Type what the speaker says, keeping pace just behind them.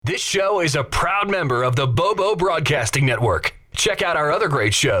This show is a proud member of the Bobo Broadcasting Network. Check out our other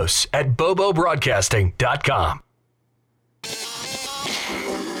great shows at bobobroadcasting.com.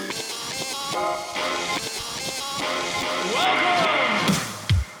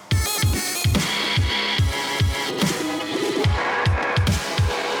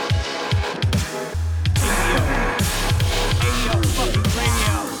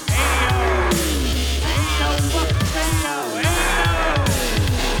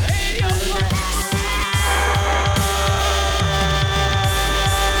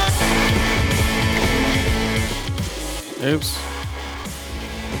 Oops.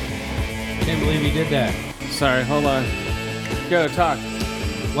 Can't believe you did that. Sorry, hold on. Go, talk.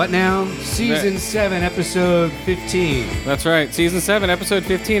 What now? Season 7, episode 15. That's right. Season 7, episode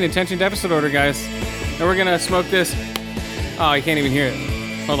 15. Attention to episode order, guys. And we're going to smoke this. Oh, you can't even hear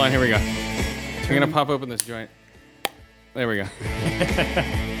it. Hold on, here we go. We're going to pop open this joint. There we go.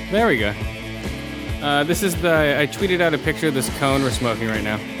 There we go. This is I tweeted out a picture of this cone we're smoking right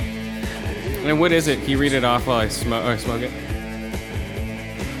now. And what is it? Can you read it off while I smoke it?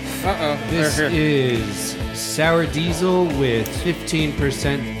 Uh-oh. This is sour diesel with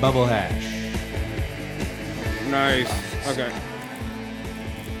 15% bubble hash. Nice. Okay.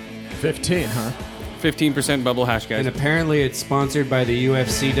 15, huh? 15% bubble hash, guys. And apparently it's sponsored by the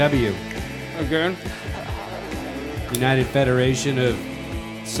UFCW. Okay. United Federation of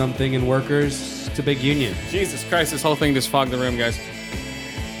Something and Workers. It's a big union. Jesus Christ, this whole thing just fogged the room, guys.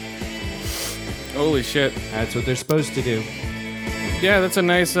 Holy shit. That's what they're supposed to do. Yeah, that's a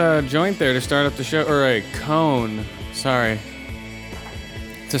nice joint there to start off the show. Or a cone. Sorry.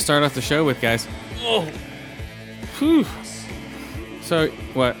 To start off the show with, guys. Oh. Whew. So,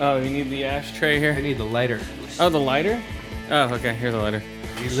 what? Oh, you need the ashtray here? I need the lighter. Oh, the lighter? Oh, okay. Here's the lighter.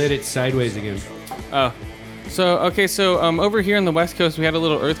 You lit it sideways again. Oh. So, okay, so over here on the West Coast, we had a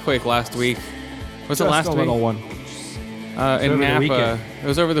little earthquake last week. Was it last week? Just a little one. In over the Napa. weekend. It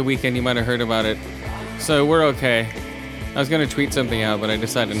was over the weekend. You might have heard about it. So we're okay. I was going to tweet something out, but I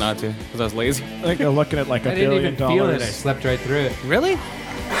decided not to because I was lazy. I think you're looking at like I $1 didn't billion. even feel it. I slept right through it. Really?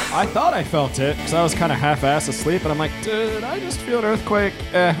 I thought I felt it because I was kind of half-assed asleep, and I'm like, did I just feel an earthquake?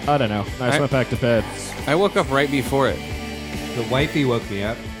 I don't know. I went back to bed. I woke up right before it. The wifey woke me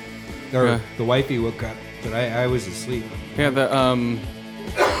up. Or Yeah. the wifey woke up, but I was asleep. Yeah,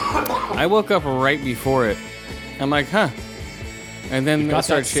 I woke up right before it. I'm like, huh. And then it Got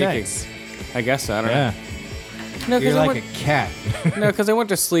started that shaking. sense. I guess so. I don't Yeah. know. No, You're because like a cat. I went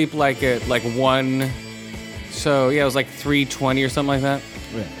to sleep like at 1. So yeah, it was like 3:20 or something like that.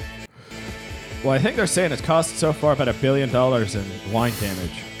 Yeah. Well, I think they're saying it's cost so far about $1 billion in wine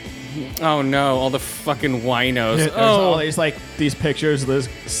damage. Oh no, all the fucking winos. There's all Oh. these pictures of those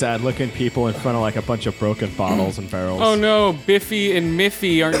sad-looking people in front of like a bunch of broken bottles and barrels. Oh no, Biffy and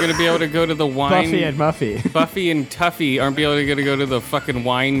Miffy aren't going to be able to go to the wine. Buffy and Muffy. Buffy and Tuffy aren't be able to go to the fucking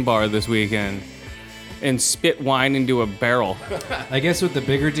wine bar this weekend and spit wine into a barrel. I guess what the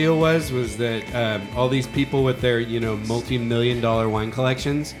bigger deal was that all these people with their, multi-million-dollar wine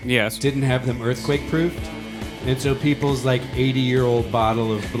collections Yes. didn't have them earthquake-proofed. And so people's 80-year-old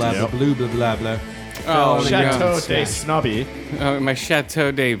bottle of blah, Yep. blah, blah, blah, blah. Oh, on the yeah. ground. Chateau de Snobby. My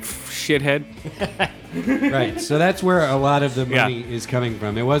Chateau de shithead. Right, so that's where a lot of the Yeah. money is coming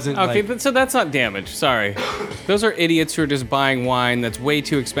from. It wasn't Okay, like... so that's not damage. Sorry. Those are idiots who are just buying wine that's way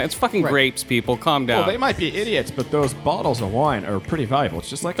too expensive. It's fucking grapes, people. Calm down. Well, they might be idiots, but those bottles of wine are pretty valuable. It's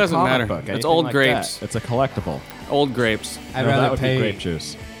just like Doesn't a comic matter. book. It's anything old like grapes. that. It's a collectible. Old grapes. I'd No, that rather would pay... be grape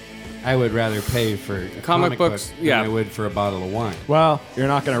juice. I would rather pay for a comic books, book yeah. than I would for a bottle of wine. Well, you're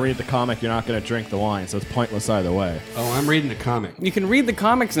not going to read the comic. You're not going to drink the wine, so it's pointless either way. Oh, I'm reading the comic. You can read the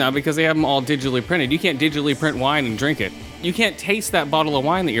comics now because they have them all digitally printed. You can't digitally print wine and drink it. You can't taste that bottle of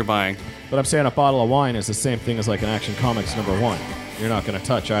wine that you're buying. But I'm saying a bottle of wine is the same thing as like an Action Comics #1. You're not going to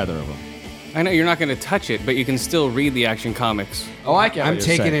touch either of them. I know you're not going to touch it, but you can still read the Action Comics. Oh, I get I'm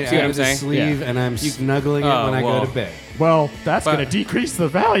taking it See what out I'm of the saying? sleeve Yeah. and I'm snuggling it Oh, when I well. go to bed. Well, that's But- going to decrease the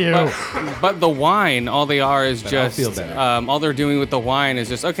value. But the wine, all they are is But I'll just, feel better. all they're doing with the wine is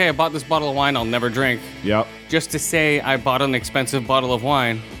just, okay, I bought this bottle of wine I'll never drink. Yep. Just to say I bought an expensive bottle of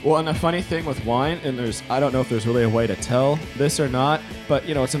wine. Well, and the funny thing with wine, and I don't know if there's really a way to tell this or not, but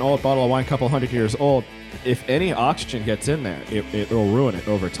it's an old bottle of wine, a couple hundred years old. If any oxygen gets in there, it'll ruin it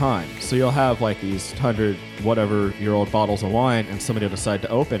over time. So you'll have like these 100-whatever-year-old bottles of wine, and somebody will decide to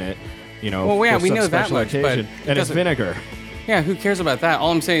open it, Well, yeah, for we some know that special much, but occasion, it and it's doesn't- vinegar. Yeah, who cares about that?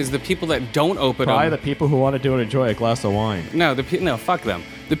 All I'm saying is the people that don't open Probably them. the people who want to do and enjoy a glass of wine. No, no, fuck them.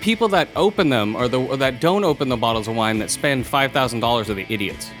 The people that open them or that don't open the bottles of wine that spend $5,000 are the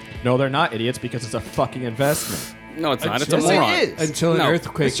idiots. No, they're not idiots because it's a fucking investment. No, it's not. It's a Yes, it moron. is. Until an No.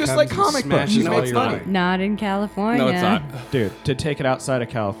 earthquake It's just comes like and comic books. smashes No, all it's your not. wine. Not in California. No, it's not. Dude, to take it outside of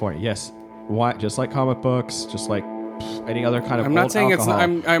California, yes, why? Just like comic books, just like any other kind of. I'm not old saying alcohol,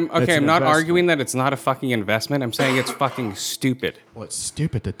 it's not. I'm it's okay. an I'm not investment. arguing that it's not a fucking investment. I'm saying it's fucking stupid. Well, it's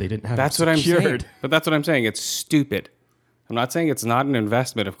stupid that they didn't have. That's it what I'm saying. secured. But that's what I'm saying. It's stupid. I'm not saying it's not an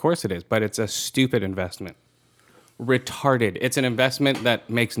investment. Of course it is, but it's a stupid investment. Retarded. It's an investment that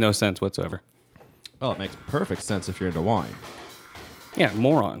makes no sense whatsoever. Well, it makes perfect sense if you're into wine. Yeah,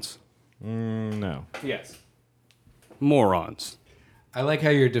 morons. No. Yes. Morons. I like how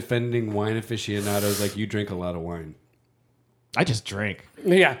you're defending wine aficionados like you drink a lot of wine. I just drink.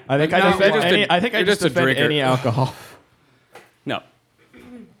 Yeah. I think No, I defend you're just any. a- I think I you're just a defend drinker. any alcohol. No.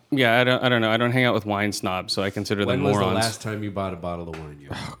 Yeah, I don't know. I don't hang out with wine snobs, so I consider When them was the morons. last time you bought a bottle of wine? Yo?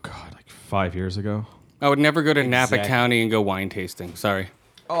 Oh God, like 5 years ago. I would never go to Napa Exactly. County and go wine tasting. Sorry.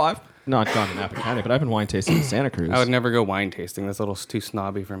 Oh, I've not gone to Napa County, but I've been wine tasting in Santa Cruz. I would never go wine tasting. That's a little too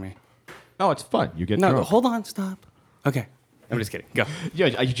snobby for me. No, it's fun. You get No, drunk. hold on, stop. Okay. I'm just kidding. Go.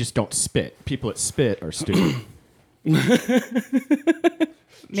 Yeah, you just don't spit. People that spit are stupid.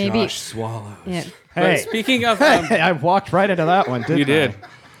 Maybe. Josh Swallows. Yeah. But Hey, speaking of, I walked right into that one, didn't you did.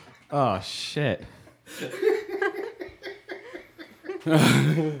 I? Oh shit.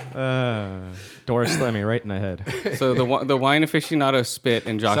 Door slammed me right in the head. So the wine aficionado spit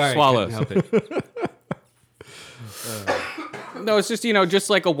and Josh Sorry, swallows. couldn't help it. No, it's just just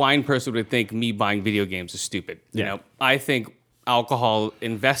like a wine person would think me buying video games is stupid. You Yeah. know, I think alcohol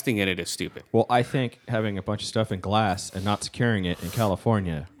investing in it is stupid. Well, I think having a bunch of stuff in glass and not securing it in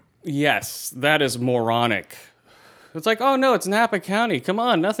California. Yes, that is moronic. It's like, oh no, it's Napa County. Come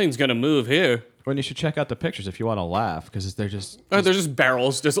on, nothing's gonna move here. When you should check out the pictures if you want to laugh, because they're just Oh, there's just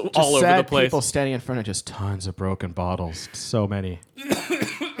barrels just all over sad the place. people standing in front of just tons of broken bottles. So many.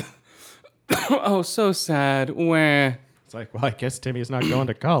 Oh, so sad. Where? It's like, well, I guess Timmy's not going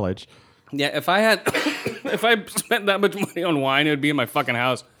to college. Yeah, if I had, if I spent that much money on wine, it would be in my fucking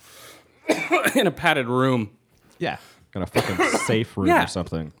house, in a padded room. Yeah, in a fucking safe room Yeah. or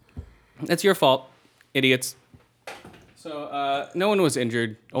something. That's your fault, idiots. So no one was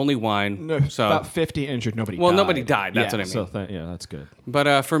injured, only wine. So About 50 injured. Nobody. Well, died. nobody died, that's Yeah, what I mean. So yeah, that's good.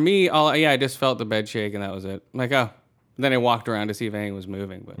 But for me, I just felt the bed shake and that was it. Like, oh. Then I walked around to see if anything was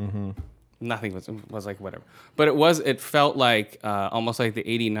moving, but nothing was like whatever. But it felt like almost like the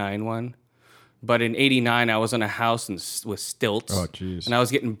 89 one. But in 89, I was in a house with stilts. Oh, jeez. And I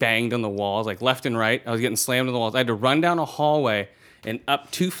was getting banged on the walls, like left and right. I was getting slammed on the walls. I had to run down a hallway and up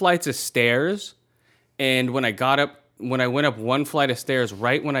 2 flights of stairs. And when I went up 1 flight of stairs,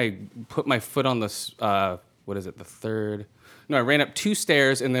 right when I put my foot on the, the third? No, I ran up 2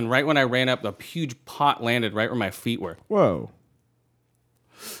 stairs, and then right when I ran up, a huge pot landed right where my feet were. Whoa.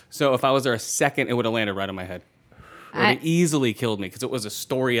 So if I was there a second, it would have landed right on my head. It would have easily killed me because it was a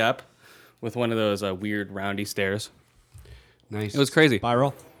story up with one of those weird roundy stairs. Nice. It was crazy.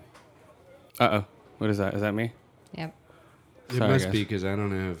 Viral. Uh-oh. What is that? Is that me? Yep. It Sorry, must guys. be because I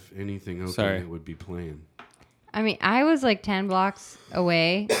don't have anything open Sorry. that would be playing. I mean, I was like 10 blocks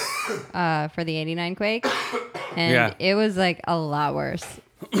away for the 89 quake, and Yeah. it was like a lot worse.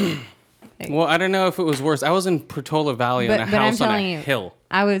 Well, I don't know if it was worse. I was in Portola Valley on a But I'm house on telling a you, hill.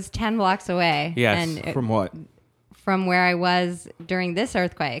 I was 10 blocks away. Yes. And From what? from where I was during this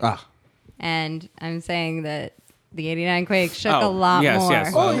earthquake. Ah. And I'm saying that the 89 quake shook Oh, a lot yes, more.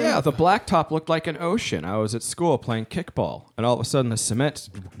 yes. Oh yeah, the blacktop looked like an ocean. I was at school playing kickball, and all of a sudden the cement's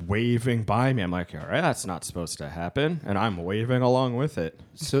waving by me. I'm like, all right, that's not supposed to happen, and I'm waving along with it.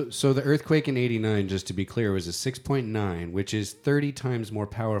 So the earthquake in 89, just to be clear, was a 6.9, which is 30 times more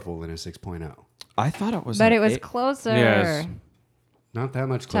powerful than a 6.0. I thought it was, But an it was eight- closer Yes. Not that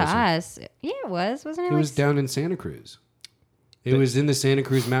much to closer. us. Yeah, it was. Wasn't it? It was like, down in Santa Cruz. It was in the Santa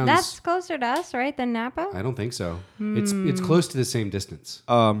Cruz Mountains. that's closer to us, right, than Napa? I don't think so. It's close to the same distance.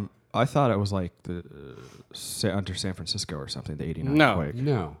 I thought it was like the under San Francisco or something. The '89 No. quake.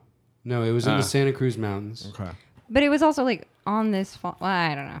 No, it was in the Santa Cruz Mountains. Okay. But it was also like on this. Well,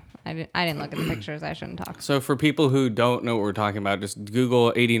 I don't know. I didn't look at the pictures. I shouldn't talk. So for people who don't know what we're talking about, just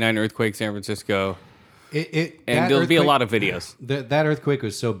Google 89 earthquake San Francisco, and there'll be a lot of videos. That earthquake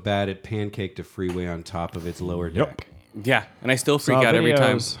was so bad it pancaked a freeway on top of its lower deck. Yeah, and I still freak Saw out every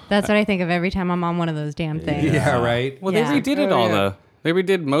time. videos. That's what I think of every time I'm on one of those damn things. Yeah, right. Well, Yeah. they redid it all though. They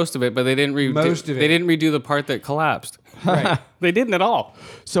redid most of it, but they didn't Most of it. They didn't redo the part that collapsed. Right. They didn't at all.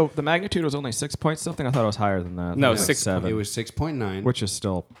 So the magnitude was only 6 point something. I thought it was higher than that. No, It was 6 7, It was 6.9, which is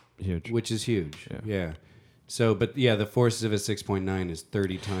still huge. which is huge. Yeah. So, but yeah, the forces of a 6.9 is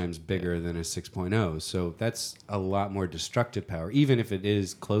 30 times bigger than a 6.0. So that's a lot more destructive power. Even if it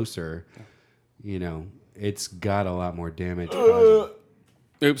is closer, it's got a lot more damage. causing.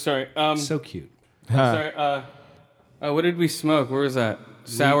 Oops, sorry. So cute. Sorry. What did we smoke? Where was that?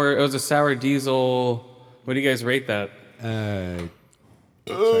 Sour. It was a sour diesel. What do you guys rate that? 8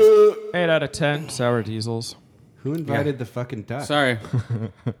 out of 10 sour diesels. Who invited the fucking duck? Sorry.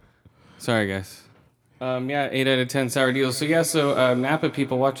 Sorry, guys. 8 out of 10 sour deals. So Napa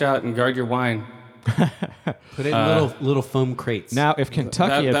people, watch out and guard your wine. Put it in little foam crates. Now, if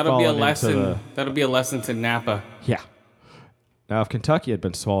Kentucky had That'll be a fallen lesson. into the... That'll be a lesson to Napa. Yeah. Now, if Kentucky had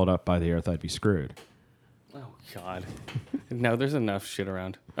been swallowed up by the earth, I'd be screwed. Oh God. No, there's enough shit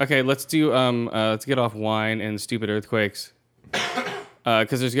around. Okay, let's do. Let's get off wine and stupid earthquakes.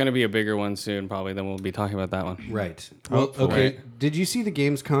 Because there's going to be a bigger one soon, probably. Then we'll be talking about that one. Right. Well, okay. Did you see the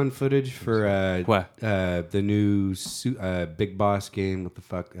Gamescom footage for What? The new Big Boss game? What the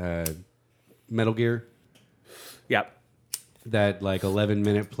fuck? Metal Gear. Yep. That like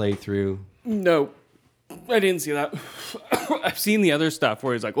 11-minute playthrough. No, I didn't see that. I've seen the other stuff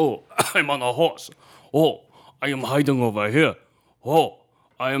where he's like, "Oh, I'm on a horse. Oh, I am hiding over here. Oh,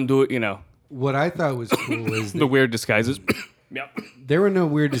 I am doing," What I thought was cool is the that weird disguises. Yep. there were no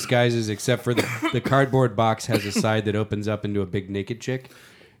weird disguises except for the cardboard box has a side that opens up into a big naked chick.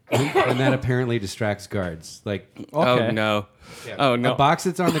 And that apparently distracts guards. Like, Oh no. Oh no. a box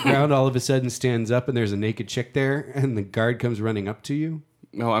that's on the ground all of a sudden stands up and there's a naked chick there and the guard comes running up to you.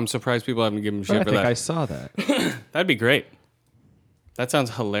 No, I'm surprised people haven't given him But I shit for think that. I saw that. That'd be great. That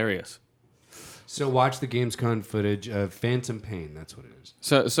sounds hilarious. So watch the Gamescom footage of Phantom Pain. That's what it is.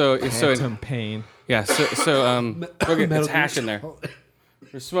 So Phantom Pain. yeah. Okay, it's hash in there.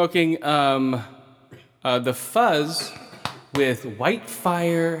 We're smoking the fuzz with White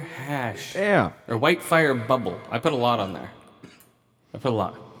Fire hash. Damn. Or White Fire bubble. I put a lot on there. I put a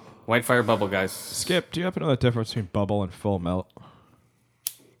lot. White Fire bubble, guys. Skip, do you happen to know the difference between bubble and full melt?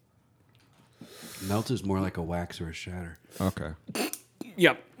 Melt is more like a wax or a shatter. Okay.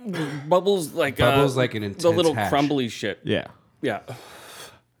 Yep. Bubbles like Bubbles like an the intense little hash. crumbly shit. Yeah. Yeah.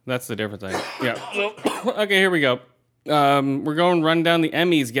 That's the difference. Yeah. So, okay, here we go. We're going to run down the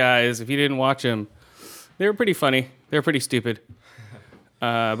Emmys, guys. If you didn't watch them, they were pretty funny. They were pretty stupid.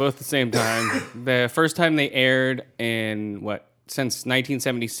 Both at the same time. The first time they aired since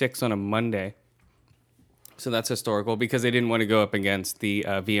 1976 on a Monday. So that's historical because they didn't want to go up against the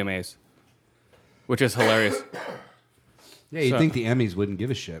VMAs, which is hilarious. Yeah, you'd think the Emmys wouldn't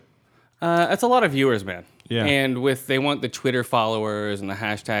give a shit. That's a lot of viewers, man. Yeah. And they want the Twitter followers and the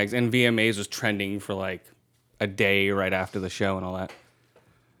hashtags, and VMAs was trending for like a day right after the show and all that.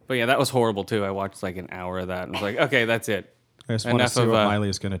 But yeah, that was horrible too. I watched like an hour of that and was like, okay, that's it. I just want to Enough see of, what Miley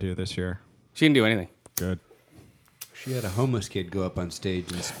is going to do this year. She didn't do anything. Good. She had a homeless kid go up on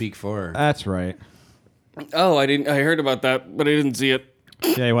stage and speak for her. That's right. Oh, I heard about that, but I didn't see it.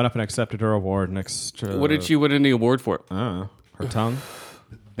 Yeah, he went up and accepted her award next. What did she win the award for? I don't know. Her tongue?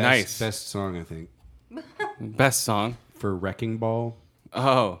 Nice. Best song, I think. Best song. For Wrecking Ball.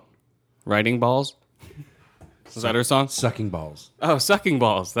 Oh, Riding Balls. Was that her song? Sucking Balls. Oh, Sucking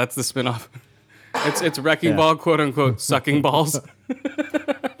Balls. That's the spinoff. It's Wrecking Ball, quote unquote, Sucking Balls.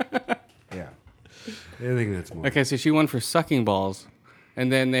 Yeah. I think that's more. Okay, so she won for Sucking Balls.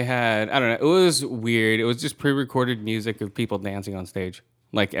 And then they had, I don't know, it was weird. It was just pre-recorded music of people dancing on stage,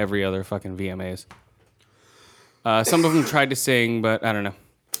 like every other fucking VMAs. Some of them tried to sing, but I don't know.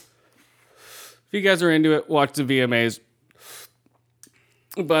 If you guys are into it, watch the VMAs.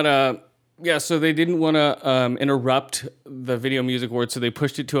 But, yeah, so they didn't want to interrupt the Video Music Awards, so they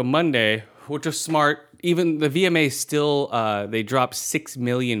pushed it to a Monday, which was smart. Even the VMAs still, they dropped 6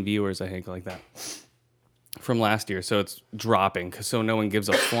 million viewers, I think, like that. From last year, so it's dropping, so no one gives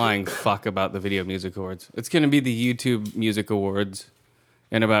a flying fuck about the Video Music Awards. It's going to be the YouTube Music Awards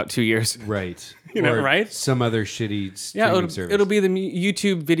in about 2 years. Right. You know, Or right? Some other shitty Yeah, streaming service. it'll be the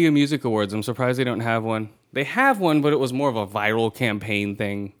YouTube Video Music Awards. I'm surprised they don't have one. They have one, but it was more of a viral campaign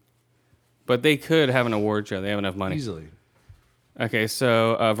thing. But they could have an award show. They have enough money. Easily. Okay,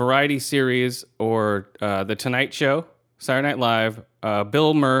 so variety series or The Tonight Show, Saturday Night Live,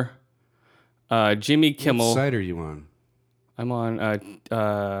 Bill Maher, Jimmy Kimmel. What site are you on? I'm on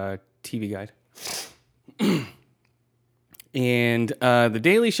TV Guide. And The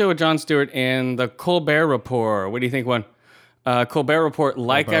Daily Show with Jon Stewart and The Colbert Report. What do you think won? Colbert Report,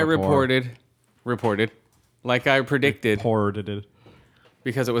 like I reported, like I predicted, Reported.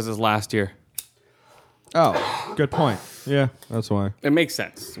 because it was his last year. Oh, good point. Yeah, that's why. It makes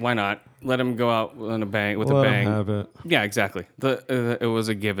sense. Why not? Let him go out on a bang with a Let bang. him have it. Yeah, exactly. It was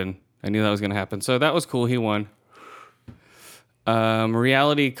a given. I knew that was going to happen. So that was cool. He won.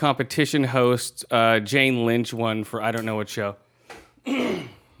 Reality competition host Jane Lynch won for I don't know what show. I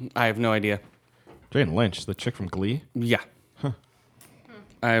have no idea. Jane Lynch, the chick from Glee. Yeah.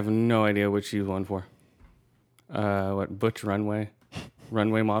 I have no idea what she won for. What, Butch Runway?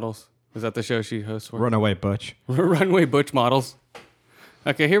 Runway Models? Is that the show she hosts for? Runaway Butch. Runway Butch Models.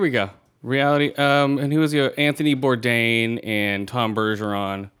 Okay, here we go. Reality. And who was the Anthony Bourdain and Tom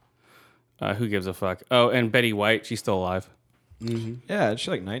Bergeron? Who gives a fuck? Oh, and Betty White. She's still alive. Yeah, is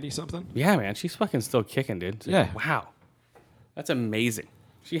she like 90 something? Yeah, man. She's fucking still kicking, dude. It's like, Yeah. wow. That's amazing.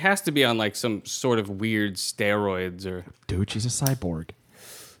 She has to be on like some sort of weird steroids or... Dude, she's a cyborg.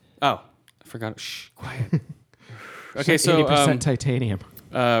 Oh, I forgot. Shh, quiet. Okay, so 80% titanium.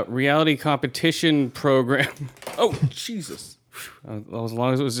 reality competition program. Oh, Jesus. As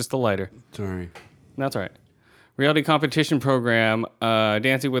long as it was just a lighter. Sorry. That's all right. Reality competition program,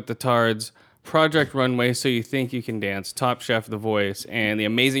 Dancing with the Tards, Project Runway, So You Think You Can Dance, Top Chef, The Voice, and The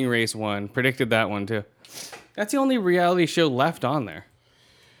Amazing Race won. Predicted that one, too. That's the only reality show left on there.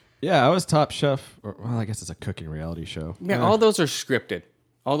 Yeah, I was Top Chef. Well, I guess it's a cooking reality show. Yeah, all those are scripted.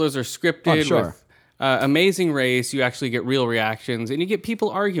 All those are scripted. Oh, sure. With Amazing Race, you actually get real reactions, and you get people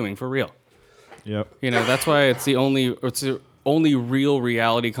arguing for real. Yep. You know, that's why it's the only real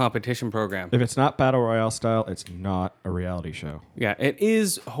reality competition program. If it's not Battle Royale style, it's not a reality show. Yeah, it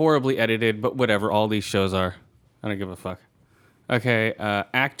is horribly edited, but whatever. All these shows are. I don't give a fuck. Okay,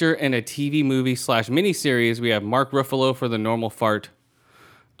 actor in a TV movie / miniseries. We have Mark Ruffalo for The Normal Fart,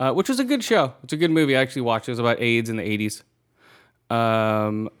 which was a good show. It's a good movie. I actually watched it. It was about AIDS in the 80s.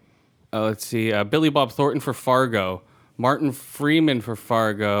 Let's see. Billy Bob Thornton for Fargo. Martin Freeman for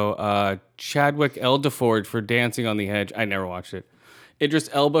Fargo. Chadwick Eldeford for Dancing on the Edge. I never watched it. Idris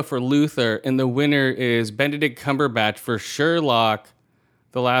Elba for Luther. And the winner is Benedict Cumberbatch for Sherlock,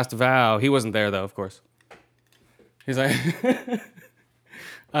 The Last Vow. He wasn't there, though, of course. He's like... he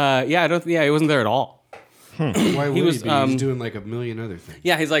wasn't there at all. Why would he was, be? He's doing like a million other things.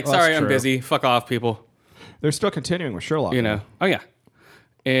 Yeah, he's like, Well, sorry, that's I'm true. busy. Fuck off, people. They're still continuing with Sherlock. You know? Oh, yeah.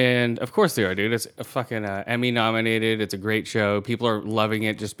 And of course they are, dude. It's a fucking Emmy nominated. It's a great show. People are loving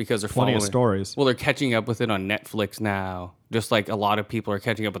it just because they're Plenty of following. stories. Well, they're catching up with it on Netflix now. Just like a lot of people are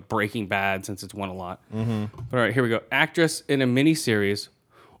catching up with Breaking Bad since it's won a lot. Mm-hmm. But all right, here we go. Actress in a miniseries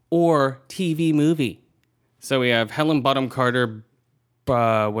or TV movie. So we have Helen Bonham Carter,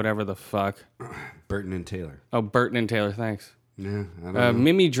 whatever the fuck. Burton and Taylor. Oh, Burton and Taylor, thanks. Yeah, I don't know.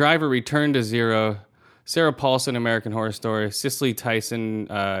 Mimi Driver, Return to Zero. Sarah Paulson, American Horror Story. Cicely Tyson,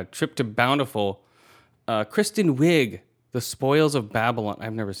 Trip to Bountiful. Kristen Wiig, The Spoils of Babylon.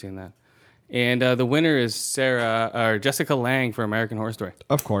 I've never seen that. And the winner is Jessica Lange for American Horror Story.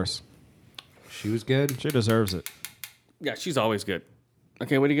 Of course. She was good. She deserves it. Yeah, she's always good.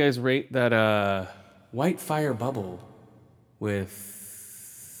 Okay, what do you guys rate that White Fire Bubble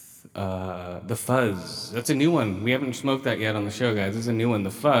with The Fuzz? That's a new one. We haven't smoked that yet on the show, guys. This is a new one,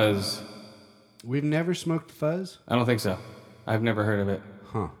 The Fuzz. We've never smoked fuzz? I don't think so. I've never heard of it.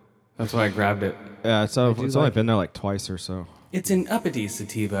 Huh. That's why I grabbed it. Yeah, it's only been there like twice or so. It's an uppity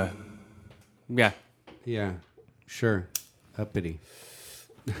sativa. Yeah. Yeah. Sure. Uppity.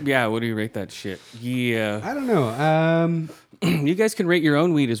 Yeah, what do you rate that shit? Yeah. I don't know. You guys can rate your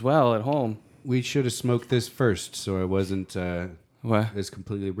own weed as well at home. We should have smoked this first so I wasn't What? as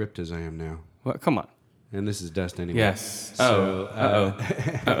completely ripped as I am now. What? Come on. And this is dust anyway. Yes. So,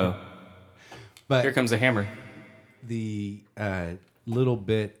 Uh-oh. But Here comes the hammer. the little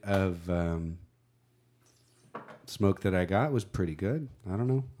bit of smoke that I got was pretty good. I don't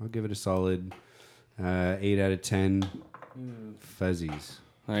know. I'll give it a solid 8 out of 10 fuzzies.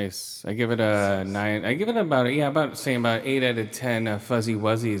 Nice. I give it a 9. I give it about 8 out of 10 fuzzy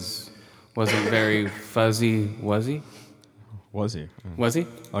wuzzies. Wasn't very fuzzy wuzzy? Was he? Was he?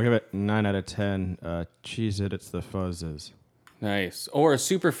 I'll give it 9 out of 10. Cheese it, it's the fuzzes. Nice. Or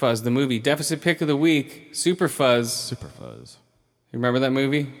Super Fuzz, the movie. Deficit pick of the week. Super Fuzz. Super fuzz. You remember that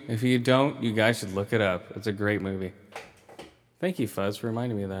movie? If you don't, you guys should look it up. It's a great movie. Thank you, Fuzz, for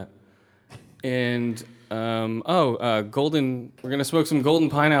reminding me of that. And, golden. We're going to smoke some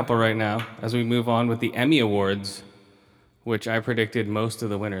golden pineapple right now as we move on with the Emmy Awards, which I predicted most of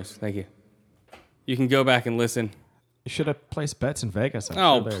the winners. Thank you. You can go back and listen. You should have placed bets in Vegas. I'm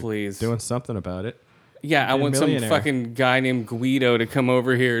Oh, sure they're please. Doing something about it. Yeah, I Be a want some millionaire. fucking guy named Guido to come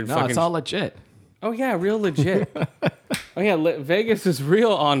over here and No, fucking... it's all legit. Oh, yeah, real legit. Oh, yeah, Vegas is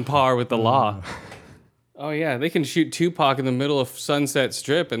real on par with the law. Oh, yeah, they can shoot Tupac in the middle of Sunset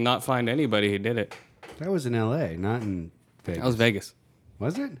Strip and not find anybody who did it. That was in L.A., not in Vegas. That was Vegas.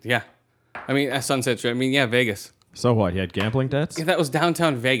 Was it? Yeah. I mean, Sunset Strip. I mean, yeah, Vegas. So what? He had gambling debts? Yeah, that was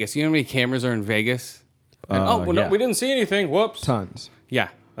downtown Vegas. You know how many cameras are in Vegas? And, no, yeah. we didn't see anything. Whoops. Tons. Yeah,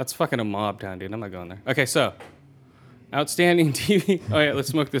 that's fucking a mob town, dude. I'm not going there. Okay, so outstanding TV. Oh, yeah, let's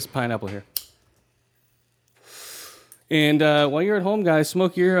smoke this pineapple here. And while you're at home, guys,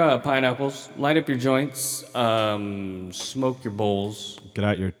 smoke your pineapples, light up your joints, smoke your bowls. Get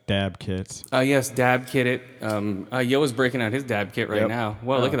out your dab kits. Yes, dab kit it. Yo is breaking out his dab kit right Yep. now.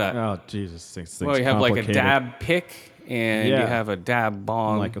 Whoa, look at that. Oh, Jesus. Things Well, you have like a complicated. dab pick and you Yeah. have a dab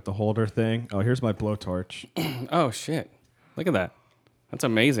bong. Like with the holder thing. Oh, here's my blowtorch. Oh, shit. Look at that. That's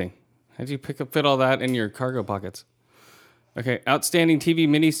amazing. How'd you fit all that in your cargo pockets? Okay, outstanding TV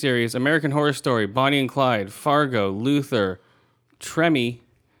miniseries, American Horror Story, Bonnie and Clyde, Fargo, Luther, Tremmy,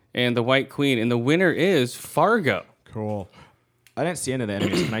 and The White Queen. And the winner is Fargo. Cool. I didn't see any of the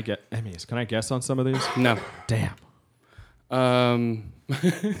enemies. Can I get enemies? Can I guess on some of these? No. Damn.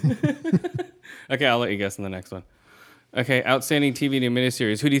 Okay, I'll let you guess on the next one. Okay, outstanding TV new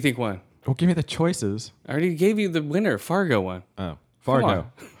miniseries. Who do you think won? Well, give me the choices. I already gave you the winner. Fargo won. Oh, Come Fargo.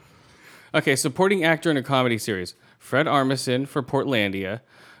 on. Okay, supporting actor in a comedy series. Fred Armisen for Portlandia.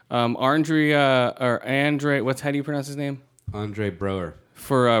 Andre, how do you pronounce his name? Andre Broer.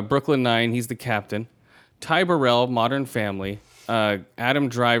 For Brooklyn Nine, he's the captain. Ty Burrell, Modern Family. Adam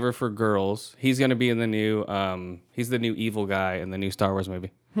Driver for Girls. He's going to be in the new, he's the new evil guy in the new Star Wars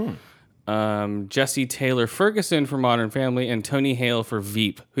movie. Jesse Taylor Ferguson for Modern Family. And Tony Hale for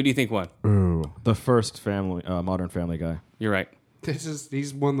Veep. Who do you think won? Ooh, the first family, Modern Family guy. You're right.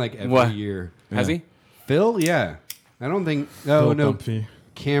 He's won like every What? year. Has he? Phil, yeah. I don't think. Oh Phil no, Dunphy.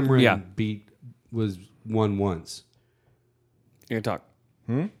 Cameron Yeah. was won once. You can talk.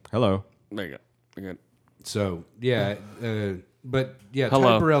 Hello. There you go. You're good. So yeah, but yeah,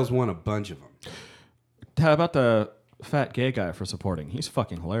 Hello. Ty Burrell's won a bunch of them. How about the fat gay guy for supporting? He's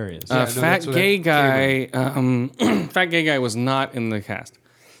fucking hilarious. no, Fat that's what gay I- guy. Fat gay guy was not in the cast.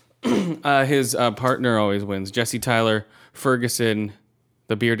 His partner always wins. Jesse Tyler Ferguson,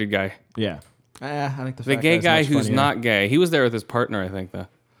 the bearded guy. Yeah. I think The fat gay guy's guy much who's funnier. not gay. He was there with his partner, I think, though.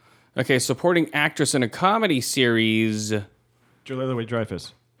 Okay, supporting actress in a comedy series. Julia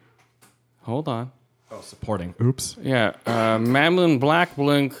Louis-Dreyfus. Hold on. Oh, supporting. Oops. Yeah, Madeline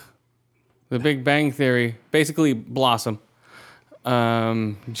Blackblink, The Big Bang Theory, basically Blossom.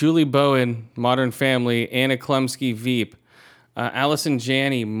 Julie Bowen, Modern Family, Anna Klumsky, Veep, Allison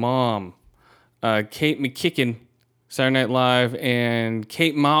Janney, Mom, Kate McKicken, Saturday Night Live, and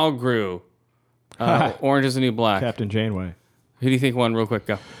Kate Mulgrew, Orange is the New Black. Captain Janeway. Who do you think won? Real quick,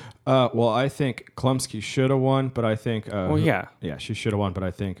 go. Well, I think Klumsky should have won, but I think. yeah. Yeah, she should have won, but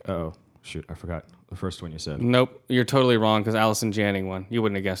I think. Oh, shoot. I forgot the first one you said. Nope, you're totally wrong because Allison Janney won. You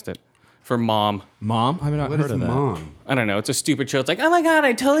wouldn't have guessed it. For Mom. Mom? I mean, I've What heard is of that. Mom? I don't know. It's a stupid show. It's like, oh my God,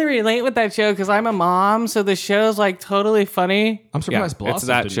 I totally relate with that show because I'm a mom. So the show's like totally funny. I'm surprised Yeah, it's Blossom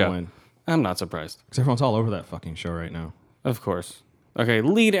that didn't show. win. I'm not surprised. Because everyone's all over that fucking show right now. Of course. Okay,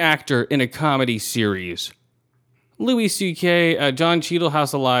 lead actor in a comedy series. Louis C.K., John Cheadle,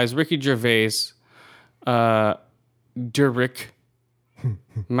 House of Lies, Ricky Gervais, Derrick,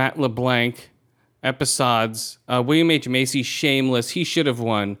 Matt LeBlanc, Episodes, William H. Macy, Shameless. He should have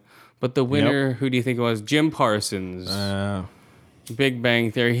won. But the winner, who do you think it was? Jim Parsons. Big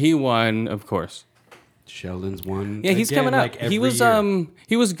Bang Theory. He won, of course. Sheldon's won. Yeah, he's again, coming up. like, every He was year.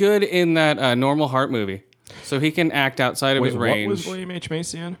 he was good in that Normal Heart movie. So he can act outside of Wait, his what range. was William H.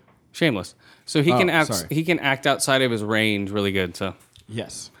 Macy in? Shameless. So he Oh, can act. sorry. He can act outside of his range really good.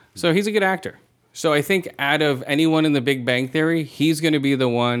 Yes. So he's a good actor. So I think out of anyone in the Big Bang Theory, he's going to be the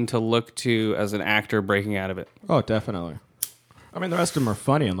one to look to as an actor breaking out of it. Oh, definitely. I mean, the rest of them are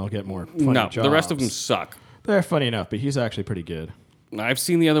funny, and they'll get more funny No, jobs. the rest of them suck. They're funny enough, but he's actually pretty good. I've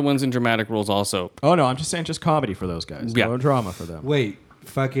seen the other ones in dramatic roles also. Oh, no, I'm just saying just comedy for those guys. Yeah. No drama for them. Wait,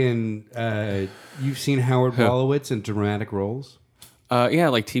 fucking. You've seen Howard Wolowitz in dramatic roles? Yeah,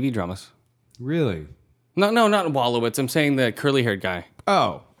 like TV dramas. Really? No, not Wolowitz. I'm saying the curly-haired guy.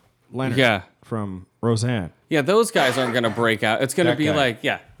 Oh, Leonard. Yeah. From Roseanne. Yeah, those guys aren't going to break out. It's going to That be guy. like,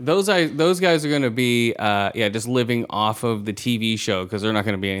 yeah, those guys are going to be, just living off of the TV show because they're not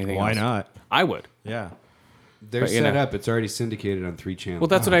going to be anything Why else. not? I would. Yeah. They're But, you set know. up. It's already syndicated on 3 channels. Well,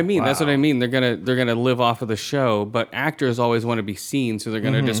 that's what I mean. That's what I mean. They're gonna live off of the show, but actors always want to be seen, so they're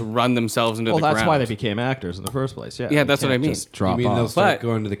gonna just run themselves into Well, the that's ground. why they became actors in the first place. Yeah. Yeah, They that's what I can't mean. Just You drop mean they'll off. start But-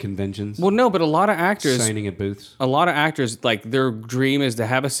 going to the conventions? Well, no, but a lot of actors, signing at booths? a lot of actors, like their dream is to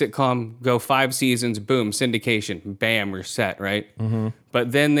have a sitcom, go 5 seasons, boom, syndication, bam, we're set, right? Mm-hmm.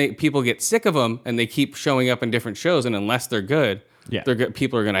 But then people get sick of them, and they keep showing up in different shows, and unless they're good, Yeah.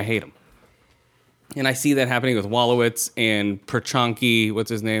 people are gonna hate them. And I see that happening with Wolowitz and Perchonki, what's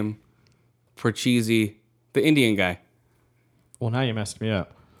his name? Perchisi, the Indian guy. Well, now you messed me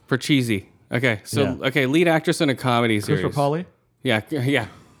up. Perchisi. Okay, so Yeah. lead actress in a comedy series. Christopher Pauly? Yeah,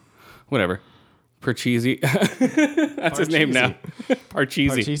 whatever. Perchisi. That's his name now.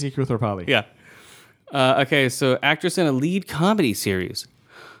 Parcheesi. Cheesy Christopher Pauly. Yeah. Okay, so actress in a lead comedy series.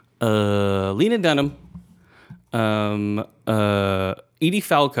 Lena Dunham, Edie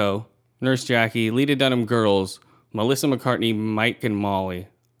Falco, Nurse Jackie, Lena Dunham Girls, Melissa McCartney, Mike and Molly,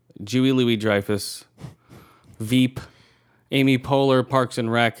 Julie Louis-Dreyfus, Veep, Amy Poehler, Parks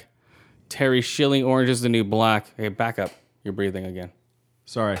and Rec, Terry Schilling, Orange is the New Black. Hey, back up. You're breathing again.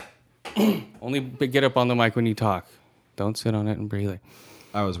 Sorry, Only get up on the mic when you talk. Don't sit on it and breathe.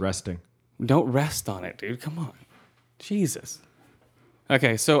 I was resting. Don't rest on it, dude. Come on. Jesus.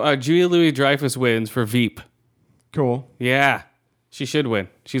 Okay, so Julia Louis-Dreyfus wins for Veep. Cool. Yeah, she should win.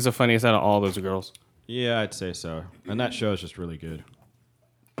 She's the funniest out of all those girls. Yeah, I'd say so. And that show is just really good.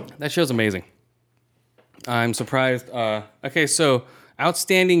 That show's amazing. I'm surprised. Okay, so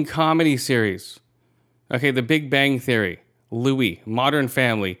outstanding comedy series. Okay, The Big Bang Theory, Louie, Modern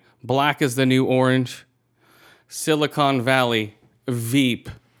Family, Black is the New Orange, Silicon Valley, Veep.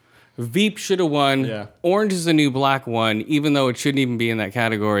 Veep should have won. Yeah. Orange is the New Black won, even though it shouldn't even be in that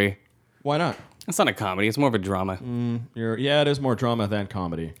category. Why not? It's not a comedy. It's more of a drama. Yeah, it is more drama than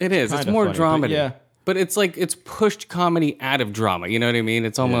comedy. It is. It's Kinda more funny, dramedy. but yeah. But it's like it's pushed comedy out of drama. You know what I mean?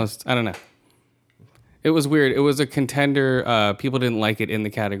 It's almost I don't know. It was weird. It was a contender. People didn't like it in the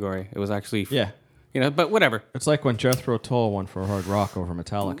category. It was actually Yeah. But whatever. It's like when Jethro Tull won for Hard Rock over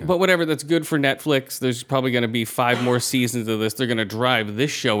Metallica. But whatever. That's good for Netflix. There's probably going to be 5 more seasons of this. They're going to drive this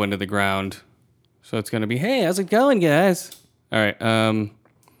show into the ground. So it's going to be, hey, how's it going, guys? All right.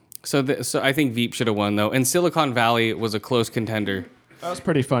 So I think Veep should have won though, and Silicon Valley was a close contender. That was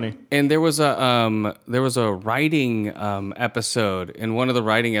pretty funny. And there was a writing episode, and one of the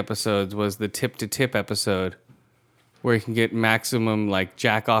writing episodes was the tip to tip episode, where you can get maximum like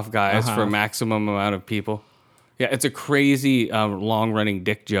jack off guys for a maximum amount of people. Yeah, it's a crazy long running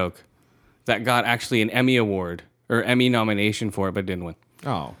dick joke that got actually an Emmy award or Emmy nomination for it, but didn't win.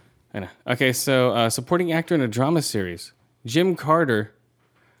 Oh. I know. Okay, so supporting actor in a drama series, Jim Carter,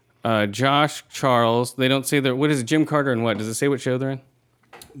 Josh Charles. They don't say their what is it? Jim Carter and what? Does it say what show they're in?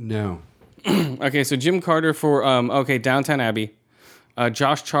 No. Okay, so Jim Carter for Downton Abbey,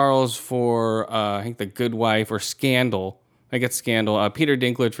 Josh Charles for I think The Good Wife or Scandal. I get Scandal. Peter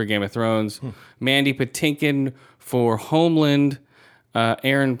Dinklage for Game of Thrones, Mandy Patinkin for Homeland,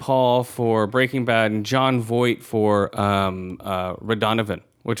 Aaron Paul for Breaking Bad, and John Voight for Redonovan,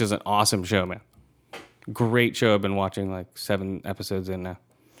 which is an awesome show, man. Great show. I've been watching like 7 episodes in now.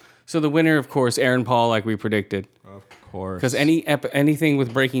 So the winner, of course, Aaron Paul, like we predicted. Of course. Because anything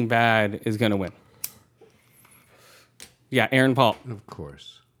with Breaking Bad is going to win. Yeah, Aaron Paul. Of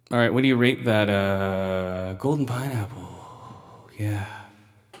course. All right, what do you rate that Golden Pineapple? Yeah.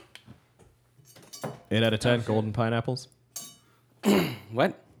 8 out of 10 golden pineapples.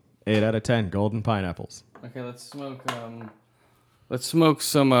 What? 8 out of 10 golden pineapples. Okay, let's smoke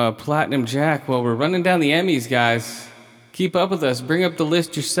some Platinum Jack while we're running down the Emmys, guys. Keep up with us. Bring up the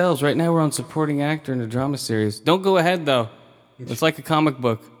list yourselves. Right now we're on supporting actor in a drama series. Don't go ahead, though. It's like a comic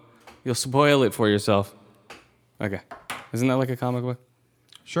book. You'll spoil it for yourself. Okay. Isn't that like a comic book?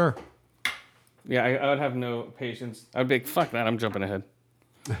 Sure. Yeah, I would have no patience. I'd be like, fuck that, I'm jumping ahead.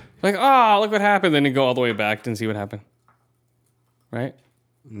 Like, oh, look what happened. Then you go all the way back and see what happened. Right?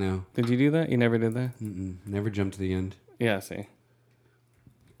 No. Did you do that? You never did that? Never jumped to the end. Yeah, see.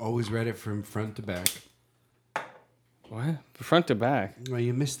 Always read it from front to back. What? Front to back? Well,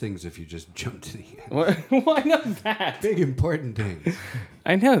 you miss things if you just jump to the end. What? Well, I know that. Big important things.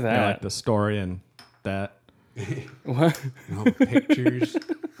 I know Yeah, that. like the story and that. What? No pictures.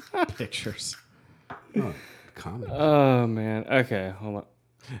 Pictures. Oh, comics. Oh, man. Okay, hold on.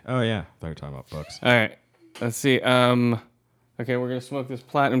 Oh, yeah. They're talking about books. All right. Let's see. Okay, we're going to smoke this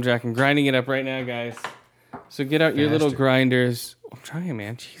Platinum Jack. I'm grinding it up right now, guys. So get out your little Faster. grinders. I'm trying,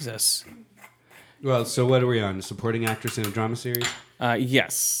 man. Jesus. Well, so what are we on? Supporting actress in a drama series?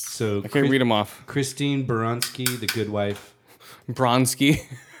 Yes. So Okay, read them off. Christine Baranski, The Good Wife. Bronski.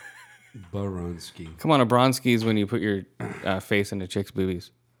 Baranski. Come on, a Bronski is when you put your face into chicks' boobies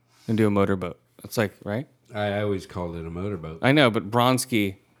and do a motorboat. It's like, right? I always called it a motorboat. I know, but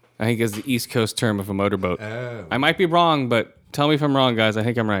Bronski, I think, is the East Coast term of a motorboat. Oh. I might be wrong, but tell me if I'm wrong, guys. I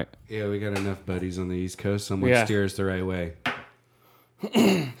think I'm right. Yeah, we got enough buddies on the East Coast. Someone Yeah. steer us the right way.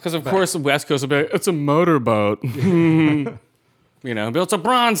 Because, of course, the West Coast will be like, it's a motorboat. You know, but it's a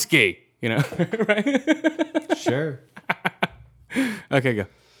Bronski. You know, right? Sure. Okay, go.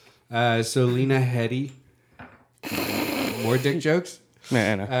 So Lena Headey. More dick jokes?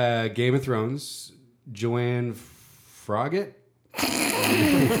 Man, I know. Game of Thrones. Joanne Froggatt.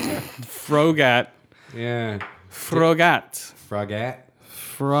 Frogat. Yeah. Frogat. Froggatt.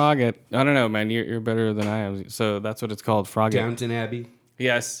 Frogget. I don't know, man. You're better than I am. So that's what it's called. Frogget. Downton Abbey.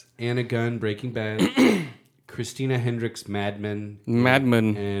 Yes. Anna Gunn, Breaking Bad. Christina Hendricks, Mad Men.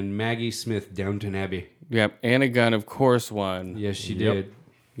 And Maggie Smith, Downton Abbey. Yep. Anna Gunn, of course, won. Yes, she did.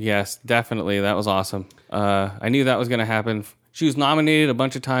 Yes, definitely. That was awesome. I knew that was going to happen. She was nominated a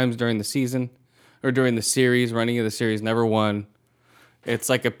bunch of times during the season or during the series, running of the series, never won. It's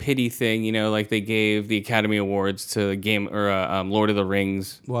like a pity thing, you know, like they gave the Academy Awards to Game or Lord of the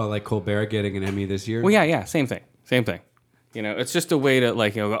Rings. Well, like Colbert getting an Emmy this year. Well, yeah, same thing. You know, it's just a way to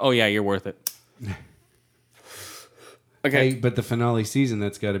like, you know, go, oh yeah, you're worth it. Okay, Hey, but the finale season,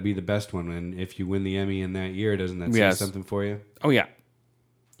 that's got to be the best one. And if you win the Emmy in that year, doesn't that say something for you? Oh yeah.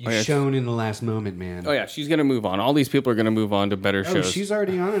 You shone in the last moment, man. Oh yeah, she's gonna move on. All these people are gonna move on to better shows. Oh, she's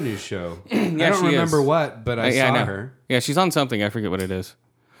already on a new show. Yeah, I don't she remember is. what, but I Yeah, saw know. her. Yeah, she's on something. I forget what it is.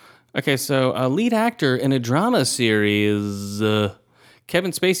 Okay, so lead actor in a drama series: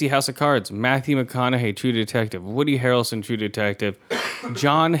 Kevin Spacey, House of Cards; Matthew McConaughey, True Detective; Woody Harrelson, True Detective;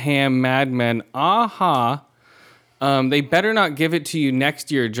 John Hamm, Mad Men. Aha. They better not give it to you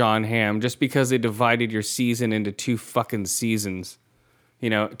next year, John Hamm, just because they divided your season into 2 fucking seasons. You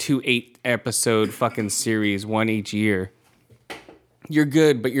know, 2 8-episode fucking series, 1 each year. You're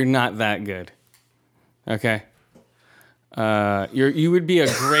good, but you're not that good. Okay? You would be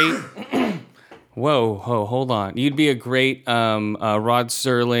a great... hold on. You'd be a great Rod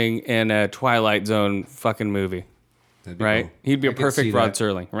Serling in a Twilight Zone fucking movie. That'd be Right? cool. He'd be a I could see perfect Rod that.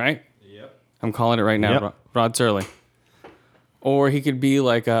 Serling, right? Yep. I'm calling it right now, Yep. Rod Serling. Or he could be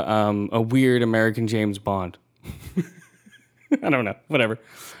like a weird American James Bond. I don't know. Whatever.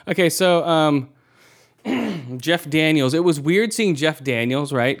 Okay, so Jeff Daniels. It was weird seeing Jeff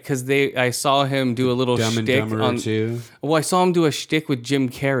Daniels, right? Because I saw him do a little Dumb and shtick Dumber on. 2. Well, I saw him do a shtick with Jim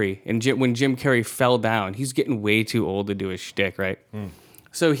Carrey, and when Jim Carrey fell down, he's getting way too old to do a shtick, right?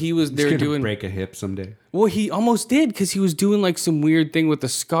 So he was He's there gonna doing. break a hip someday. Well, he almost did because he was doing like some weird thing with the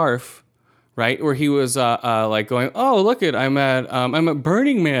scarf, right? Where he was like going, "Oh, look it, I'm at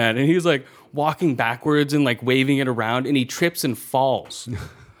Burning Man," and he's like walking backwards and like waving it around, and he trips and falls,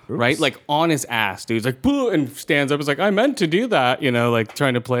 right? Like on his ass, dude. He's like, "Boo," and stands up. He's like, "I meant to do that," you know, like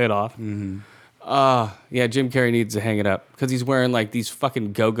trying to play it off. Yeah, Jim Carrey needs to hang it up because he's wearing like these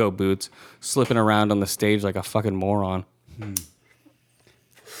fucking go-go boots, slipping around on the stage like a fucking moron.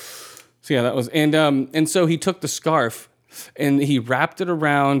 So yeah, that was and so he took the scarf and he wrapped it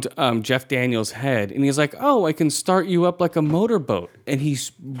around Jeff Daniels' head, and he's like, "Oh, I can start you up like a motorboat." And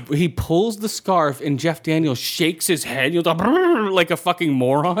he pulls the scarf, and Jeff Daniels shakes his head, like a fucking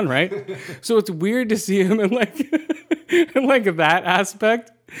moron, right? So it's weird to see him in like in like that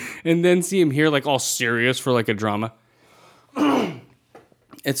aspect, and then see him here like all serious for like a drama.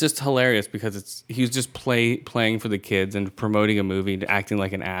 It's just hilarious because he was just playing for the kids and promoting a movie and acting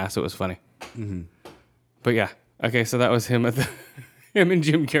like an ass. It was funny. But yeah, okay, so that was him him and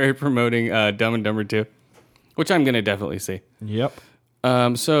Jim Carrey promoting Dumb and Dumber 2, which I'm gonna definitely see. Yep.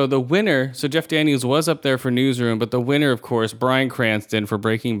 So the winner, so Jeff Daniels was up there for Newsroom, but the winner, of course, Bryan Cranston for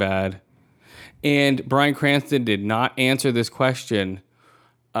Breaking Bad, and Bryan Cranston did not answer this question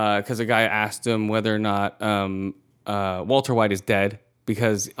because a guy asked him whether or not Walter White is dead.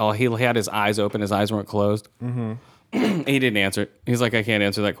 Because he had his eyes open, his eyes weren't closed. Mm-hmm. He didn't answer it. He's like, I can't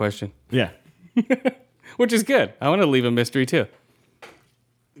answer that question, Yeah. which is good. I want to leave a mystery too.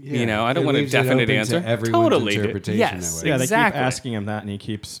 Yeah, You know, I don't it want a leaves it definite open to answer. everyone's Totally, dude. interpretation Yes. that way. Yeah, they Exactly. keep asking him that, and he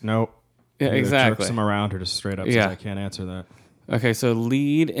keeps nope. Yeah, Either exactly. jerks him around or just straight up Yeah. says, "I can't answer that." Okay, so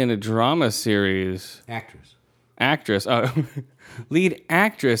lead in a drama series, Actress. lead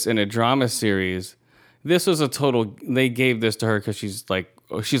actress in a drama series. This was a total. They gave this to her because she's like,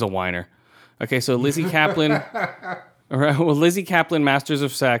 she's a whiner. Okay, so Lizzie Kaplan. All right, well, Lizzie Kaplan, Masters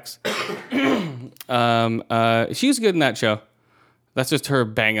of Sex. She's good in that show. That's just her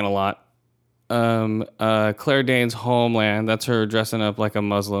banging a lot. Claire Danes, Homeland. That's her dressing up like a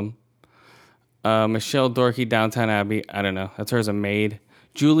Muslim. Michelle Dorkey, Downton Abbey. I don't know. That's her as a maid.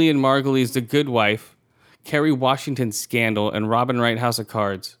 Julian Margulies, The Good Wife. Kerry Washington, Scandal. And Robin Wright, House of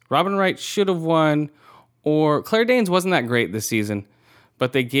Cards. Robin Wright should have won. Or Claire Danes wasn't that great this season.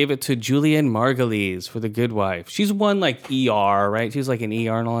 But they gave it to Julianne Margulies for The Good Wife. She's won like ER, right? She was like an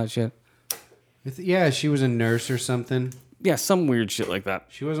ER and all that shit. Yeah, she was a nurse or something. Yeah, some weird shit like that.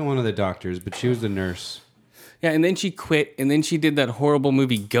 She wasn't one of the doctors, but she was the nurse. Yeah, and then she quit, and then she did that horrible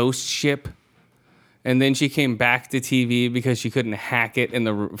movie Ghost Ship. And then she came back to TV because she couldn't hack it in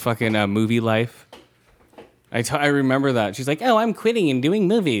the fucking movie life. I remember that. She's like, "Oh, I'm quitting and doing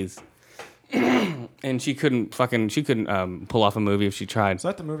movies." And she couldn't pull off a movie if she tried. Is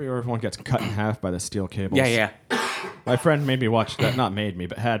that the movie where everyone gets cut in half by the steel cables? Yeah. My friend made me watch that. Not made me,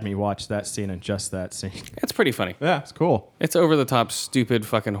 but had me watch that scene and just that scene. It's pretty funny. Yeah, it's cool. It's over the top, stupid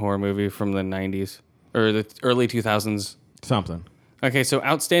fucking horror movie from the 90s or the early 2000s. Something. Okay, so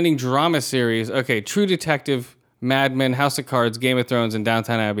outstanding drama series. Okay, True Detective, Mad Men, House of Cards, Game of Thrones, and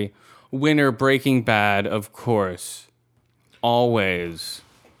Downton Abbey. Winner, Breaking Bad, of course. Always.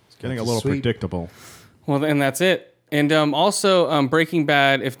 It's getting a little predictable. Well, then that's it. And also, Breaking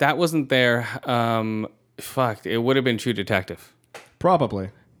Bad, if that wasn't there, it would have been True Detective. Probably.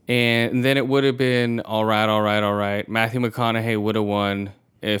 And then it would have been all right. Matthew McConaughey would have won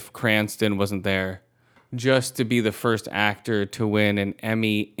if Cranston wasn't there. Just to be the first actor to win an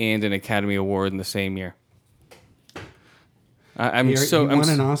Emmy and an Academy Award in the same year. He won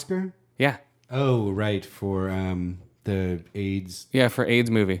an Oscar? Yeah. Oh, right, for the AIDS. Yeah, for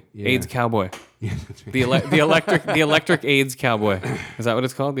AIDS movie. Yeah. AIDS Cowboy. Yeah, that's right. The electric AIDS Cowboy. Is that what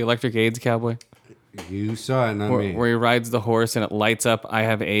it's called? The electric AIDS Cowboy? You saw it, not me. Where he rides the horse and it lights up, I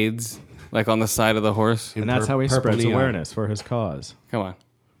have AIDS, like on the side of the horse. And that's how he purple spreads neon. awareness for his cause. Come on.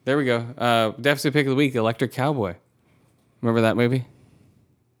 There we go. Deficit pick of the week, The Electric Cowboy. Remember that movie?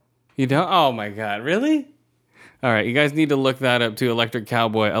 You don't? Oh my God, really? All right, you guys need to look that up too, Electric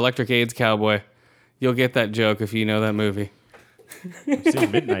Cowboy, Electric AIDS Cowboy. You'll get that joke if you know that movie. See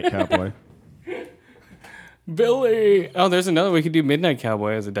Midnight Cowboy. Billy! Oh, there's another. We could do Midnight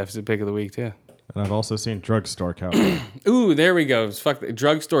Cowboy as a deficit pick of the week too. And I've also seen Drugstore Cowboy. Ooh, there we go. Fuck,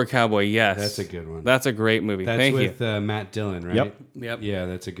 Drugstore Cowboy, yes. That's a good one. That's a great movie. That's Thank with you. Matt Dillon, right? Yep. Yeah,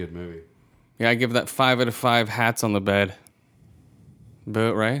 that's a good movie. Yeah, I give that 5 out of 5 hats on the bed.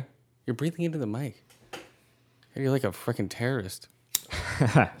 But, right? You're breathing into the mic. You're like a freaking terrorist.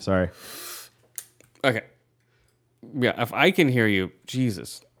 Sorry. Okay. Yeah, if I can hear you,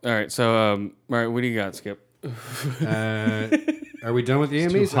 Jesus. All right, so, all right, what do you got, Skip? Are we done with the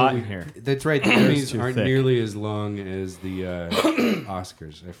Emmys? too hot Are we- in here. That's right. The Emmys too aren't thick. nearly as long as the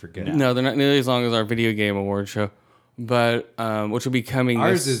Oscars. I forget. No, they're not nearly as long as our video game award show, but which will be coming.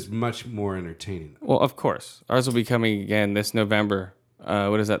 Ours this, is much more entertaining. well, of course. Ours will be coming again this November.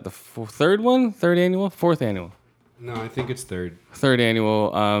 What is that? The third one? Third annual? Fourth annual? No, I think it's third. Third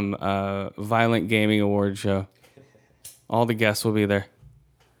annual Violent Gaming Award show. All the guests will be there.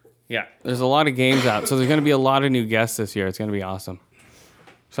 Yeah, there's a lot of games out, so there's going to be a lot of new guests this year. It's going to be awesome.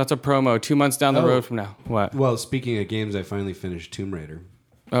 So that's a promo 2 months down the road from now. What? Well, speaking of games, I finally finished Tomb Raider.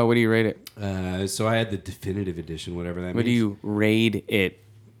 Oh, what do you rate it? So I had the definitive edition, whatever that What means. do you raid it?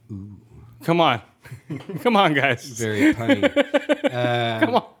 Come on. Come on, guys. Very punny.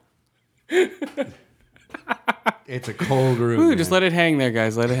 Come on. It's a cold room. Ooh, just man. let it hang there,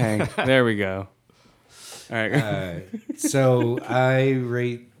 guys. Let it hang. There we go. All right. So I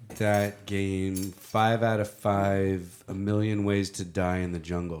rate that game 5 out of 5. A Million Ways to Die in the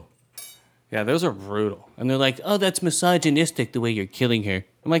Jungle. Yeah, those are brutal. And they're like, oh, that's misogynistic the way you're killing her.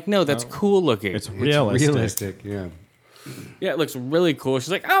 I'm like, no, that's cool looking. It's It's realistic. realistic, yeah. Yeah, it looks really cool.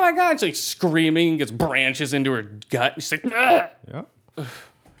 She's like, oh my God. She's like screaming and gets branches into her gut. She's like, ah! Yeah.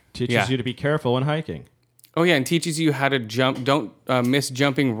 Teaches Yeah. you to be careful when hiking. Oh, yeah, and teaches you how to jump. Don't miss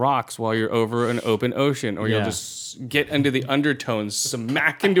jumping rocks while you're over an open ocean, or you'll Yeah. just get into the undertones,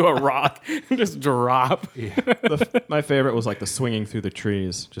 smack into a rock, and just drop. My favorite was like the swinging through the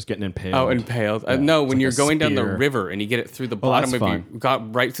trees, just getting impaled. Oh, impaled. No, when like you're a going down the spear. river and you get it through the Oh, bottom that's of fun. your,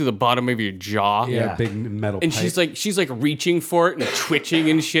 got right through the bottom of your jaw. Yeah, big metal And pipe. she's like reaching for it and twitching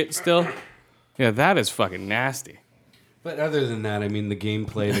and shit still. Yeah, that is fucking nasty. But other than that, I mean, the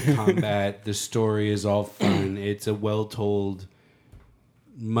gameplay, the combat, the story is all fun. It's a well-told,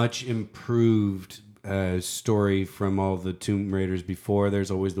 much improved story from all the Tomb Raiders before.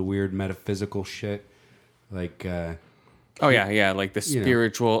 There's always the weird metaphysical shit. Like, Oh yeah, like the You know.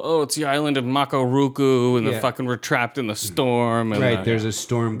 spiritual. Oh, it's the island of Makoruku, and the Yeah. fucking we're trapped in the storm, and right, there's a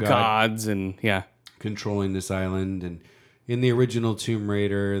storm god gods, and yeah. controlling this island. And in the original Tomb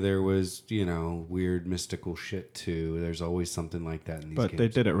Raider, there was, weird mystical shit too. There's always something like that in these But games. they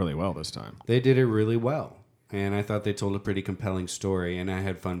did it really well this time. They did it really well. And I thought they told a pretty compelling story, and I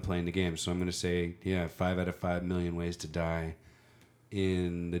had fun playing the game. So I'm going to say, 5 out of 5 Million Ways to Die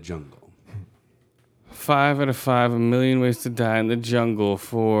in the Jungle. 5 out of 5, A Million Ways to Die in the Jungle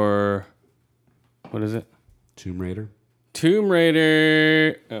for what is it? Tomb Raider. Tomb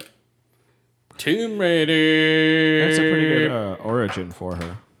Raider. Oh. Tomb Raider. That's a pretty good origin for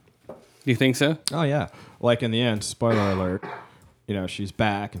her. Do you think so? Oh yeah, like in the end, spoiler alert. She's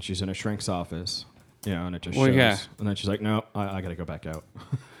back and she's in a shrink's office. And it just Well, shows. yeah. And then she's like, "No, I got to go back out."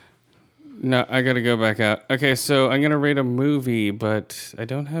 No, I gotta go back out. Okay, so I'm gonna rate a movie, but I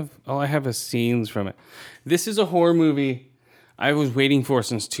don't have. All I have is scenes from it. This is a horror movie I was waiting for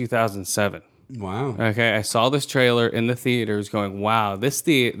since 2007. Wow. Okay, I saw this trailer in the theaters going, wow,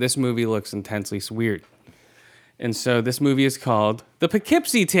 this movie looks intensely weird. And so this movie is called The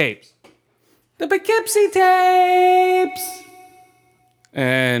Poughkeepsie Tapes. The Poughkeepsie Tapes!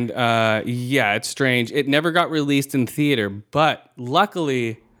 And yeah, it's strange. It never got released in theater, but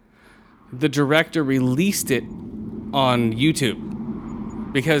luckily the director released it on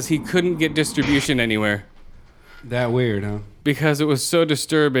YouTube because he couldn't get distribution anywhere. That weird, huh? Because it was so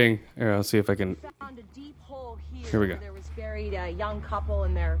disturbing. Here, I'll see if I can. Found a deep hole Here we go. where there was buried a young couple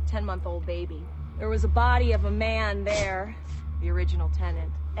and their 10-month-old baby. There was a body of a man there, the original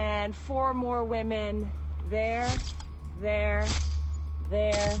tenant, and 4 more women there,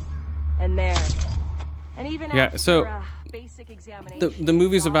 and there. And even Yeah, after so a basic examination, the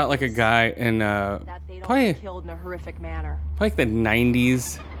movie's about like a guy in that they'd probably all been killed in a horrific manner. like the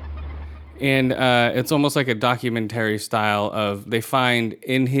 90s. And it's almost like a documentary style of they find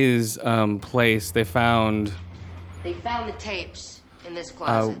in his place, they found They found the tapes in this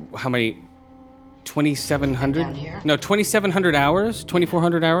closet. how many? 2,700? Down here? No, 2,700 hours?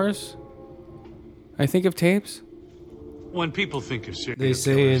 2,400 hours? I think of tapes. When people think of serial They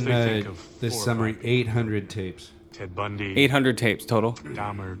say killers, in they think of this 4 or summary 5. 800 tapes. Ted Bundy, 800 tapes total.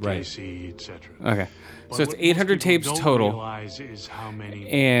 Dahmer, Right. Casey, etc. Okay. But So it's what 800 most people tapes don't total. realize is how many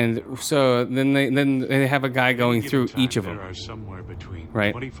And so then they have a guy going through given each of time, them. There are somewhere between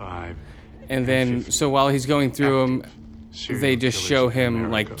Right. 25 And then, so while he's going through them, serial they just killers show in him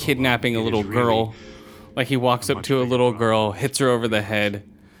America like kidnapping a alone. It little is girl. really Like he walks up much to a bigger little problem. girl, hits her over the head,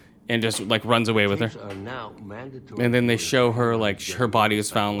 and just like runs away with her. And then they show her like her body was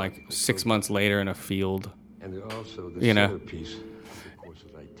found like 6 months later in a field. And they're also the You know. centerpiece of the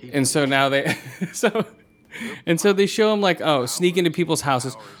courses I teach. And so now they, so they show him like, oh, sneak into people's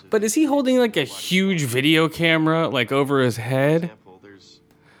houses. But is he holding like a huge video camera like over his head?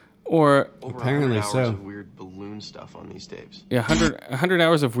 Or Apparently 100 hours so. of weird balloon stuff on these tapes. yeah, 100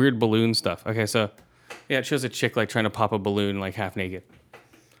 hours of weird balloon stuff. Okay, so yeah, it shows a chick like trying to pop a balloon like half naked.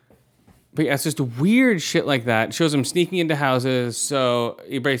 But yeah, it's just weird shit like that. It shows him sneaking into houses. So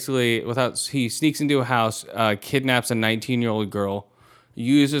he basically, he sneaks into a house, kidnaps a 19-year-old girl,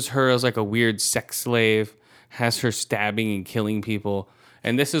 uses her as like a weird sex slave, has her stabbing and killing people.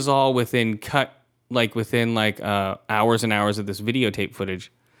 And this is all within hours and hours of this videotape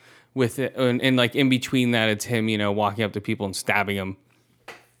footage. With it, and like in between that, it's him, walking up to people and stabbing them.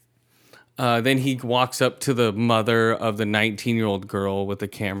 Then he walks up to the mother of the 19-year-old girl with the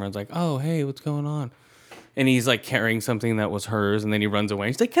camera. It's like, oh, hey, what's going on? And he's like carrying something that was hers, and then he runs away.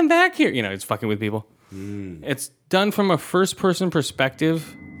 He's like, come back here. He's fucking with people. It's done from a first-person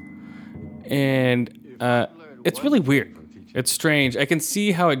perspective, and it's really weird. It's strange. I can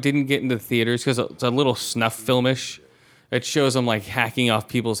see how it didn't get into theaters because it's a little snuff filmish. It shows them like hacking off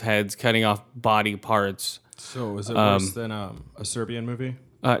people's heads, cutting off body parts. So is it worse than a Serbian movie?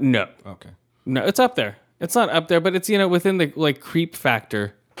 No. Okay. No, it's up there. It's not up there, but it's, within the like creep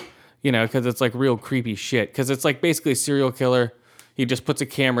factor, because it's like real creepy shit. Because it's like basically a serial killer. He just puts a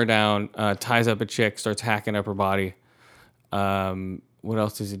camera down, ties up a chick, starts hacking up her body. What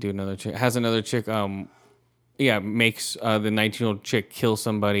else does he do? Another chick has another chick. Makes the 19-year-old chick kill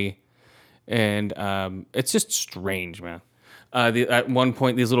somebody, and it's just strange, man. At one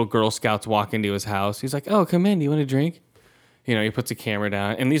point, these little Girl Scouts walk into his house. He's like, "Oh, come in. Do you want a drink?" He puts a camera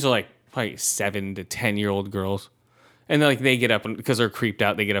down, and these are like probably 7 to 10-year-old girls, and they get up because they're creeped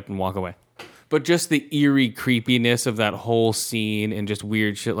out. They get up and walk away. But just the eerie creepiness of that whole scene and just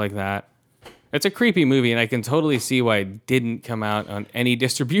weird shit like that. It's a creepy movie, and I can totally see why it didn't come out on any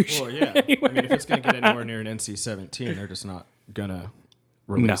distribution. Well, yeah. I mean, if it's going to get anywhere near an NC-17, they're just not going to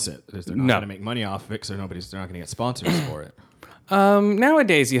release it. They're not going to make money off of it because they're not going to get sponsors for it.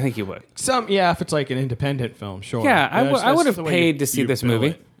 Nowadays, you think you would? If it's like an independent film, sure. Yeah, I would that's have the way paid to see you this bill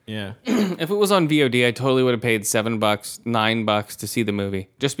movie. it. Yeah. If it was on VOD, I totally would have paid $7, $9 to see the movie,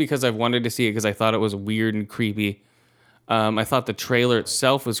 just because I've wanted to see it because I thought it was weird and creepy. I thought the trailer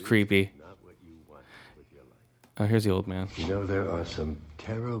itself was creepy. Oh, here's the old man. There are some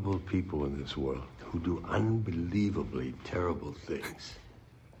terrible people in this world who do unbelievably terrible things.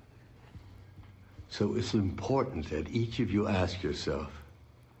 So it's important that each of you ask yourself,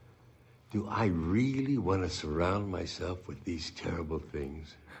 do I really want to surround myself with these terrible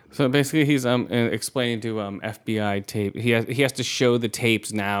things? So basically, he's explaining to FBI tape. He has to show the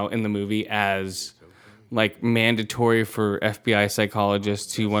tapes now in the movie as like mandatory for FBI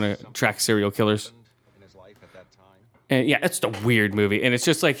psychologists who want to track serial killers. And yeah, it's a weird movie, and it's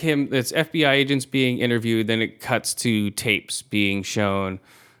just like him. It's FBI agents being interviewed, then it cuts to tapes being shown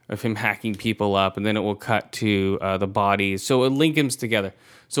of him hacking people up, and then it will cut to the bodies. So it'll link them together.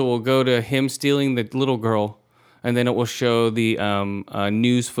 So we'll go to him stealing the little girl, and then it will show the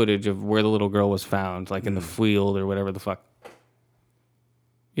news footage of where the little girl was found, like in the field or whatever the fuck.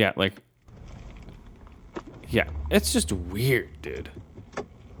 Yeah, like... Yeah, it's just weird, dude.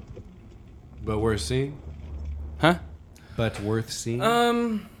 But worth seeing? Huh? But worth seeing?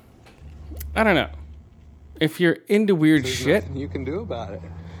 I don't know. If you're into weird shit... You can do about it.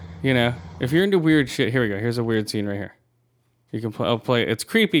 You know, if you're into weird shit... Here we go. Here's a weird scene right here. You can play... I'll play it. It's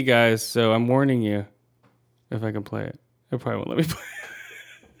creepy, guys, so I'm warning you if I can play it. It probably won't let me play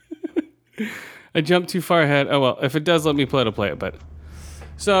it. I jumped too far ahead. Oh, well, if it does let me play it, I'll play it, but...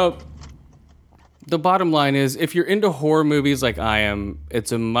 So... The bottom line is, if you're into horror movies like I am,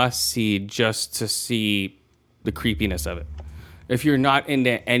 it's a must-see just to see the creepiness of it. If you're not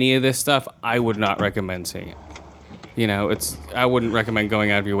into any of this stuff, I would not recommend seeing it. You know, I wouldn't recommend going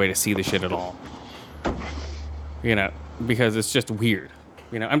out of your way to see the shit at all. You know, because it's just weird.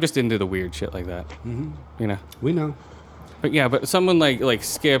 You know, I'm just into the weird shit like that. Mm-hmm. You know? We know. But yeah, but someone like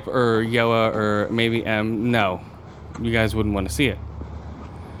Skip or Yoa or maybe no. You guys wouldn't want to see it.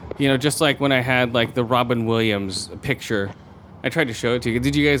 You know, just like when I had like the Robin Williams picture, I tried to show it to you.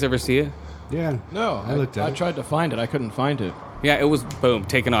 Did you guys ever see it? Yeah. No, I looked at it. I tried to find it. I couldn't find it. Yeah, it was boom,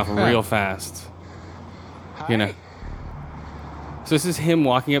 taken off real fast. You know. So this is him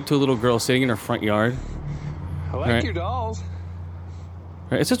walking up to a little girl sitting in her front yard. I like your dolls.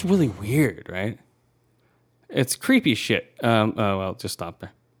 Right? It's just really weird, right? It's creepy shit. Oh well, just stop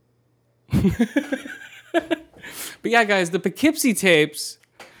there. But yeah, guys, the Poughkeepsie tapes.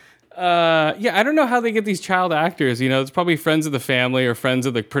 Yeah, I don't know how they get these child actors. You know, it's probably friends of the family or friends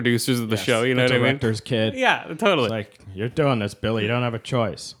of the producers of the show. You know what I mean? Director's kid. Yeah, totally. It's like, you're doing this, Billy. You don't have a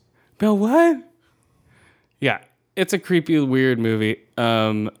choice. Bill, what? Yeah, it's a creepy, weird movie.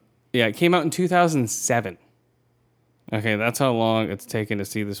 Yeah, it came out in 2007. Okay, that's how long it's taken to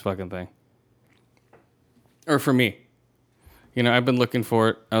see this fucking thing. Or for me. You know, I've been looking for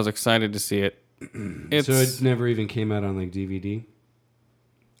it. I was excited to see it. So it never even came out on like DVD?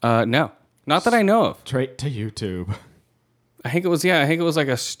 No. Not that I know of. Straight to YouTube. I think it was like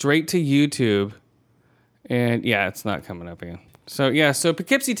a straight to YouTube. And yeah, it's not coming up again. So yeah, so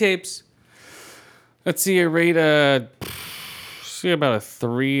Poughkeepsie tapes. Let's see, I rate about a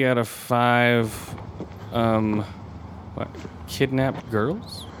 3 out of 5. What? Kidnapped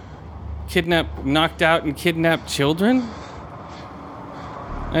girls? Knocked out and kidnapped children?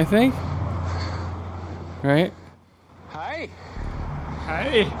 I think. Right? Hi.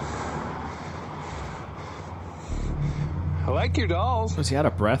 Hey. I like your dolls. Was he out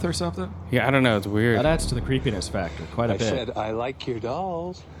of breath or something? Yeah, I don't know. It's weird. That adds to the creepiness factor quite a bit. I said I like your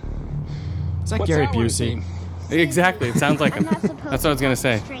dolls. Is that What's Gary that word Busey? mean? Exactly. It sounds like him. That's what I was gonna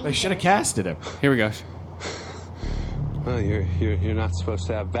say. They should have casted him. Here we go. Well, you're not supposed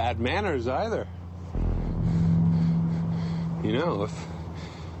to have bad manners either. You know,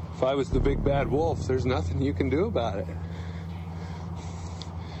 if I was the big bad wolf, there's nothing you can do about it.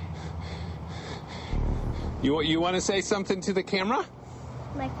 You want to say something to the camera?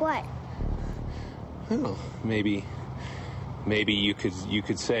 Like what? Oh, maybe you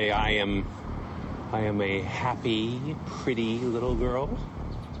could say I am a happy, pretty little girl.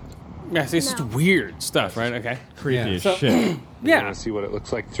 Yeah, see, it's just weird stuff, right? Okay. Creepy as So- shit. You Yeah. want to see what it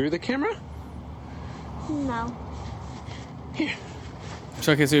looks like through the camera? No.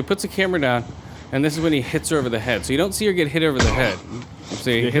 So okay, so he puts the camera down, and this is when he hits her over the head. So you don't see her get hit over the head.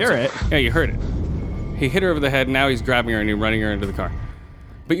 So he You hits hear her. it. Yeah, you heard it. He hit her over the head. Now he's grabbing her and he's running her into the car.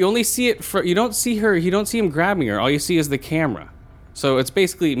 But you only see it. You don't see her. You don't see him grabbing her. All you see is the camera. So it's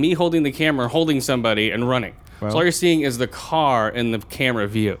basically me holding the camera, holding somebody, and running. Well- So all you're seeing is the car in the camera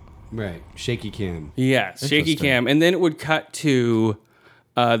view. Right. Shaky cam. Yes, shaky Interesting. cam, and then it would cut to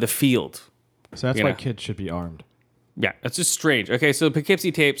the field. So that's You why know. kids should be armed. Yeah, it's just strange. Okay, so the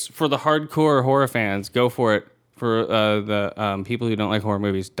Poughkeepsie tapes, for the hardcore horror fans, go for it. For the people who don't like horror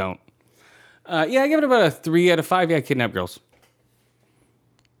movies, don't. Yeah, I give it about a 3 out of 5. Yeah, Kidnapped Girls.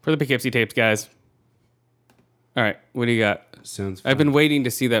 For the Poughkeepsie tapes, guys. All right, what do you got? Sounds fun. I've been waiting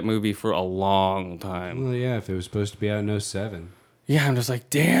to see that movie for a long time. Well, yeah, if it was supposed to be out in 07. Yeah, I'm just like,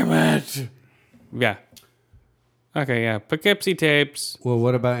 damn it. Yeah. Okay, yeah, Poughkeepsie tapes. Well,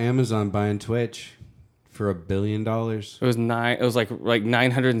 what about Amazon buying Twitch for $1 billion? It was like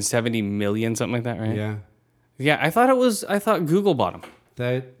 970 million, something like that, right? Yeah. Yeah, I thought Google bought them.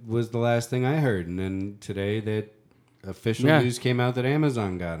 That was the last thing I heard. And then today that official Yeah. news came out that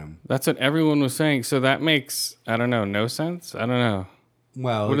Amazon got them. That's what everyone was saying. So that makes, I don't know, no sense? I don't know.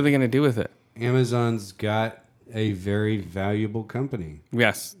 Well, What are they going to do with it? Amazon's got a very valuable company.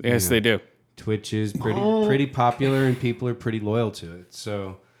 Yes, You know, they do. Twitch is pretty popular, and people are pretty loyal to it.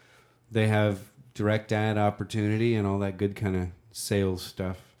 So they have direct ad opportunity and all that good kind of sales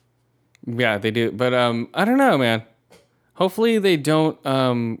stuff. Yeah, they do. But I don't know, man. Hopefully they don't,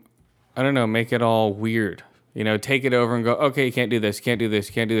 I don't know, make it all weird. You know, take it over and go, okay, you can't do this, can't do this,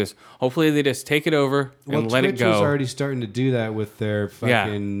 can't do this. Hopefully they just take it over and let Twitch it go. was already starting to do that with their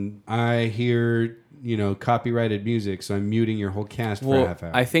fucking, I hear, copyrighted music, so I'm muting your whole cast for a half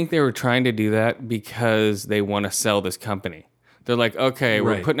hour. I think they were trying to do that because they want to sell this company. They're like, okay,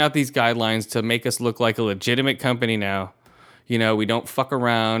 we're putting out these guidelines to make us look like a legitimate company now. You know, we don't fuck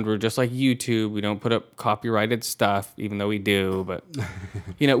around. We're just like YouTube. We don't put up copyrighted stuff, even though we do. But,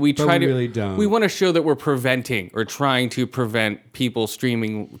 we try to. Really don't. We want to show that we're preventing or trying to prevent people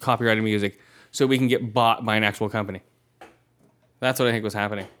streaming copyrighted music so we can get bought by an actual company. That's what I think was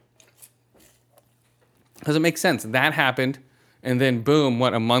happening. Because it makes sense. That happened. And then, boom,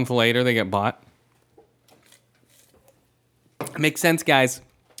 a month later, they get bought. It makes sense, guys.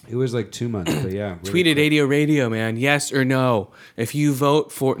 It was like 2 months, but yeah. Tweet at ADO Radio, man. Yes or no. If you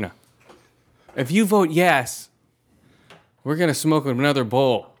vote yes, we're going to smoke another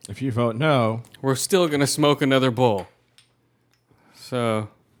bowl. If you vote no, we're still going to smoke another bowl. So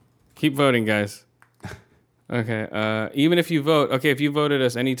keep voting, guys. Okay. Even if you vote, if you voted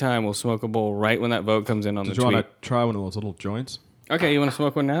us anytime, we'll smoke a bowl right when that vote comes in on the tweet. Did you want to try one of those little joints? Okay, you want to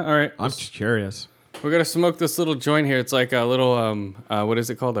smoke one now? All right. I'm just curious. We're going to smoke this little joint here. It's like a little, what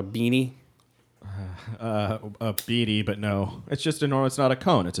is it called? A beanie? A beanie, but no. It's just it's not a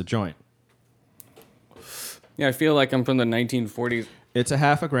cone. It's a joint. Yeah, I feel like I'm from the 1940s. It's a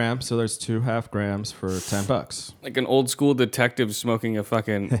half a gram, so there's 2 half grams for $10. Like an old school detective smoking a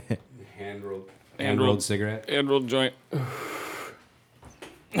fucking... hand-rolled cigarette. Hand-rolled joint.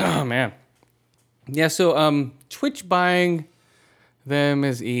 Oh, man. Yeah, so Twitch buying them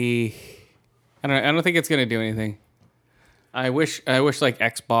is I don't think it's gonna do anything. I wish like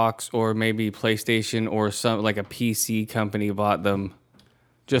Xbox or maybe PlayStation or some like a PC company bought them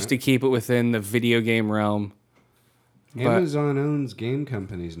just to keep it within the video game realm. Amazon owns game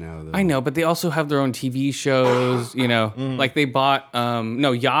companies now, though. I know, but they also have their own TV shows, like they bought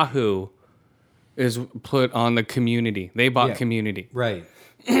Yahoo is put on the Community. They bought Community. Right.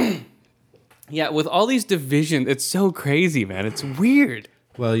 Yeah, with all these divisions, it's so crazy, man. It's weird.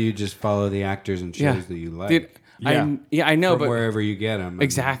 Well, you just follow the actors and shows that you like. Dude, I know, but wherever you get them.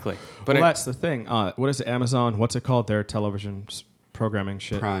 Exactly. But that's the thing. What is it, Amazon? What's it called? Their television programming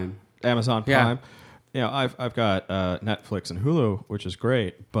shit. Prime. Amazon Prime. Yeah. I've got Netflix and Hulu, which is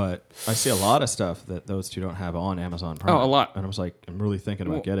great, but I see a lot of stuff that those two don't have on Amazon Prime. Oh, a lot. And I was like, I'm really thinking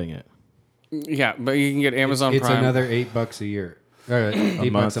about getting it. Yeah, but you can get Amazon Prime. It's another $8 a year.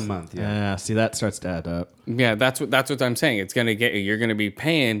 $8 a month. Yeah. See, that starts to add up. Yeah, that's what I'm saying. It's gonna get you. You're gonna be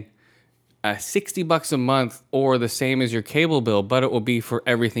paying $60 a month, or the same as your cable bill, but it will be for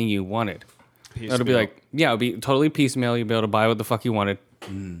everything you wanted. Piecemeal. It'll be like, it'll be totally piecemeal. You'll be able to buy what the fuck you wanted.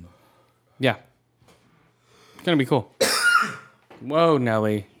 Yeah, it's gonna be cool. Whoa,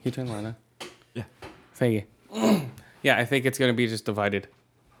 Nelly, you turn the line on. Yeah, thank you. Yeah, I think it's gonna be just divided.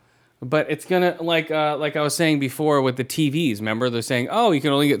 But it's gonna like I was saying before with the TVs. Remember, they're saying, oh, you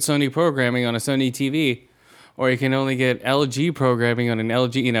can only get Sony programming on a Sony TV, or you can only get LG programming on an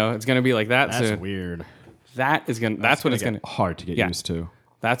LG. It's gonna be like that. That's soon. weird. That's what it's gonna hard to get used to.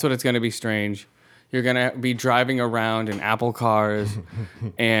 That's what it's gonna be strange. You're gonna be driving around in Apple cars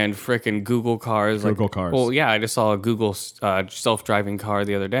and frickin' Google cars. Google cars. Well, yeah, I just saw a Google self-driving car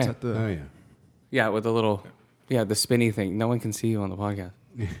the other day. Oh yeah. Yeah, with the little the spinny thing. No one can see you on the podcast.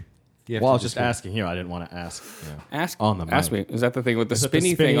 Well, I was just asking you. I didn't want to ask. Ask on the mic. Ask me. Is that the thing with the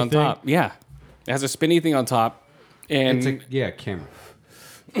spinny thing on top? Yeah, it has a spinny thing on top, and it's a camera.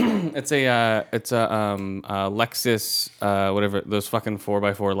 it's a Lexus, whatever those fucking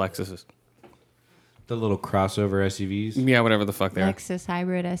 4x4 Lexuses. The little crossover SUVs. Yeah, whatever the fuck they are. Lexus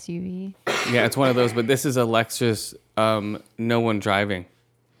hybrid SUV. Yeah, it's one of those, but this is a Lexus. No one driving,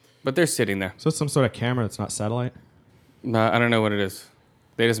 but they're sitting there. So it's some sort of camera that's not satellite. No, I don't know what it is.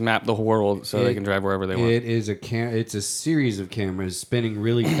 They just map the whole world so they can drive wherever they want. It is it's a series of cameras spinning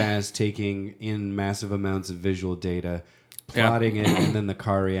really fast, taking in massive amounts of visual data, plotting it, and then the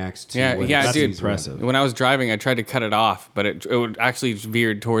car reacts to it. Yeah, dude. Impressive. When I was driving, I tried to cut it off, but it would actually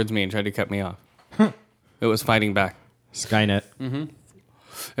veered towards me and tried to cut me off. It was fighting back. Skynet. Mm-hmm.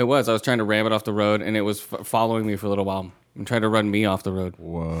 It was. I was trying to ram it off the road, and it was following me for a little while and tried to run me off the road.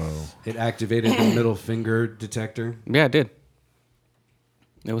 Whoa. It activated the middle finger detector. Yeah, it did.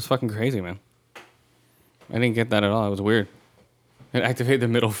 It was fucking crazy, man. I didn't get that at all. It was weird. It activated the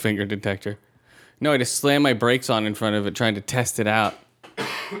middle finger detector. No, I just slammed my brakes on in front of it, trying to test it out.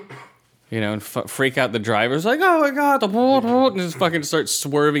 And freak out the drivers, like, oh my God, and just fucking start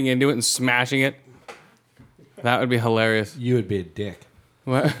swerving into it and smashing it. That would be hilarious. You would be a dick.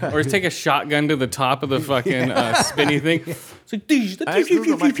 What? Or just take a shotgun to the top of the fucking spinny thing. It's like, I think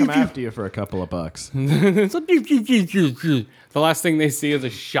Google might come after you for a couple of bucks. The last thing they see is a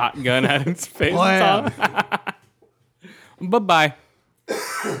shotgun at its face. Bye-bye.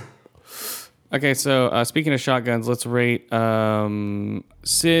 Okay, so speaking of shotguns, let's rate Sin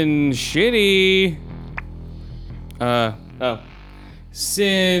Shitty.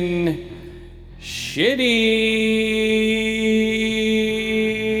 Sin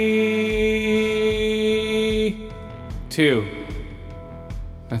Shitty 2.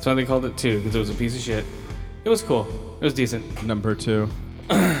 That's why they called it 2, because it was a piece of shit. It was cool. It was decent. Number 2.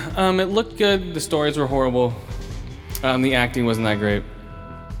 It looked good. The stories were horrible. The acting wasn't that great.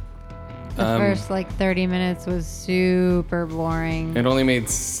 The first 30 minutes was super boring. It only made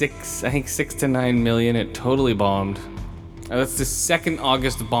 6 to 9 million. It totally bombed. That's the second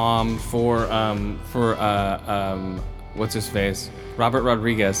August bomb for what's his face? Robert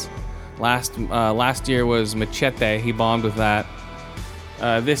Rodriguez. Last year was Machete. He bombed with that.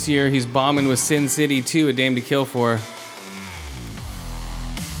 This year he's bombing with Sin City 2, A Dame to Kill For.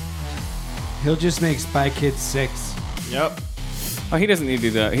 He'll just make Spy Kids 6. Yep. Oh, he doesn't need to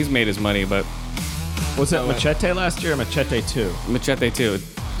do that. He's made his money, but... Was it Machete last year or Machete 2? Machete 2.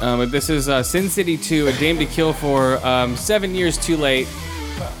 This is Sin City 2, A Dame to Kill For. 7 years too late.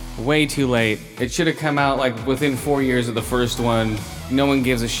 Way too late. It should have come out within 4 years of the first one. No one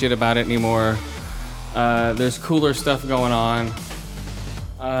gives a shit about it anymore. There's cooler stuff going on.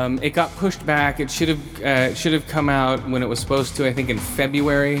 It got pushed back. It should have come out when it was supposed to, I think in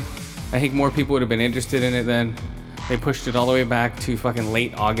February. I think more people would have been interested in it then. They pushed it all the way back to fucking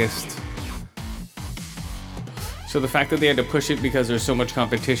late August. So the fact that they had to push it because there's so much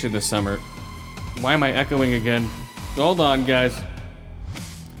competition this summer. Why am I echoing again? Hold on, guys.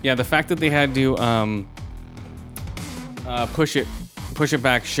 Yeah, the fact that they had to push it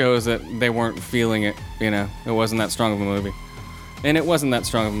back shows that they weren't feeling it. It wasn't that strong of a movie. And it wasn't that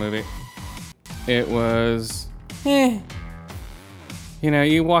strong of a movie. It was, you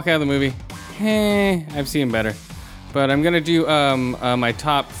walk out of the movie, I've seen better. But I'm going to do my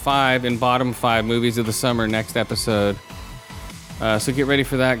top 5 and bottom 5 movies of the summer next episode. So get ready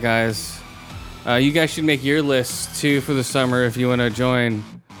for that, guys. You guys should make your lists, too, for the summer if you want to join.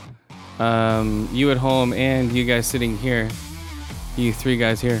 You at home and you guys sitting here. You 3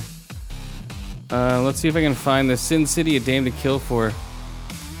 guys here. Let's see if I can find the Sin City, A Dame to Kill For.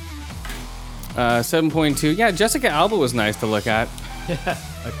 7.2. Yeah, Jessica Alba was nice to look at. Yeah,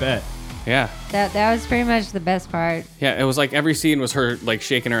 I bet. Yeah. That was pretty much the best part. Yeah, it was every scene was her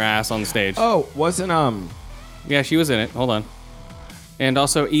shaking her ass on stage. Oh, wasn't Yeah, she was in it. Hold on. And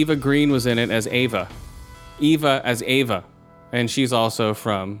also Eva Green was in it as Ava. Eva as Ava. And she's also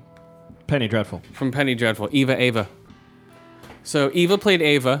from Penny Dreadful. From Penny Dreadful. Eva. So Eva played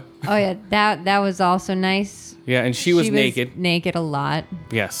Ava. Oh yeah, that was also nice. Yeah, and she was naked. Naked a lot.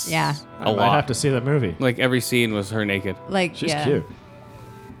 Yes. Yeah. A lot. I have to see that movie. Every scene was her naked. She's cute.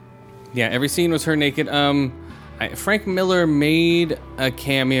 Yeah, every scene was her naked. Frank Miller made a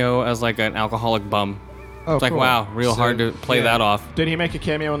cameo as an alcoholic bum. Oh, it's cool. Wow, real hard to play that off. Did he make a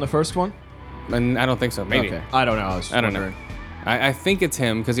cameo in the first one? And I don't think so. Maybe. Okay. I don't know. I don't know. I think it's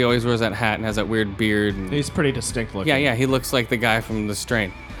him because he always wears that hat and has that weird beard. And he's pretty distinct looking. Yeah. He looks like the guy from The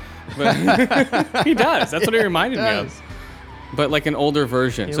Strain. But he does. That's what he reminded me of. But an older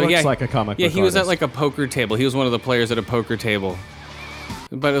version. He looks like a comic book Yeah, he was at artist. a poker table. He was one of the players at a poker table.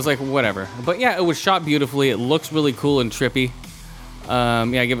 But it was whatever. But yeah, it was shot beautifully. It looks really cool and trippy.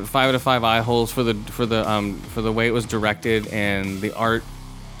 I give it 5 out of 5 eye holes for the way it was directed and the art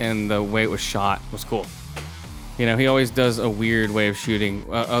and the way it was shot was cool. He always does a weird way of shooting,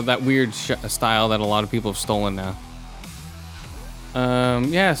 that weird style that a lot of people have stolen now.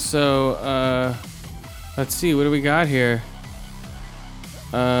 So let's see, what do we got here?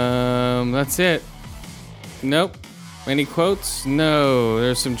 That's it. Nope. Any quotes? No.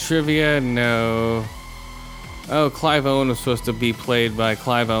 There's some trivia? No. Oh, Clive Owen was supposed to be played by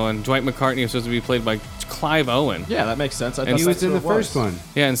Clive Owen. Dwight McCartney was supposed to be played by Clive Owen. Yeah, that makes sense. And he was in the first one.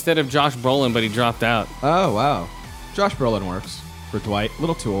 Yeah, instead of Josh Brolin, but he dropped out. Oh, wow. Josh Brolin works for Dwight. A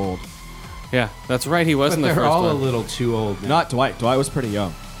little too old. Yeah, that's right. He was in the first one. They're all a little too old now. Not Dwight. Dwight was pretty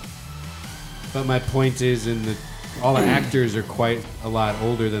young. But my point is, all the actors are quite a lot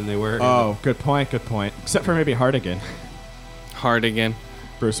older than they were. Oh, good point. Except for maybe Hardigan. Hardigan.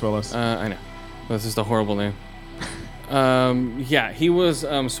 Bruce Willis. I know. That's just a horrible name. Yeah, he was,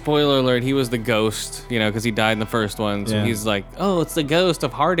 spoiler alert, he was the ghost, you know, because he died in the first one. So Yeah. he's like, oh, it's the ghost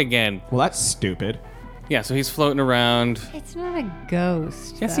of Hardigan. Well, that's stupid. Yeah, so he's floating around. It's not a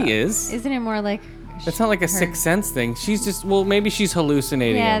ghost. Yes, though. he is. Isn't it more like? It's not like a sixth sense thing. She's just, well, maybe she's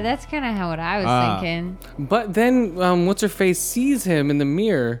hallucinating Yeah, him. that's kind of what I was thinking. But then, what's her face sees him in the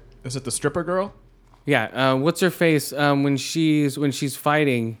mirror. Is it the stripper girl? Yeah, what's her face when she's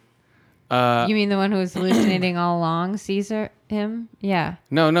fighting? You mean the one who was hallucinating all along sees him? Yeah.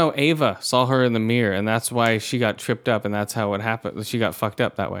 No, Ava saw her in the mirror, and that's why she got tripped up, and that's how it happened. She got fucked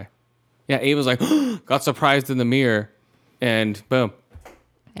up that way. Yeah, Ava's like, got surprised in the mirror, and boom.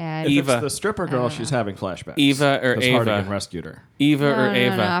 Yeah. If Eva. it's the stripper girl, she's having flashbacks. Eva or 'Cause Ava. Hardigan rescued her. Eva or No,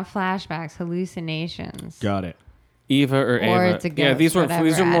 Ava. not flashbacks, hallucinations. Got it. Eva or Ava. Or it's a Yeah, ghost, these weren't. whatever,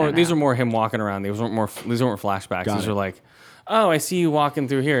 These are I more. don't These know. are more him walking around. These weren't flashbacks. Got These it. are like, oh, I see you walking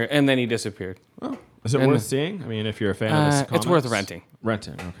through here, and then he disappeared. Is it And worth seeing? I mean, if you're a fan of this it's worth comics? renting.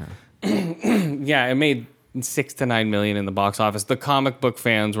 Renting, okay. Yeah, it made 6 to 9 million in the box office. The comic book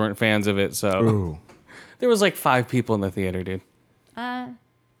fans weren't fans of it, so Ooh. there was like 5 people in the theater, dude.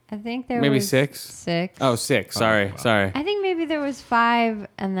 I think there Maybe was 6. 6. Oh, 6. Sorry. I think maybe there was 5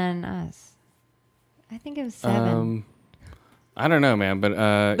 and then us. I think it was 7. I don't know, man, but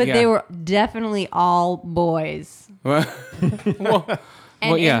but yeah. they were definitely all boys. well,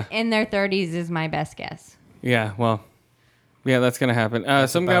 And yeah, in their 30s is my best guess. yeah. Well, yeah, that's gonna happen.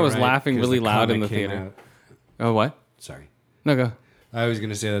 Some guy About was right, laughing 'cause really the loud in the comic came theater. out. Oh, what? Sorry. No, go. I was going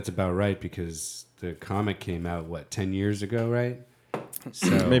to say that's about right because the comic came out, 10 years ago, right?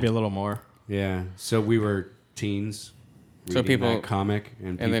 So Maybe a little more. Yeah. So we were teens. So reading people- that comic,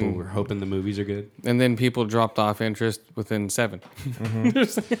 and people then- were hoping the movies are good. And then people dropped off interest within 7.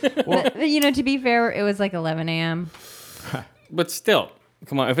 But, to be fair, it was like 11 a.m. But still,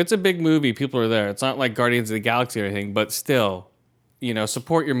 come on. If it's a big movie, people are there. It's not like Guardians of the Galaxy or anything, but still,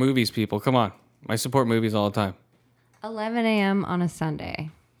 support your movies, people. Come on. I support movies all the time. 11 a.m. on a Sunday.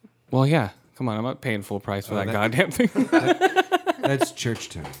 Well, yeah. Come on. I'm not paying full price for that goddamn thing. That's church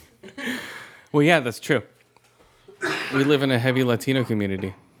time. Well, yeah, that's true. We live in a heavy Latino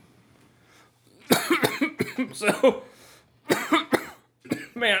community. So,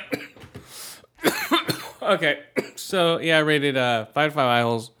 man. Okay. So, yeah, I rated 5 to 5 eye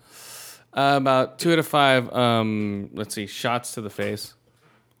holes. About 2 out of 5, let's see, shots to the face.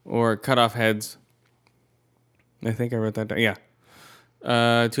 Or cut off heads. I think I wrote that down. Yeah. 2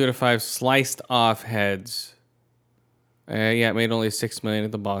 out of 5 sliced off heads. Yeah, it made only $6 million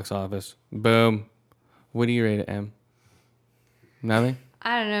at the box office. Boom. What do you rate it, M? Nothing?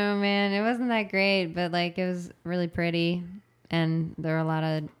 I don't know, man. It wasn't that great, but it was really pretty, and there were a lot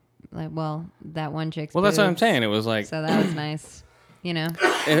of that one chick's. Well, that's what I'm boobs, saying. It was like so that was nice,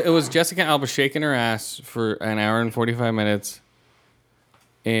 It was Jessica Alba shaking her ass for an hour and 45 minutes,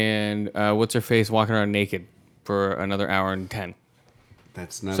 and what's her face walking around naked for another hour and 10.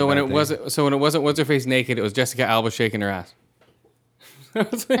 That's not. So when a it bad wasn't, what's her face naked, it was Jessica Alba shaking her ass. and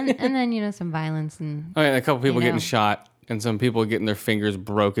then some violence and Oh yeah, a couple people You know. getting shot, and some people getting their fingers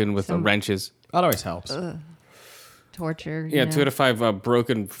broken with wrenches. That always helps. torture. Yeah, 2 out of 5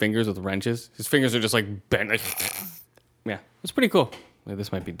 broken fingers with wrenches. His fingers are just like bent. Yeah, it's pretty cool. Wait,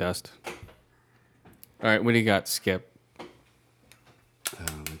 this might be dust. All right, what do you got, Skip?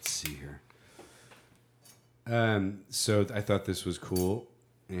 Let's see here. So I thought this was cool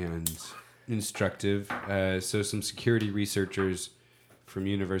and instructive. So some security researchers from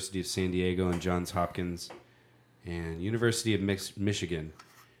University of San Diego and Johns Hopkins and University of Michigan,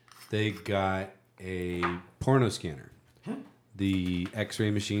 they got a porno scanner. The X-ray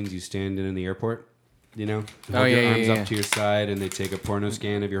machines you stand in the airport, hold your arms up to your side and they take a porno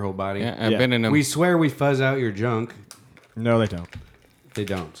scan of your whole body. Yeah, I've been in them. We swear we fuzz out your junk. No, they don't. They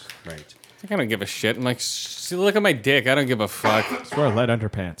don't, right? I don't give a shit. I'm like, see, look at my dick. I don't give a fuck. It's for lead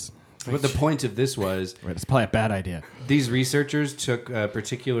underpants. But the point of this was, Wait, it's probably a bad idea. these researchers took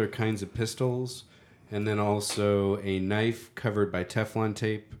particular kinds of pistols and then also a knife covered by Teflon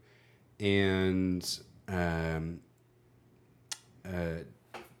tape and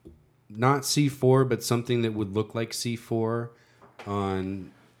not C4, but something that would look like C4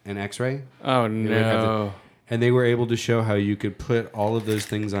 on an X-ray. Oh, They would have no. and they were able to show how you could put all of those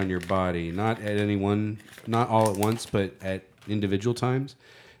things on your body, not all at once, but at individual times,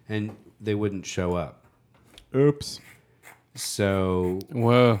 and they wouldn't show up. Oops. So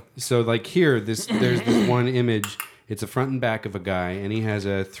Whoa. So like here, there's this one image. It's a front and back of a guy, and he has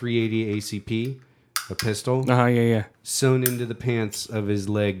a 380 ACP, a pistol, Yeah. sewn into the pants of his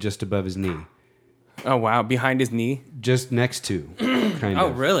leg just above his knee, Oh, wow. Behind his knee? just next to, kind Oh,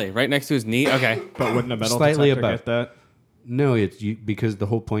 of. really? Right next to his knee? Okay. But wouldn't a metal Slightly detector above. get that? No, it's because the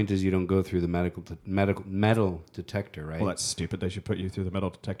whole point is you don't go through the metal detector, right? Well, that's stupid. They should put you through the metal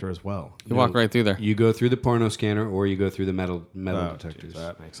detector as well. You walk right through there. You go through the porno scanner, or you go through the metal detectors. Geez,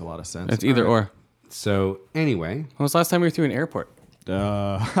 that makes a lot of sense. It's either or. So anyway, When was the last time you were through an airport?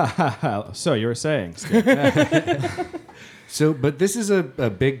 So you were saying, but this is a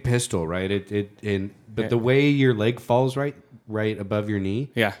big pistol, right? But the way your leg falls right above your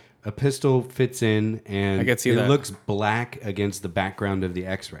knee, Yeah. a pistol fits in, and I can see it that. looks black against the background of the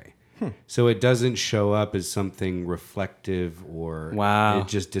X-ray. So it doesn't show up as something reflective, or Wow. it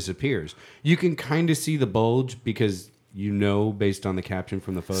just disappears. You can kind of see the bulge because based on the caption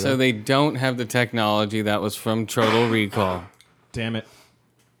from the photo. So they don't have the technology that was from Total Recall. damn it.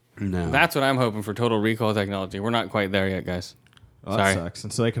 No. That's what I'm hoping for, Total Recall technology. We're not quite there yet, guys. Well, Sorry. that sucks.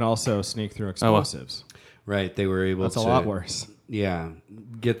 And so they can also sneak through well. explosives. Right, they were able That's to... a lot worse. Yeah,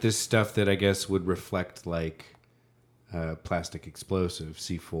 get this stuff that I guess would reflect like plastic explosive,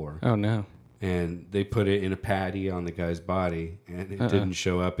 C4. Oh, no. And they put it in a patty on the guy's body, and it didn't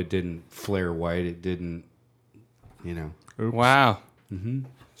show up. It didn't flare white. It didn't, Oops. Wow. Mm-hmm.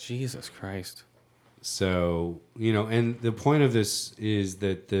 Jesus Christ. So, and the point of this is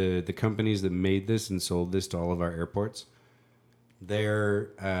that the companies that made this and sold this to all of our airports, they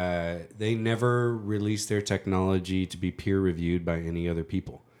never released their technology to be peer reviewed by any other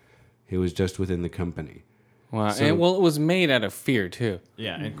people. It was just within the company. Wow. So- And, it was made out of fear, too.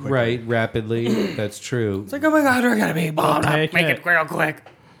 Yeah, and quickly. Right, rapidly. That's true. It's like, oh my God, we're going to be blown up. take Make it. it real quick.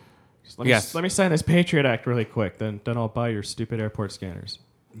 Let me sign this Patriot Act really quick. Then I'll buy your stupid airport scanners.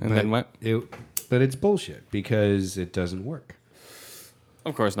 And then what? But it's bullshit because it doesn't work.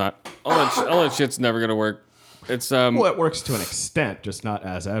 Of course not. All that shit's never going to work. It's Well, it works to an extent, just not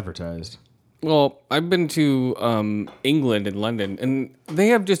as advertised. Well, I've been to England and London, and they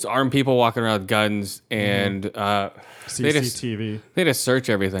have just armed people walking around with guns, and CCTV. they just search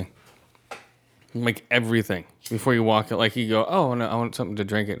everything, like everything before you walk. Like you go, oh no, I want something to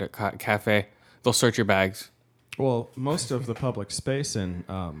drink at a cafe. They'll search your bags. Well, most of the public space in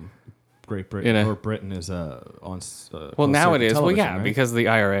Great Britain or Britain is on. Well, now it is. Well, yeah, right? because of the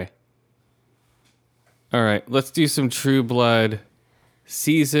IRA. All right, let's do some True Blood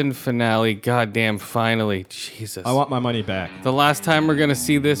season finale. Goddamn, finally, Jesus! I want my money back. The last time we're gonna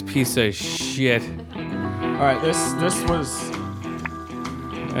see this piece of shit. All right, this was.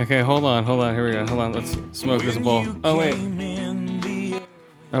 Okay, hold on. Here we go. Hold on. Let's smoke this bowl. Oh wait.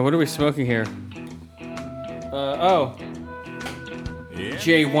 What are we smoking here?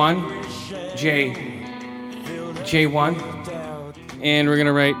 J1. J1. And we're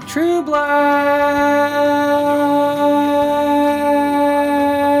gonna write True Blood.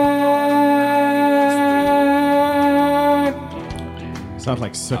 Sounds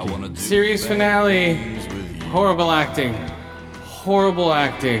like Sookie. Series finale. Horrible acting. Horrible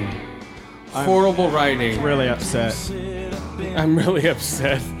acting. Horrible writing. Really upset. I'm really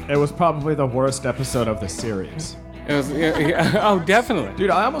upset. It was probably the worst episode of the series. It was, oh, definitely.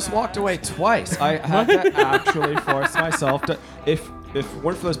 Dude, I almost walked away twice. I had to actually force myself to. If it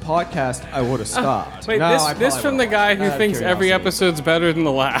weren't for this podcast, I would have stopped. Wait, No, this from the guy who thinks every episode's better than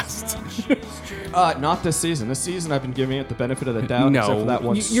the last. Not this season. This season, I've been giving it the benefit of the doubt. No, except for that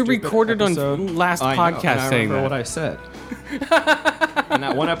one you stupid recorded episode. on last I know, podcast and I saying remember that. what I said. And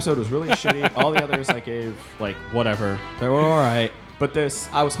that one episode was really shitty. All the others I gave whatever. They were all right. But this,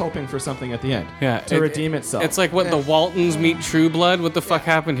 I was hoping for something at the end. Yeah, to redeem itself. It's like what the Waltons meet True Blood. What the fuck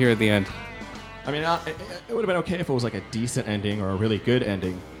happened here at the end? I mean, it would have been okay if it was like a decent ending or a really good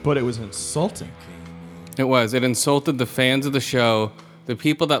ending, but it was insulting. It was. It insulted the fans of the show. The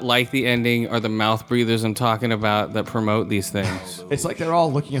people that like the ending are the mouth breathers I'm talking about that promote these things. It's like they're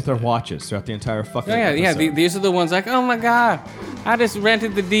all looking at their watches throughout the entire fucking Yeah. These are the ones like, oh my God, I just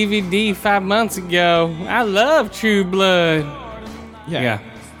rented the DVD 5 months ago. I love True Blood. Yeah.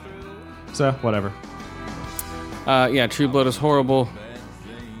 So, whatever. True Blood is horrible.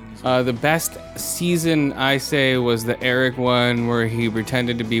 The best season, I say, was the Eric one where he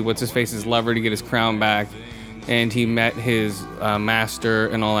pretended to be what's-his-face's lover to get his crown back, and he met his master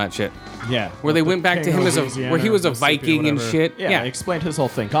and all that shit. Yeah. Where they went back to him as where he was a Viking and shit. Yeah, he explained his whole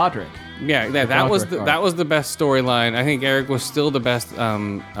thing. Godric. Yeah, that was the best storyline. I think Eric was still the best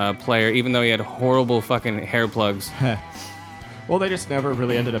player, even though he had horrible fucking hair plugs. Well, they just never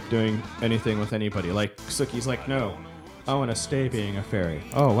really ended up doing anything with anybody. Like, Sookie's like, no, I want to stay being a fairy.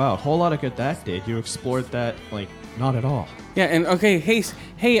 Oh, wow, whole lot of good that did. You explored that, not at all. Yeah, and okay,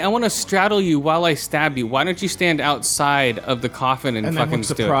 hey, I want to straddle you while I stab you. Why don't you stand outside of the coffin and then fucking look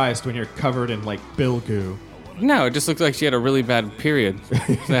surprised when you're covered in, bilgoo. No, it just looked like she had a really bad period.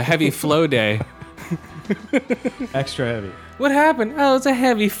 It's a heavy flow day. Extra heavy. What happened? Oh, it's a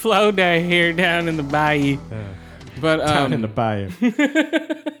heavy flow down here, down in the bayou. But Down in the bayou.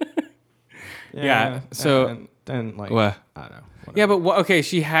 Yeah, so- and then like What? I don't know. Yeah, but okay,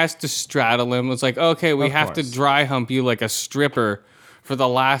 she has to straddle him. It's like, okay, we Of have course. to dry hump you like a stripper. For the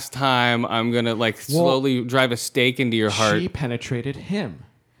last time, I'm gonna like slowly drive a stake into your heart. She penetrated him.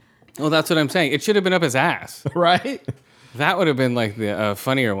 Well, that's what I'm saying. It should have been up his ass. Right? That would have been like the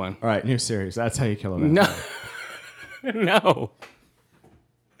funnier one. All right, new series. That's how you kill a vampire. No. No.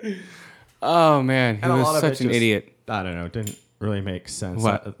 Oh man, he And a lot was of such it an just- idiot. I don't know. It didn't really make sense.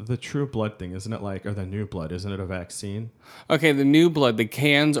 What? The True Blood thing, isn't it like, or the New Blood, isn't it a vaccine? Okay, the new blood, the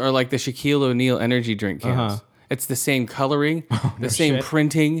cans are like the Shaquille O'Neal energy drink cans. Uh-huh. It's the same coloring, the no same shit.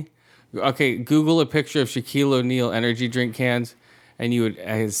 printing. Okay, Google a picture of Shaquille O'Neal energy drink cans, and you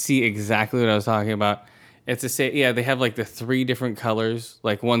would see exactly what I was talking about. It's the same. Yeah, they have like the 3 different colors.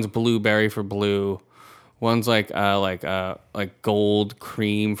 Like one's blueberry for blue, one's like gold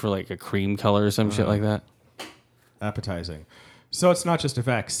cream for like a cream color or some shit like that. Appetizing. So it's not just a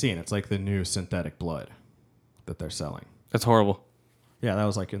vaccine. It's like the new synthetic blood that they're selling. That's horrible. Yeah, that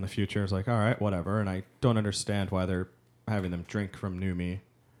was like in the future. It's like, all right, whatever. And I don't understand why they're having them drink from New Me.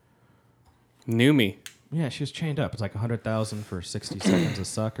 New Me. Yeah, she was chained up. It's like 100,000 for 60 seconds a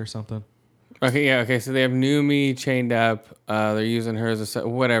suck or something. Okay, yeah, okay. So they have New Me chained up. They're using her as a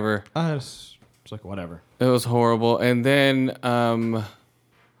whatever. It's like whatever. It was horrible. And then,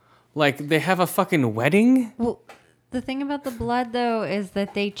 like they have a fucking wedding. Well, the thing about the blood, though, is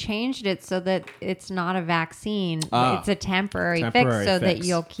that they changed it so that it's not a vaccine. It's a temporary fix so that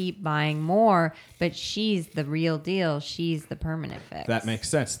you'll keep buying more. But she's the real deal. She's the permanent fix. That makes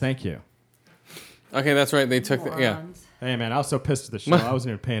sense. Thank you. Okay, that's right. They took the, yeah. Hey, man, I was so pissed at the show. I wasn't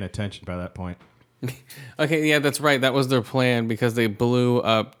even paying attention by that point. Okay, yeah, that's right. That was their plan because they blew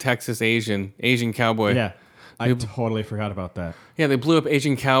up Texas Asian Cowboy. Yeah, I totally forgot about that. Yeah, they blew up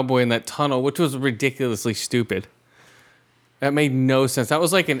Asian Cowboy in that tunnel, which was ridiculously stupid. That made no sense. That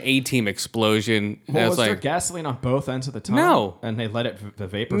was like an A-team explosion. Well, was like, there gasoline on both ends of the tunnel? No. And they let the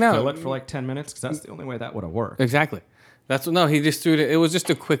vapor No. fill it for like 10 minutes? Because that's the only way that would have worked. Exactly. He just threw it. It was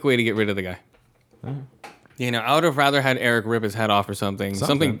just a quick way to get rid of the guy. You know, I would have rather had Eric rip his head off or something.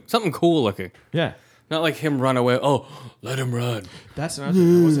 Something cool looking. Yeah. Not like him run away. Oh, let him run. That's another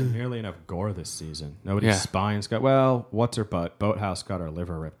thing. There wasn't nearly enough gore this season. Nobody's spines got, well, what's her butt? Boathouse got her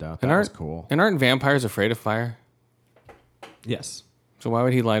liver ripped out. That was cool. And aren't vampires afraid of fire? Yes. So why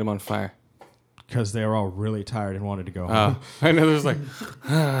would he light them on fire? Because they were all really tired and wanted to go Oh, home. I know. There's like,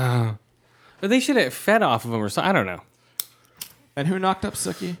 but they should have fed off of him or something. I don't know. And who knocked up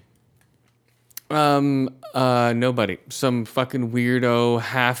Sookie? Nobody. Some fucking weirdo,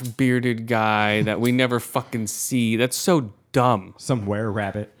 half-bearded guy that we never fucking see. That's so dumb. Some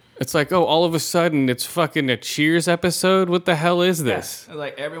were-rabbit. It's like, oh, all of a sudden, it's fucking a Cheers episode? What the hell is this? Yeah.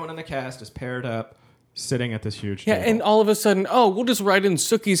 Like, everyone in the cast is paired up, sitting at this huge Yeah, table. and all of a sudden, oh, we'll just write in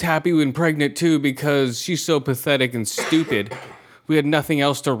Sookie's happy and pregnant too because she's so pathetic and stupid. We had nothing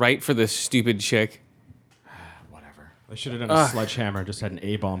else to write for this stupid chick. They should have done a sledgehammer, just had an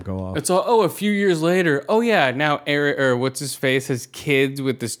A-bomb go off. It's all, a few years later, oh yeah, now Eric, or what's his face, has kids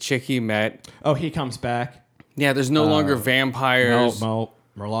with this chick he met. Oh, he comes back. Yeah, there's no longer vampires.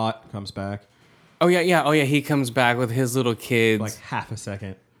 Merlot comes back. Oh yeah, he comes back with his little kids. Like half a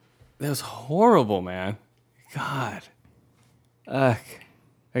second. That was horrible, man. God. Ugh.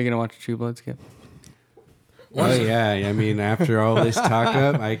 Are you going to watch True Blood, Skip? Oh yeah, I mean, after all this talk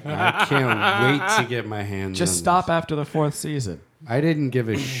up, I can't wait to get my hands. Just on stop this. after the 4th season. I didn't give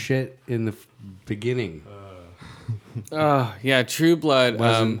a shit in the beginning. Yeah, True Blood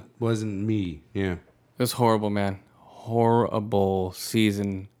Wasn't me. Yeah, it was horrible, man. Horrible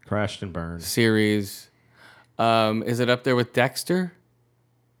season. Crashed and burned. Series. Is it up there with Dexter?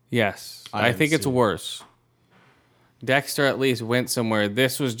 Yes. I think it's worse. Dexter at least went somewhere.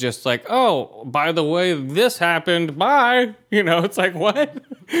 This was just like, oh, by the way, this happened. Bye. You know, it's like, what?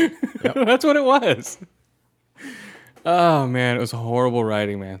 That's what it was. Oh, man. It was horrible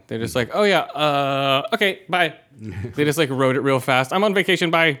writing, man. They're just like, oh, yeah. Okay, bye. They just like wrote it real fast. I'm on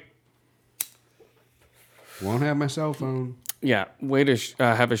vacation. Bye. won't have my cell phone. Yeah. Way to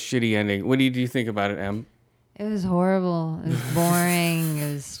have a shitty ending. What do you think about it, Em? It was horrible. It was boring.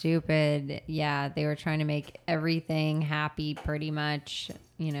 It was stupid. Yeah, they were trying to make everything happy pretty much.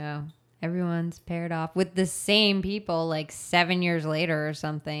 You know, everyone's paired off with the same people like 7 years later or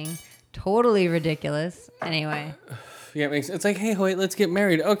something. Totally ridiculous. Anyway. Yeah, it's like, hey, wait, let's get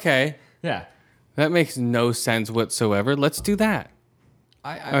married. Okay. Yeah. That makes no sense whatsoever. Let's do that.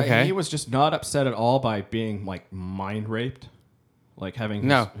 Okay. He was just not upset at all by being like mind raped. Like having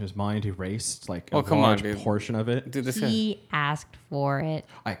his mind erased, like a come on, large dude. portion of it. Dude, this guy. He asked for it.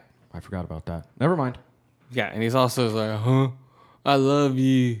 I forgot about that. Never mind. Yeah, and he's also like, huh? I love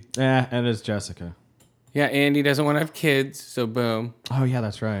you. Yeah, and it's Jessica. Yeah, and he doesn't want to have kids, so boom. Oh yeah,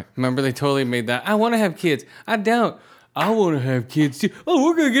 that's right. Remember, they totally made that. I want to have kids. I don't. I want to have kids too. Oh,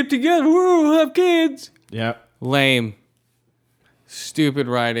 we're going to get together. We'll have kids. Yep. Lame. Stupid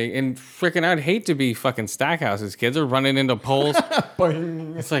writing. And freaking, I'd hate to be fucking Stackhouse's kids are running into poles.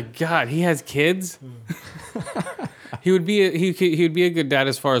 It's like, God, he has kids? He would be a good dad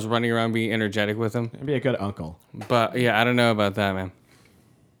as far as running around being energetic with him. He'd be a good uncle. But yeah, I don't know about that, man.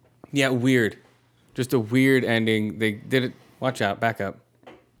 Yeah, weird. Just a weird ending. They did it. Watch out. Back up.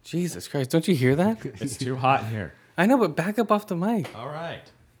 Jesus Christ. Don't you hear that? It's too hot in here. I know, but back up off the mic. All right.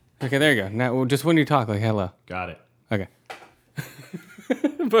 Okay, there you go. Now, well, just when you talk, like, hello. Got it. Okay.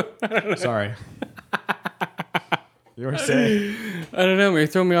 Sorry. You were saying? I don't know, man. You're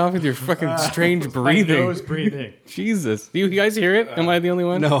throwing me off with your fucking strange breathing. My nose breathing. Jesus. Do you guys hear it? Am I the only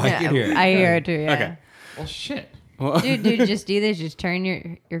one? No, I can hear it. I hear it too, yeah. Okay. Well, shit. Dude, just do this. Just turn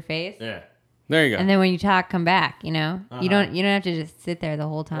your face. Yeah. There you go. And then when you talk, come back, you know? You don't have to just sit there the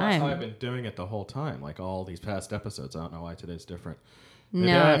whole Well, that's time. how I've been doing it the whole time, like all these past episodes. I don't know why today's different.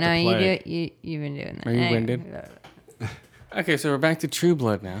 Maybe I have No, to you do play. it. You've been doing that. Are you Anyway. winded? Okay, so we're back to True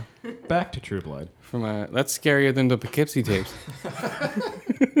Blood now. Back to True Blood. From that's scarier than the Poughkeepsie tapes.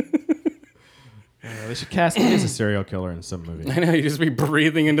 They should cast me as a serial killer in some movie. I know, you just be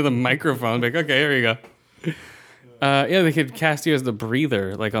breathing into the microphone. Like, okay, here you go. Yeah, they could cast you as the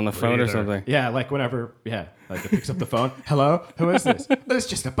breather, like on the phone or something. Yeah, like whenever, like it picks up the phone. Hello? Who is this? There's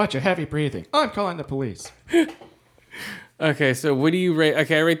just a bunch of heavy breathing. I'm calling the police. Okay, so what do you rate?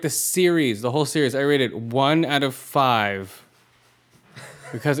 Okay, I rate the series, the whole series. I rate it 1 out of 5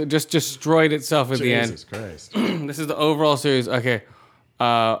 because it just destroyed itself at the end. Jesus Christ. This is the overall series. Okay,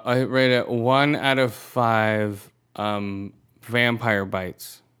 I rate it 1 out of 5 vampire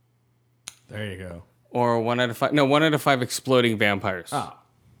bites. There you go. Or 1 out of 5. No, 1 out of 5 exploding vampires. Ah.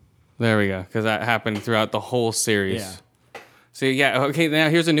 There we go, because that happened throughout the whole series. Yeah. So yeah, okay, now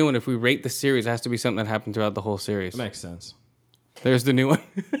here's a new one. If we rate the series, it has to be something that happened throughout the whole series. That makes sense. There's the new one.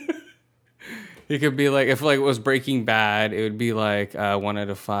 It could be like, if like it was Breaking Bad, it would be like 1 out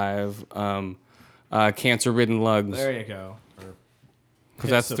of 5 cancer-ridden lugs. There you go. Because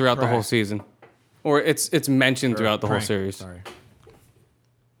that's throughout the whole season. Or it's mentioned throughout the whole prank, series. Sorry.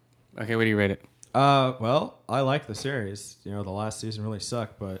 Okay, what do you rate it? Well, I like the series. You know, the last season really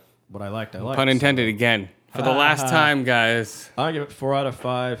sucked, but what I liked, I liked. Pun intended again. For the last time, guys. I give it 4 out of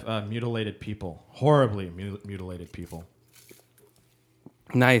 5 mutilated people. Horribly mutilated people.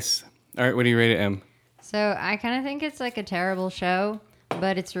 Nice. All right, what do you rate it, Em? So I kind of think it's like a terrible show,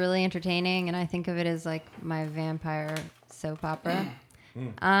 but it's really entertaining, and I think of it as like my vampire soap opera.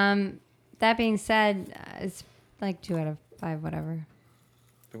 That being said, it's like 2 out of 5, whatever.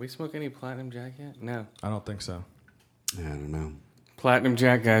 Did we smoke any Platinum Jack yet? No. I don't think so. I don't know. Platinum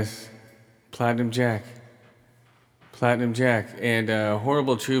Jack, guys. Platinum Jack. Platinum Jack. And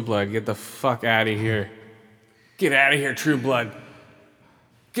Horrible True Blood. Get the fuck out of here. Get out of here, True Blood.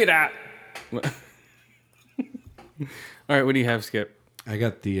 Get out. All right, what do you have, Skip? I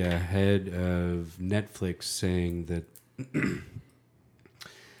got the head of Netflix saying that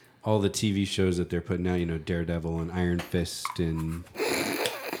all the TV shows that they're putting out, you know, Daredevil and Iron Fist and...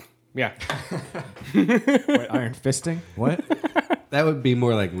 Yeah. Wait, Iron Fisting? What? That would be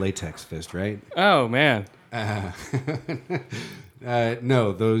more like Latex Fist, right? Oh, man.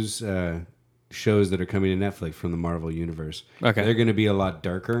 No, those shows that are coming to Netflix from the Marvel Universe. Okay. They're going to be a lot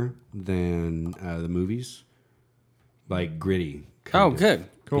darker than the movies. Like gritty. Oh, good.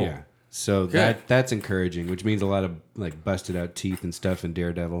 Cool. Yeah. So that's encouraging, which means a lot of like busted out teeth and stuff in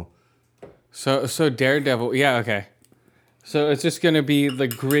Daredevil. So Daredevil, yeah, okay. So it's just going to be the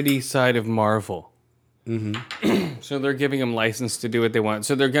gritty side of Marvel. Mm-hmm. So they're giving them license to do what they want.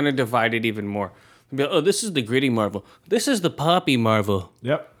 So they're going to divide it even more. They'll be like, oh, this is the gritty Marvel. This is the poppy Marvel.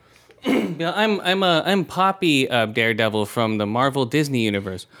 Yep. Yeah, I'm Poppy Daredevil from the Marvel Disney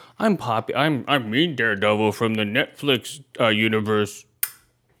universe. I'm Poppy. I'm Mean Daredevil from the Netflix universe.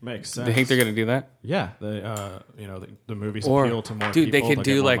 Makes sense. They think they're gonna do that? Yeah, they the movies Or, appeal to more dude, people. they could They'll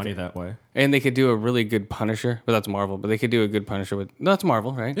do get more like money that way. and they could do a really good Punisher, but that's Marvel. But they could do a good Punisher with that's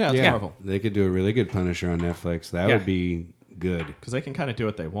Marvel, right? Yeah, it's Marvel. They could do a really good Punisher on Netflix. That would be good. Because they can kind of do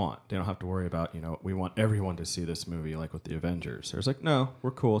what they want. They don't have to worry about, we want everyone to see this movie like with the Avengers. There's like, no, we're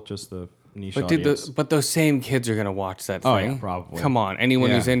cool, just the niche But dude, audience. but those same kids are gonna watch that thing. Oh, yeah, probably. Come on,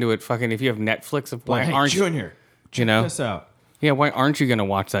 anyone Yeah. who's into it, fucking. If you have Netflix, why like, hey, aren't Junior, you know? check this out. Yeah, why aren't you gonna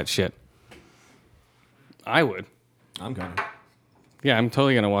watch that shit? I would. I'm gonna. Yeah, I'm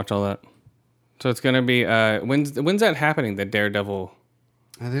totally gonna watch all that. So it's gonna be when's that happening? The Daredevil.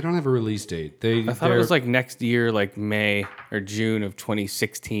 They don't have a release date. I thought it was like next year, like May or June of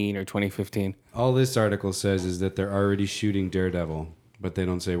 2016 or 2015. All this article says is that they're already shooting Daredevil, but they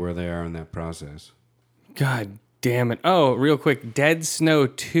don't say where they are in that process. God damn it! Oh, real quick, Dead Snow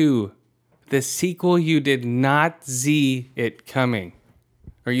 2, the sequel you did not see it coming,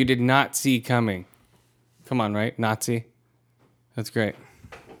 or you did not see coming. Come on, right? Nazi. That's great.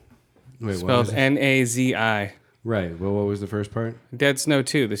 Wait, Spelled what? Nazi. Right. Well, what was the first part? Dead Snow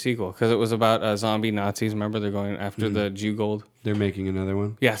 2, the sequel, because it was about zombie Nazis. Remember, they're going after the Jew gold. They're making another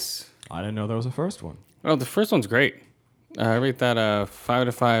one? Yes. I didn't know there was a first one. Oh, the first one's great. I rate that 5 out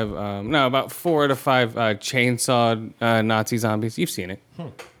of 5. No, about 4 out of 5 chainsawed Nazi zombies. You've seen it.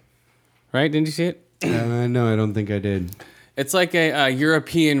 Right? Didn't you see it? No, I don't think I did. It's like a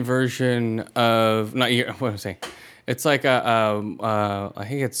European version of... Not what am I saying? It's like I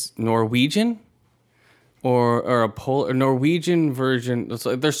think it's Norwegian or a Norwegian version. It's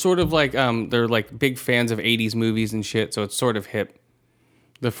like, they're sort of like... they're like big fans of 80s movies and shit, so it's sort of hip.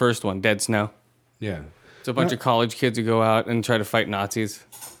 The first one, Dead Snow. Yeah. It's a bunch of college kids who go out and try to fight Nazis.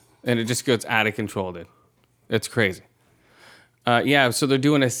 And it just goes out of control, dude. It's crazy. Yeah, so they're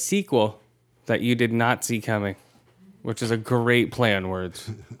doing a sequel that you did not see coming, which is a great play on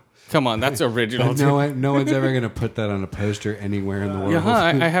words. Come on, that's original. No one's ever going to put that on a poster anywhere in the world. Yeah,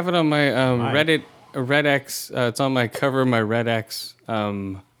 I have it on my Reddit, RedX. It's on my cover of my RedX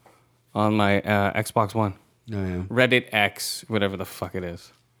on my Xbox One. Oh, yeah. Reddit X, whatever the fuck it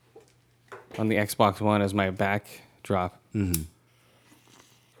is. On the Xbox One as my backdrop. Mm-hmm.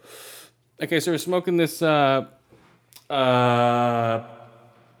 Okay, so we're smoking this Platinum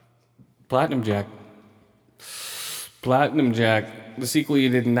Jack. Platinum Jack. The sequel you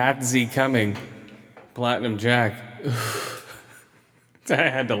did not see coming. Platinum Jack. I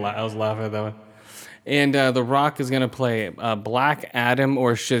had to laugh. I was laughing at that one. And The Rock is going to play Black Adam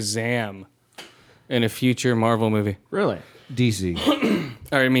or Shazam in a future Marvel movie. Really? DC.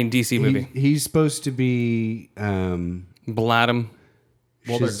 Or I mean DC movie. He's supposed to be... Blattam.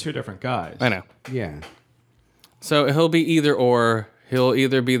 Well, they're two different guys. I know. Yeah. So he'll be either or. He'll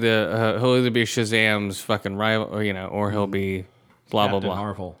either be Shazam's fucking rival, or he'll be blah Captain blah blah.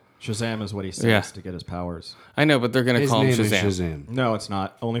 Marvel. Shazam is what he says to get his powers. I know, but they're gonna call him His name Shazam. is Shazam. No, it's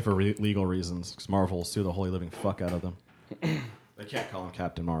not. Only for legal reasons. Because Marvel will sue the holy living fuck out of them. They can't call him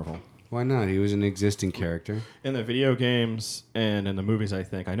Captain Marvel. Why not? He was an existing character. In the video games and in the movies, I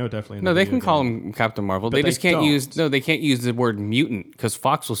think. I know definitely in the No, they video can call games. him Captain Marvel. But They just can't don't. use. No, they can't use the word mutant because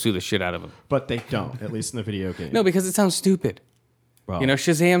Fox will sue the shit out of him. But they don't, at least in the video game. No, because it sounds stupid. Well,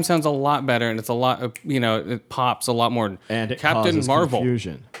 Shazam sounds a lot better, and it's a lot. It pops a lot more. and it Captain causes Marvel.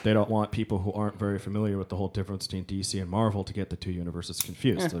 confusion. They don't want people who aren't very familiar with the whole difference between DC and Marvel to get the two universes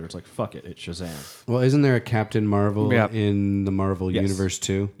confused. So they're just like, fuck it, it's Shazam. Well, isn't there a Captain Marvel Yeah. in the Marvel Yes. universe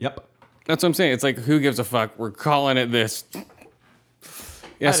too? Yep. That's what I'm saying. It's like, who gives a fuck? We're calling it this.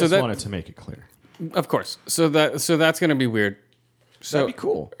 Yeah, I so just that wanted to make it clear. of course. So that's gonna be weird. So That'd be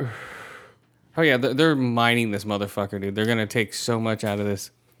cool. oh yeah, they're mining this motherfucker, dude. They're gonna take so much out of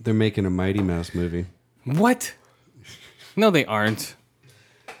this. They're making a Mighty Mouse movie. What? No, they aren't.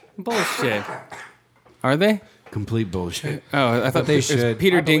 Bullshit. Are they? Complete bullshit. Oh, I thought they is should.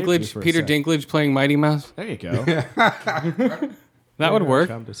 Peter I believed you for Dinklage. a Peter sec. Dinklage playing Mighty Mouse. There you go. That would work.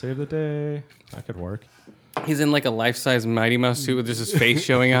 Come to save the day. That could work. He's in like a life-size Mighty Mouse suit with just his face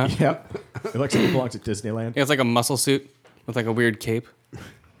showing out. Yep. It looks like it belongs at Disneyland. Yeah, it's like a muscle suit with like a weird cape.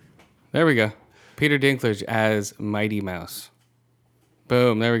 There we go. Peter Dinklage as Mighty Mouse.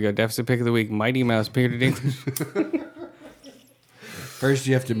 Boom. There we go. Deficit pick of the week. Mighty Mouse. Peter Dinklage. First,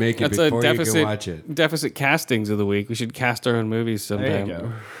 you have to make it That's a before you can watch deficit it. deficit castings of the week. We should cast our own movies sometime. There you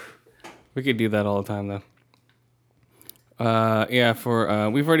go. We could do that all the time though. Yeah, for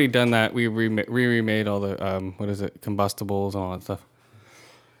we've already done that. We remade all the combustibles and all that stuff.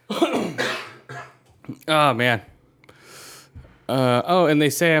 Oh man. And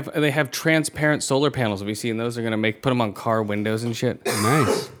they say they have transparent solar panels. Have you seen those? They're gonna put them on car windows and shit.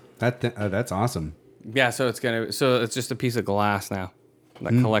 Nice. That's awesome. Yeah, so it's just a piece of glass now that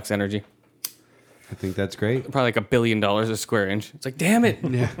collects energy. I think that's great. Probably like $1 billion a square inch. It's like, damn it.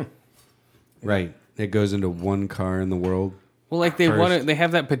 Yeah. Right. It goes into one car in the world. Well, like they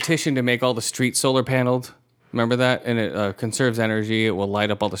have that petition to make all the streets solar paneled. Remember that? And it conserves energy. It will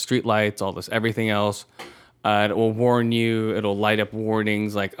light up all the street lights, everything else. It will warn you. It'll light up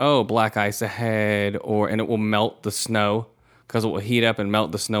warnings like, oh, black ice ahead, and it will melt the snow because it will heat up and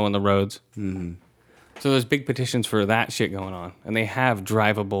melt the snow on the roads. Mm-hmm. So there's big petitions for that shit going on, and they have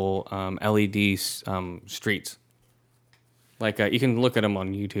drivable LED streets. Like you can look at them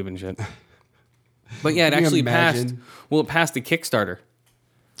on YouTube and shit. But yeah, it Can you actually passed. imagine? Well, it passed the Kickstarter.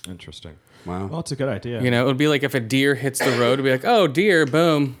 Interesting. Wow. Well, it's a good idea. You know, it would be like if a deer hits the road, it'd be like, oh, deer,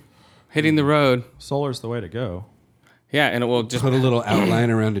 boom, hitting the road. Solar's the way to go. Yeah, and it will just Put a little outline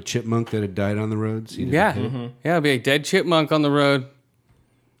around a chipmunk that had died on the road. So you didn't yeah, hit it. yeah, it'll be a dead chipmunk on the road.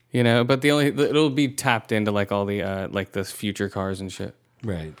 You know, but it'll be tapped into like all the like the future cars and shit.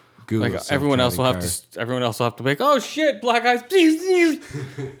 Right. Google Like everyone else will have self-driving to. Everyone else will have to be like, oh shit, black eyes. You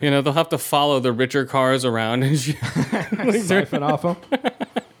know, they'll have to follow the richer cars around and shit. Siphon off them.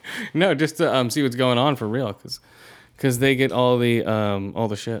 No, just to see what's going on for real, because they get all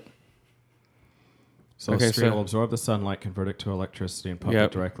the shit. So Okay, Stream so- will absorb the sunlight, convert it to electricity, and pump Yep.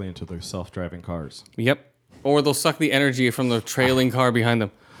 it directly into their self-driving cars. Yep. Or they'll suck the energy from the trailing car behind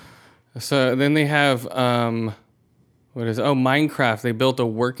them. So then they have Minecraft. They built a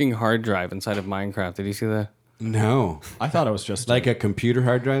working hard drive inside of Minecraft. Did you see that? No. I thought it was just Like a computer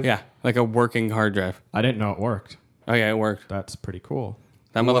hard drive? Yeah, like a working hard drive. I didn't know it worked. Oh yeah, it worked. That's pretty cool.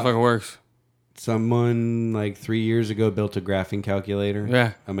 That motherfucker works. Someone like 3 years ago built a graphing calculator.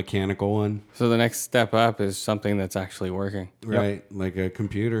 Yeah. A mechanical one. So the next step up is something that's actually working. Right. Like a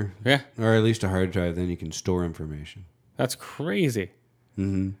computer. Yeah. Or at least a hard drive. Then you can store information. That's crazy.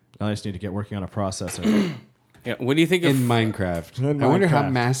 Mm-hmm. I just need to get working on a processor. Yeah. What do you think In of? Minecraft. In I wonder how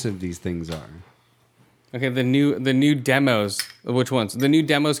Minecraft. massive these things are. Okay, the new demos. Which ones? The new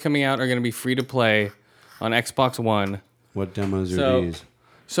demos coming out are going to be free to play on Xbox One. What demos are So- these?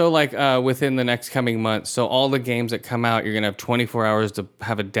 So like within the next coming months, so all the games that come out, you're gonna have 24 hours to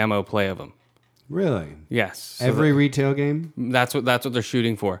have a demo play of them. Really? Yes. So Every retail game? that's what they're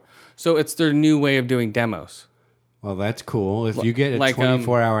shooting for. So it's their new way of doing demos. Well, that's cool. If you get a Like,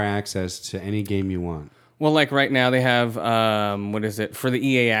 24-hour access to any game you want. Well, like right now they have what is it for the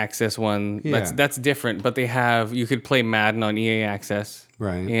EA Access one? Yeah. That's different. But they have you could play Madden on EA Access,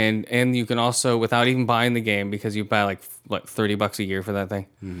 Right. And you can also without even buying the game because you buy like $30 a year for that thing.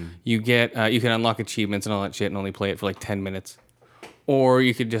 You get you can unlock achievements and all that shit and only play it for like 10 minutes, or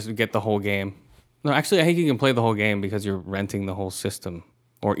you could just get the whole game. No, actually, I think you can play the whole game because you're renting the whole system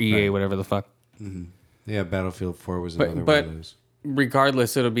or EA whatever the fuck. Yeah, Battlefield 4 was another one But of those.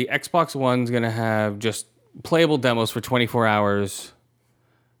 regardless, it'll be Xbox One's gonna have just playable demos for 24 hours.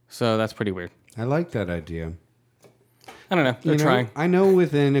 So that's pretty weird. I like that idea. I don't know. They're You know, trying. I know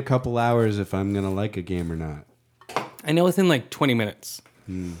within a couple hours if I'm going to like a game or not. I know within like 20 minutes.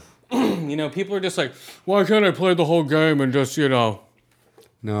 You know, people are just like, why can't I play the whole game and just, you know.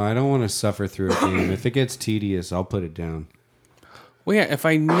 No, I don't want to suffer through a game. If it gets tedious, I'll put it down. Well, yeah, if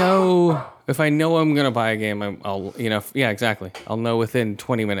I know I'm gonna buy a game, I'll yeah, exactly. I'll know within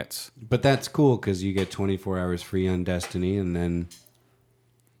 20 minutes. But that's cool because you get 24 hours free on Destiny, and then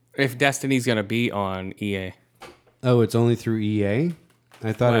If Destiny's gonna be on EA. oh, it's only through EA.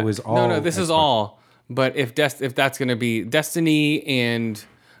 I thought it was all. No, this is Xbox. all. But if that's gonna be Destiny and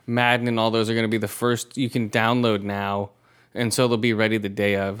Madden and all those are gonna be the first you can download now, and so they'll be ready the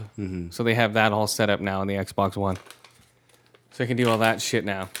day of. Mm-hmm. So they have that all set up now on the Xbox One. So they can do all that shit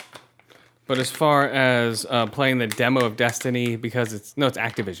now. But as far as playing the demo of Destiny, because it's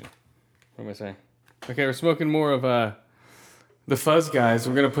Activision. What am I saying? Okay, we're smoking more of the fuzz, guys.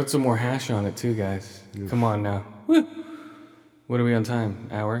 We're gonna put some more hash on it too, guys. Come on now. Woo. What are we on time?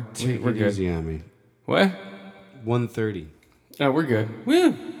 Hour? Take We're it good. easy on me. What? 1:30. Oh, we're good.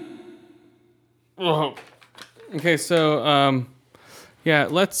 Woo. Oh. Okay, so yeah,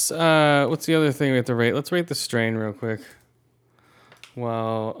 let's what's the other thing we have to rate? Let's rate the strain real quick.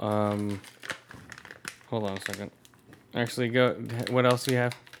 Well, hold on a second. Actually, go. What else do you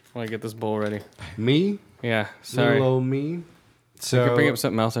have? While I get this bowl ready. Me? Yeah, sorry. Little old me. I So could bring up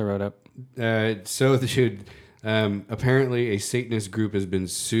something else I wrote up. So they should. Apparently, a Satanist group has been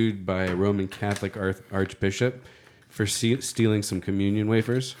sued by a Roman Catholic archbishop for stealing some communion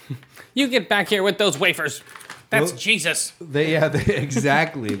wafers. You get back here with those wafers. That's Well, Jesus.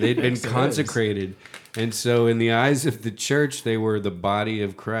 Exactly. They'd been consecrated. And so, in the eyes of the church, they were the body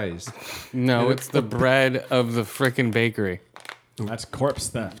of Christ. No, it's the bread of the frickin' bakery. That's corpse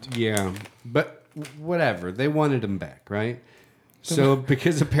theft. Yeah. But whatever. They wanted them back, right? So,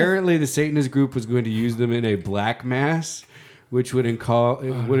 because apparently the Satanist group was going to use them in a black mass, which would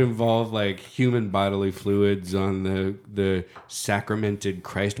involve like human bodily fluids on the sacramented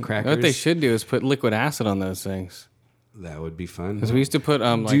Christ crackers. What they should do is put liquid acid on those things. That would be fun. Because we used to put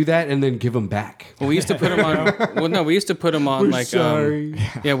like, do that and then give them back. Well, we used to put them on. Well, no, we used to put them on We're like. sorry.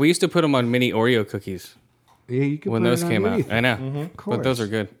 Yeah, we used to put them on mini Oreo cookies Yeah, you can when put those it on came out. anything. I know, Of but those course. are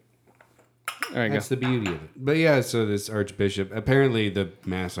good. All right, That's go. the beauty of it. But yeah, so this archbishop, apparently the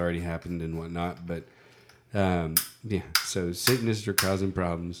mass already happened and whatnot, but Yeah, so Satanists are causing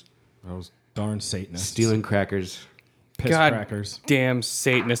problems. Those darn Satanists. Stealing crackers. Piss God crackers. damn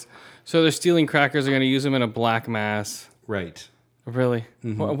Satanists. So they're stealing crackers. They're going to use them in a black mass. Right. Really?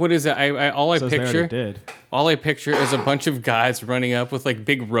 What is it? All I Says they already picture. did. All I picture is a bunch of guys running up with like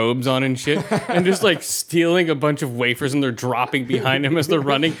big robes on and shit, and just like stealing a bunch of wafers, and they're dropping behind them as they're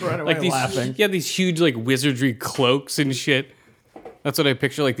running, away like these, laughing. yeah, these huge like wizardry cloaks and shit. That's what I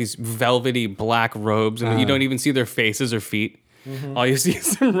picture, like these velvety black robes, and you don't even see their faces or feet. All you see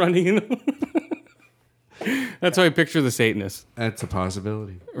is them running in them. That's how I picture the Satanists, That's a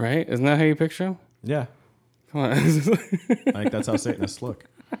possibility. right? Isn't that how you picture them? Yeah. Come on. I think that's how Satanists look.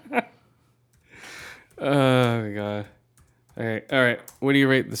 Oh my god. All right. What do you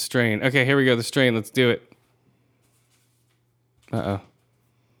rate the strain? Okay, here we go. The strain. Let's do it. Uh-oh.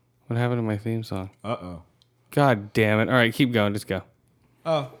 What happened to my theme song? Uh-oh. God damn it. All right, keep going. Just go.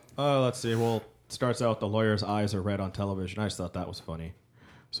 Oh, let's see. Well, it starts out the lawyer's eyes are red on television. I just thought that was funny.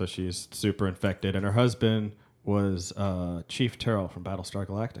 So she's super infected, and her husband was Chief Terrell from Battlestar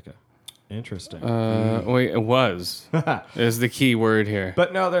Galactica. Interesting. Wait, it was. Is the key word here.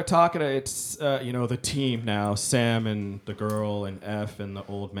 But no, they're talking. It's the team now, Sam and the girl and F and the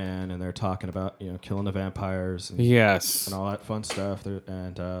old man, and they're talking about killing the vampires. And, Yes. and all that fun stuff.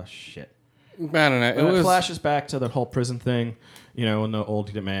 And shit. I don't know. It flashes back to the whole prison thing. When the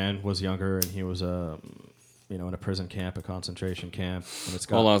old man was younger and he was in a prison camp, a concentration camp. And it's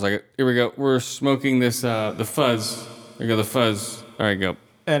got, Hold on a second. Here we go. We're smoking this the fuzz. Here we go. The fuzz. All right, go.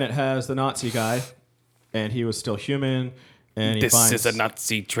 And it has the Nazi guy, and he was still human. And This is a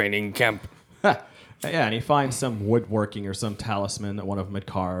Nazi training camp. Yeah, and he finds some woodworking or some talisman that one of them had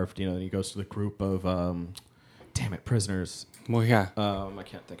carved. And he goes to the group of, prisoners. Well, yeah. I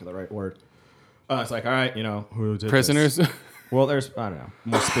can't think of the right word. It's like, all right, who did Prisoners? this? Well, there's, I don't know,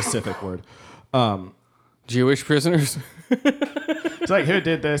 more specific word. Jewish prisoners? It's like, who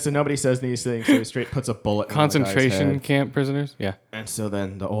did this? And nobody says these things, so he straight puts a bullet in Concentration the guy's head. camp prisoners? Yeah. And so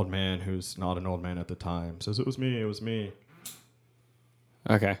then the old man, who's not an old man at the time, says, it was me.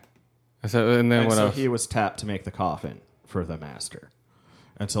 Okay. So, and then what else? He was tapped to make the coffin for the master.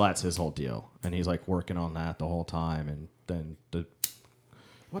 And so that's his whole deal. And he's like working on that the whole time. And then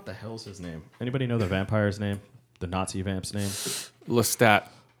what the hell's his name? Anybody know the vampire's name? The Nazi vamp's name? Lestat.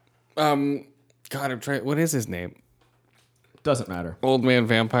 God, I'm trying. What is his name? Doesn't matter. Old man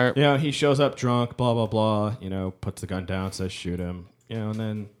vampire. He shows up drunk, blah, blah, blah, puts the gun down, says shoot him. And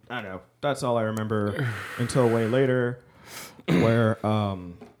then, I don't know. That's all I remember until way later where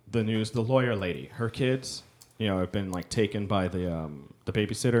the lawyer lady, her kids, have been like taken by the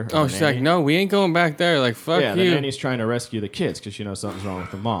babysitter. Oh, she's like, no, we ain't going back there. Like, fuck yeah, you. the nanny's trying to rescue the kids because she knows something's wrong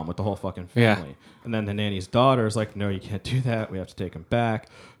with the mom, with the whole fucking family. Yeah. And then the nanny's daughter is like, no, you can't do that. We have to take them back.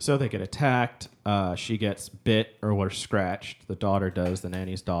 So they get attacked. She gets bit or scratched. The daughter does, the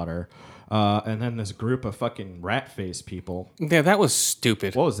nanny's daughter. And then this group of fucking rat-faced people. Yeah, that was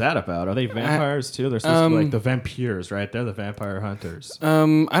stupid. What was that about? Are they vampires too? They're supposed to be like the vampires, right? They're the vampire hunters.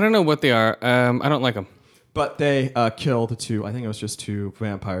 I don't know what they are. I don't like them. But they kill the two. I think it was just two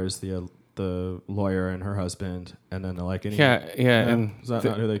vampires, the lawyer and her husband, and then they're like, Yeah. And is that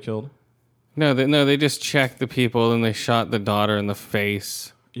not who they killed? No, they just checked the people and they shot the daughter in the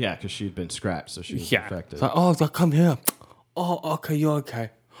face. Yeah, because she'd been scratched, so she was Yeah. infected. It's like, oh, come here. Oh, okay, you're okay.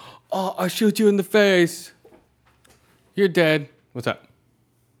 Oh, I'll shoot you in the face. You're dead. What's up?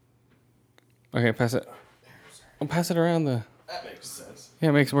 Okay, pass it. I'll pass it around the. That makes sense. Yeah,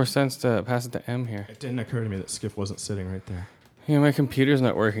 it makes more sense to pass it to M here. It didn't occur to me that Skip wasn't sitting right there. Yeah, my computer's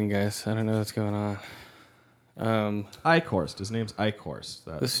not working, guys. I don't know what's going on. Eichhorst. His name's Eichhorst.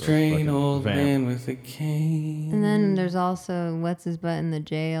 That's The strange fucking old vamp. man with the cane. And then there's also what's his butt in the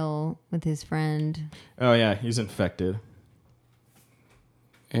jail with his friend. Oh yeah, he's infected.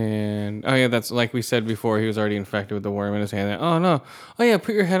 And oh yeah, that's like we said before. He was already infected with the worm in his hand. Oh no! Oh yeah,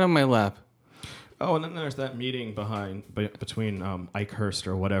 put your head on my lap. Oh, and then there's that meeting between Eichhorst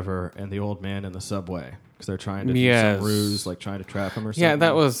or whatever and the old man in the subway because they're trying to do some ruse, like trying to trap him or something. Yeah,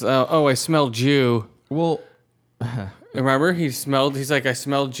 that was. I smelled Jew. Well, remember he's like, I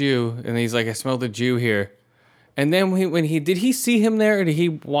smelled Jew, and he's like, I smelled a Jew here. And then did he see him there, or did he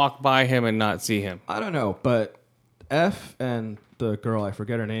walk by him and not see him? I don't know, but F and the girl, I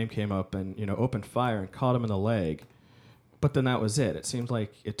forget her name, came up and opened fire and caught him in the leg. But then that was it. It seemed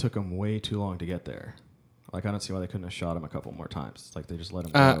like it took him way too long to get there. Like, I don't see why they couldn't have shot him a couple more times. It's like they just let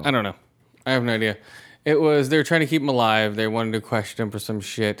him go. I don't know. I have no idea. They were trying to keep him alive. They wanted to question him for some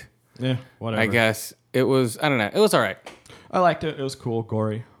shit. Yeah, whatever. I guess it was. I don't know. It was all right. I liked it. It was cool,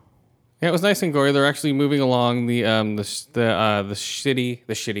 gory. Yeah, it was nice and gory. They're actually moving along the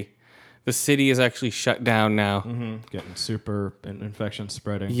The city is actually shut down now. Getting super infection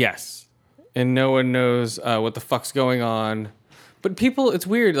spreading. Yes. And no one knows what the fuck's going on. But people, it's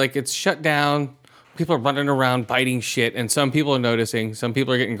weird. Like, it's shut down. People are running around biting shit. And some people are noticing. Some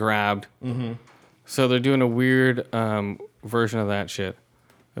people are getting grabbed. Mm-hmm. So they're doing a weird version of that shit.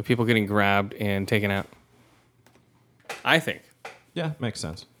 Of people getting grabbed and taken out. I think. Yeah, makes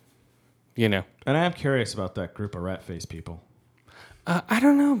sense. You know. And I am curious about that group of rat face people. I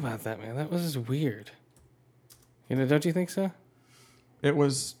don't know about that, man. That was weird. You know, don't you think so? It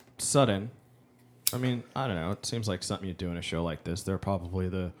was sudden. I mean, I don't know. It seems like something you do in a show like this. They're probably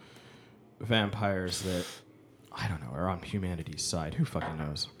the vampires that, I don't know, are on humanity's side. Who fucking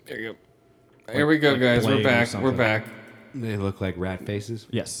knows? There you go. Here we go, guys. We're back. We're back. They look like rat faces?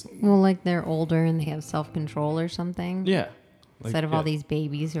 Yes. Well, like they're older and they have self-control or something. Yeah. Instead of all these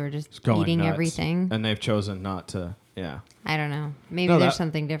babies who are just going eating nuts. everything. And they've chosen not to, yeah. I don't know. Maybe there's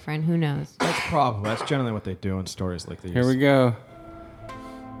something different. Who knows? That's generally what they do in stories like these. Here we go.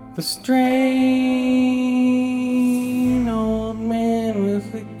 The strange old man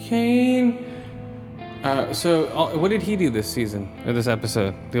with the cane. What did he do this season, or this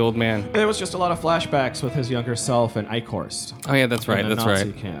episode? The old man. It was just a lot of flashbacks with his younger self and Eichhorst. Oh yeah, that's right. In the That's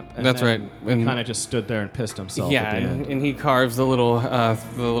Nazi right. camp. And That's right. And kind of just stood there and pissed himself. Yeah, at the end. and he carves the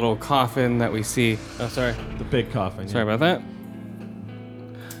little coffin that we see. Oh, sorry. The big coffin. Sorry about that.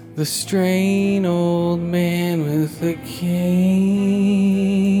 The strange old man with the cane.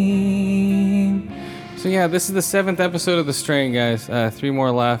 So yeah, this is the 7th episode of The Strain, guys. 3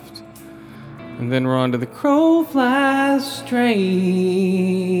 more left. And then we're on to the Crow Flies Strain.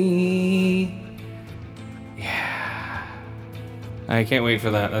 Yeah. I can't wait for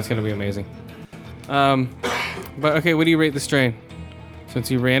that. That's going to be amazing. But okay, what do you rate The Strain?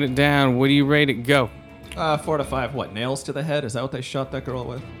 Since you ran it down, what do you rate it? Go. 4 to 5. What, nails to the head? Is that what they shot that girl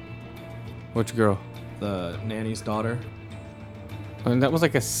with? Which girl? The nanny's daughter. And that was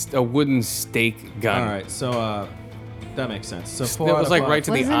like a wooden stake gun. All right, so that makes sense. So 4 that was like right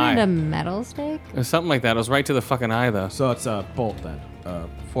to the Wasn't eye. it a metal stake? Or something like that. It was right to the fucking eye, though. So it's a bolt then.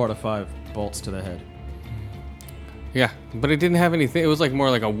 4 to 5 bolts to the head. Yeah, but it didn't have anything. It was like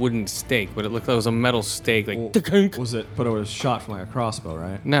more like a wooden stake, but it looked like it was a metal stake. Like Was it? But it was shot from like a crossbow,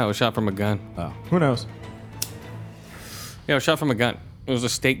 right? No, it was shot from a gun. Oh, who knows? Yeah, it was shot from a gun. It was a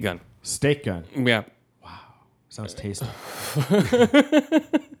stake gun. Steak gun. Yeah. Sounds tasty.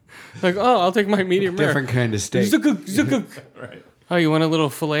 Like, oh, I'll take my medium rare. Different kind of steak. Right. Oh, you want a little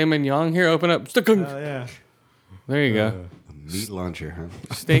filet mignon? Here, open up. Oh yeah. There you go. A meat launcher, huh?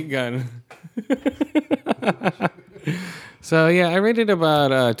 Steak gun. So yeah, I rated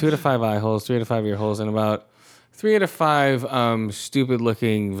about 2 out of 5 eye holes, 3 out of 5 ear holes, and about 3 out of 5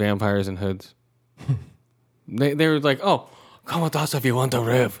 stupid-looking vampires in hoods. They were like, oh, come with us if you want to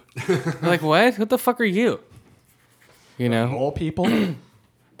live. Like, what? What the fuck are you? You know? All people.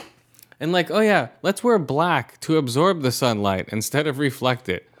 And like, oh yeah, let's wear black to absorb the sunlight instead of reflect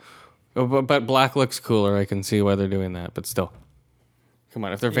it. But black looks cooler. I can see why they're doing that, but still. Come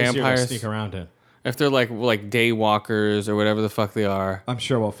on, if they're Easier to vampires, sneak around in. if they're like day walkers or whatever the fuck they are, I'm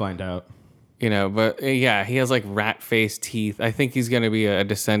sure we'll find out. you know. But yeah, he has like rat face teeth. I think he's gonna be a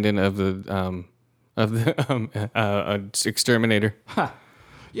descendant of the exterminator. Ha.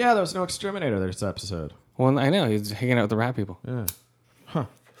 Yeah, there was no exterminator this episode. Well, I know he's hanging out with the rat people. Yeah. Huh.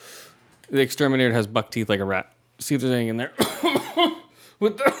 The exterminator has buck teeth like a rat. See if there's anything in there.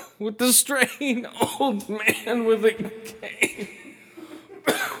 with the strange old man with a cane.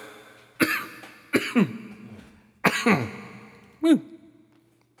 Woo.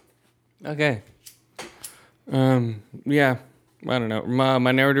 Okay. Yeah. I don't know.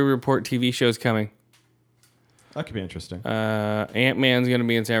 Minority Report TV show's coming. That could be interesting. Ant-Man's gonna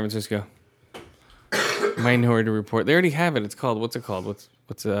be in San Francisco. Minority Report. They already have it. It's called. What's it called? What's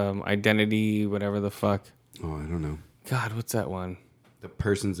Identity? Whatever the fuck. Oh, I don't know. God, what's that one? The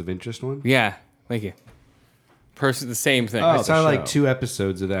Persons of Interest one? Yeah. Thank you. The same thing. I saw like 2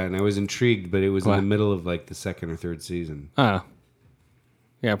 episodes of that, and I was intrigued, but it was What? in the middle of like the 2nd or 3rd season. Oh.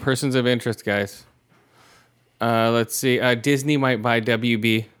 Yeah, Persons of Interest, guys. Let's see. Disney might buy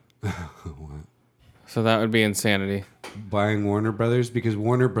WB. So that would be insanity. Buying Warner Brothers because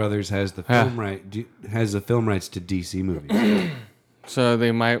Warner Brothers has the film has the film rights to DC movies. So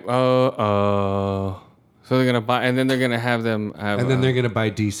they might. So they're gonna buy, and then they're gonna have them. And then they're gonna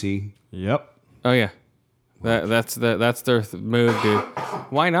buy DC. Yep. Oh yeah, that's their move, dude.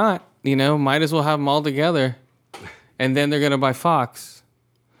 Why not? You know, might as well have them all together. And then they're gonna buy Fox,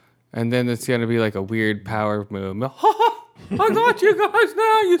 and then it's gonna be like a weird power move. I got you guys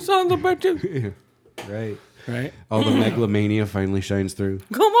now, you sons of bitches. Right. Right? All the megalomania finally shines through.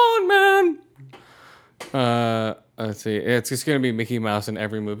 Come on, man. Let's see. It's just gonna be Mickey Mouse in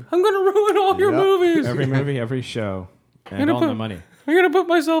every movie. I'm gonna ruin all your movies. Every movie, every show, and all the money. I'm gonna put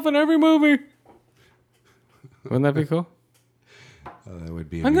myself in every movie. Wouldn't that be cool? That would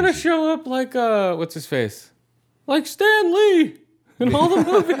be. I'm gonna amazing. show up like what's his face, like Stan Lee in all the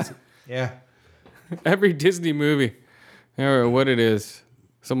movies. Yeah. Every Disney movie, or what it is,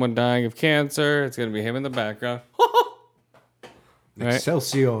 someone dying of cancer. It's gonna be him in the background. Right?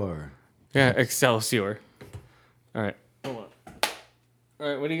 Excelsior. Yeah, Excelsior. All right, hold on. All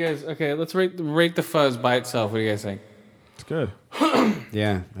right, what do you guys? Okay, let's rate the fuzz by itself. What do you guys think? It's good.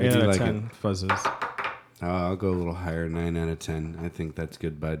 Yeah, I 8 do out of like 10 it. fuzzes. I'll go a little higher, 9 out of 10. I think that's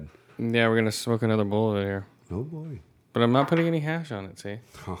good, bud. Yeah, we're gonna smoke another bowl of it here, Oh boy. but I'm not putting any hash on it. See,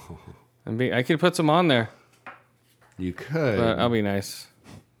 I could put some on there, You could. but I'll be nice.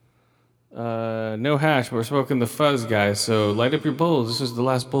 No hash, but we're smoking the fuzz, guys. So light up your bowls. This is the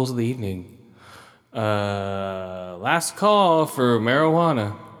last bowls of the evening. Last call for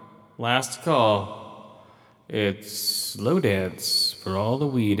marijuana. Last call. It's slow dance for all the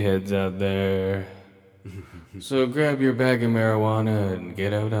weed heads out there. So grab your bag of marijuana and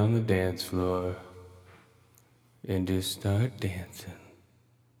get out on the dance floor. And just start dancing.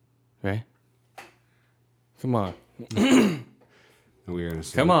 Right? Come on. We're gonna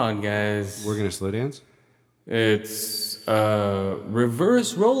Come on, guys. We're gonna slow dance. It's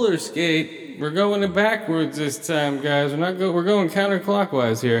reverse roller skate. We're going it backwards this time, guys. We're going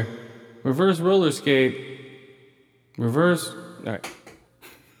counterclockwise here. Reverse roller skate. Reverse. All right. All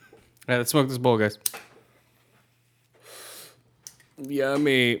right. Let's smoke this bowl, guys.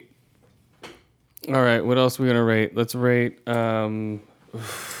 Yummy. All right. What else are we gonna rate? Let's rate.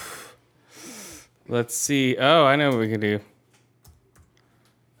 Let's see. Oh, I know what we can do.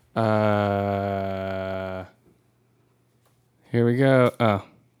 Here we go. Oh,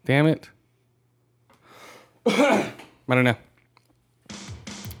 damn it. I don't know.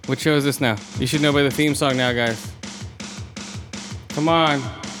 What show is this now? You should know by the theme song now, guys. Come on.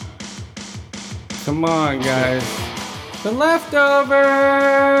 Come on, guys. The Leftovers.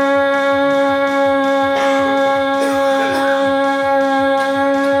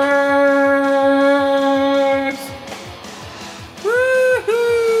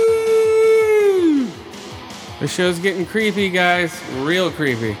 Woohoo! The show's getting creepy, guys. Real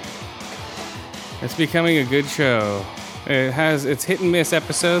creepy. It's becoming a good show. It's hit and miss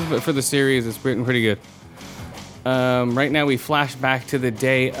episodes, but for the series, it's written pretty good. Right now, we flash back to the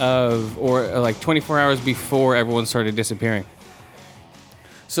day of, or like 24 hours before everyone started disappearing.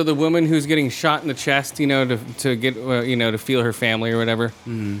 So the woman who's getting shot in the chest, to get, to feel her family or whatever,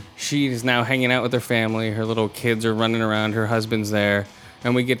 she is now hanging out with her family. Her little kids are running around. Her husband's there,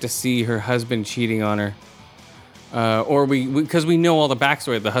 and we get to see her husband cheating on her. Because we know all the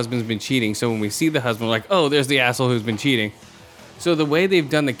backstory. The husband's been cheating. So when we see the husband, we're like, oh, there's the asshole who's been cheating. So the way they've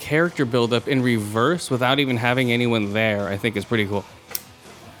done the character buildup in reverse without even having anyone there, I think is pretty cool.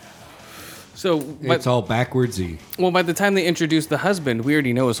 So it's all backwardsy. Well, by the time they introduce the husband, we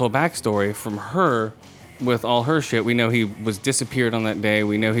already know his whole backstory from her with all her shit. We know he was disappeared on that day.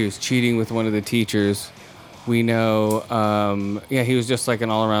 We know he was cheating with one of the teachers. We know, he was just like an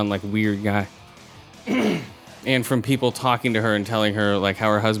all-around like weird guy. And from people talking to her and telling her like how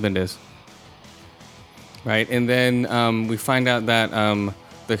her husband is. Right, and then we find out that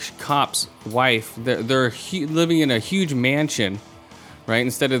the cop's wife, they're living in a huge mansion, right?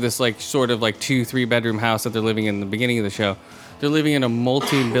 Instead of this like sort of like 2-3 bedroom house that they're living in the beginning of the show, they're living in a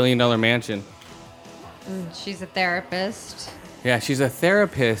multi-billion-dollar mansion. She's a therapist. Yeah, she's a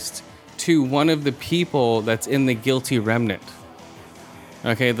therapist to one of the people that's in the Guilty Remnant.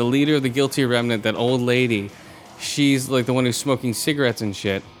 Okay, the leader of the Guilty Remnant, that old lady, she's like the one who's smoking cigarettes and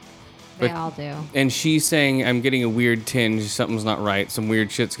shit. They all do. And she's saying, I'm getting a weird tinge. Something's not right. Some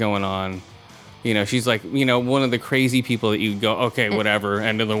weird shit's going on. She's like, one of the crazy people that you go, okay, whatever,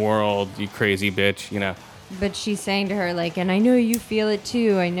 end of the world, you crazy bitch, But she's saying to her, like, and I know you feel it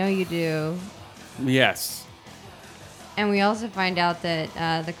too. I know you do. Yes. And we also find out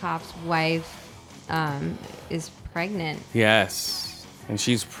that the cop's wife is pregnant. Yes. And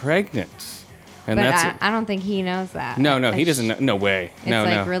she's pregnant. And but that's I don't think he knows that. No, Like, he doesn't know. No way. It's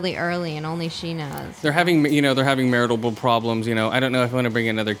No. really early and only she knows. They're having marital problems. I don't know if I want to bring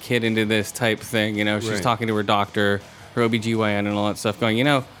another kid into this type thing. She's Right. talking to her doctor, her OBGYN and all that stuff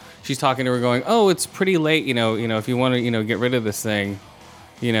going, she's talking to her going, oh, it's pretty late. If you want to, get rid of this thing,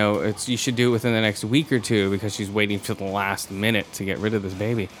 you should do it within the next week or two because she's waiting till the last minute to get rid of this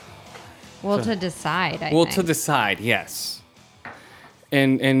baby. Well, to decide, I Well, think. to decide, yes.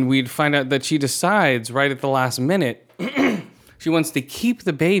 And we'd find out that she decides right at the last minute she wants to keep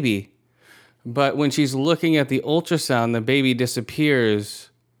the baby, but when she's looking at the ultrasound, the baby disappears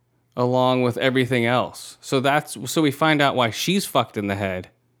along with everything else. So we find out why she's fucked in the head,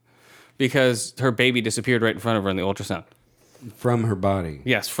 because her baby disappeared right in front of her in the ultrasound. From her body.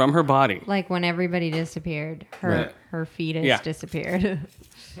 Yes, from her body. Like when everybody disappeared, her fetus disappeared.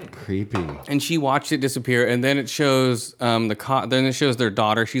 Creepy. And she watched it disappear, and then it shows then it shows their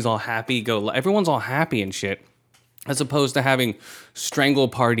daughter. She's all happy. Everyone's all happy and shit, as opposed to having strangle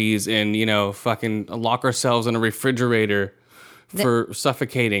parties and fucking lock ourselves in a refrigerator for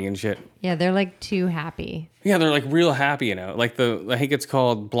suffocating and shit. Yeah, they're like too happy. Yeah, they're like real happy, Like I think it's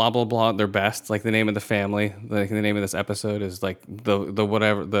called blah blah blah at their best. Like the name of the family. Like the name of this episode is like the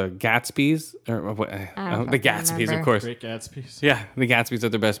whatever, the Gatsbys or what? The Gatsbys, remember. Of course. Great Gatsby's. Yeah, the Gatsbys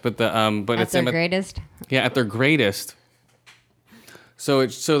at their best, but At their greatest. Yeah, at their greatest. So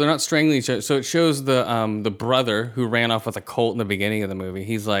they're not strangling each other. So it shows the brother who ran off with a colt in the beginning of the movie.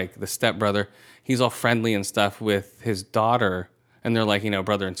 He's like the stepbrother. He's all friendly and stuff with his daughter, and they're like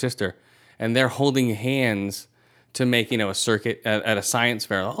brother and sister, and they're holding hands to make a circuit at a science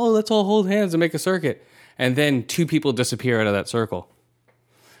fair. Oh, let's all hold hands and make a circuit, and then two people disappear out of that circle,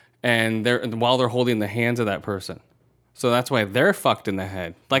 and while they're holding the hands of that person. So that's why they're fucked in the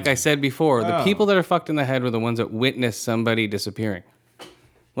head. Like I said before, the people that are fucked in the head were the ones that witnessed somebody disappearing.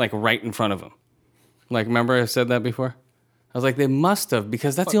 Like right in front of them. Like, remember I said that before? I was like, they must have,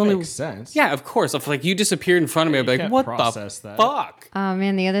 because that's the only... Makes sense. Yeah, of course. If like you disappeared in front of me, I'd be like, what the fuck? Oh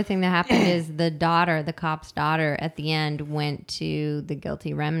man, the other thing that happened is the cop's daughter at the end went to the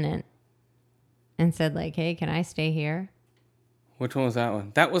guilty remnant and said like, hey, can I stay here? Which one was that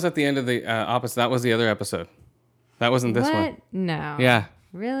one? That was at the end of the opposite. That was the other episode. That wasn't this one. No. Yeah.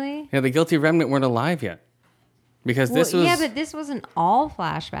 Really? Yeah, the guilty remnant weren't alive yet. Because this was... Yeah, but this wasn't all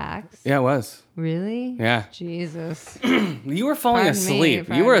flashbacks. Yeah, it was. Really? Yeah. Jesus. You were falling asleep.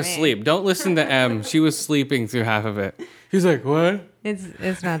 You were asleep. Don't listen to Em. She was sleeping through half of it. He's like, what? It's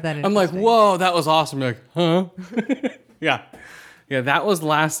not that interesting. I'm like, whoa, that was awesome. You're like, huh? Yeah. Yeah, that was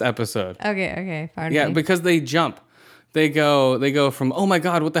last episode. Okay. Pardon Yeah, me. because they jump. They go from, oh my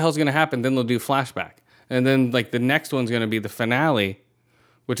God, what the hell's going to happen? Then they'll do flashback. And then like the next one's going to be the finale,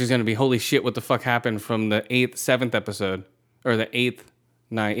 which is going to be, holy shit, what the fuck happened from the 7th episode, or the 8th,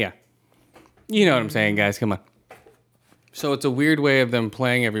 9th, yeah. You know what I'm saying, guys, come on. So it's a weird way of them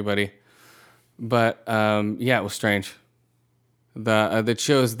playing everybody, but yeah, it was strange. That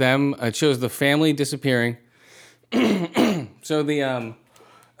shows them, it shows the family disappearing. So the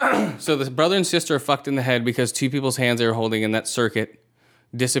brother and sister are fucked in the head because two people's hands they were holding in that circuit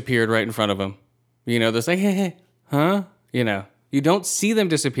disappeared right in front of them. They're like, hey, huh? You don't see them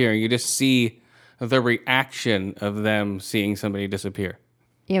disappearing. You just see the reaction of them seeing somebody disappear.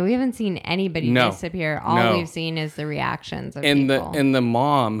 Yeah, we haven't seen anybody disappear. All we've seen is the reactions of people. And the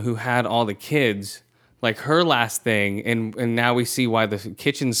mom who had all the kids, like her last thing, and now we see why the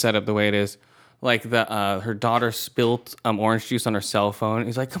kitchen's set up the way it is. Like her daughter spilt orange juice on her cell phone.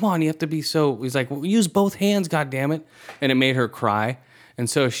 He's like, come on, you have to be so... He's like, well, use both hands, goddammit. And it made her cry. And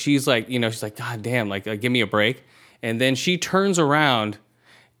so she's like, she's like, God damn, like, give me a break. And then she turns around,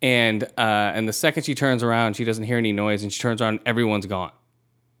 and the second she turns around, she doesn't hear any noise, and she turns around, everyone's gone.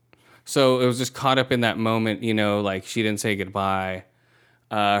 So it was just caught up in that moment, like she didn't say goodbye.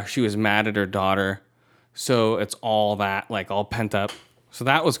 She was mad at her daughter. So it's all that, like all pent up. So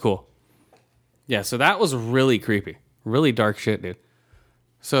that was cool. Yeah, so that was really creepy. Really dark shit, dude.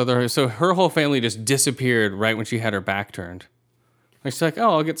 So her whole family just disappeared right when she had her back turned. She's like, oh,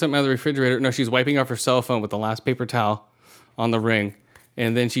 I'll get something out of the refrigerator. No, she's wiping off her cell phone with the last paper towel on the ring.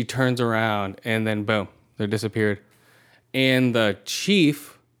 And then she turns around, and then boom, they're disappeared. And the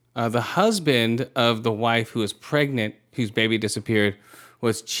chief, the husband of the wife who was pregnant, whose baby disappeared,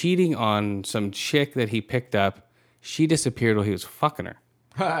 was cheating on some chick that he picked up. She disappeared while he was fucking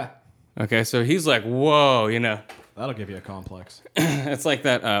her. Okay, so he's like, whoa, That'll give you a complex. It's like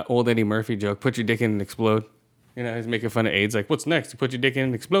that old Eddie Murphy joke, put your dick in and explode. He's making fun of AIDS. Like, what's next? You put your dick in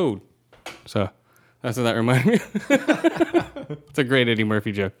and explode. So that's what that reminded me of. It's a great Eddie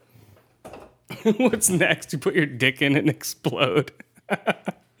Murphy joke. What's next? You put your dick in and explode.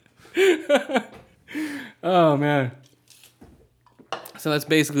 Oh, man. So that's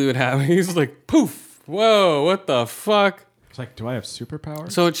basically what happened. He's like, poof. Whoa, what the fuck? It's like, do I have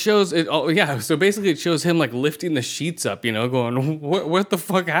superpowers? So it shows it. Oh, yeah. So basically, it shows him like lifting the sheets up, going, what the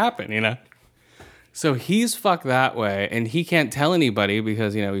fuck happened, So he's fucked that way, and he can't tell anybody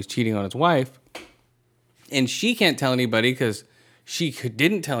because, he's cheating on his wife. And she can't tell anybody because she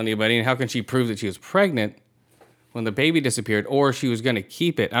didn't tell anybody, and how can she prove that she was pregnant? when the baby disappeared, or she was going to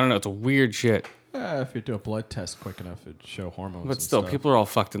keep it. I don't know. It's a weird shit. If you do a blood test quick enough, it'd show hormones. But and still, stuff. people are all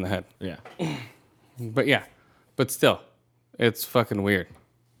fucked in the head. Yeah. But still, it's fucking weird.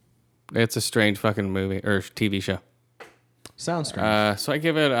 It's a strange fucking movie or TV show. Sounds strange. So I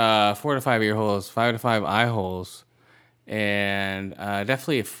give it 4 to 5 ear holes, 5 to 5 eye holes, and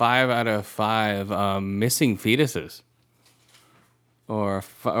definitely a 5 out of 5 missing fetuses, or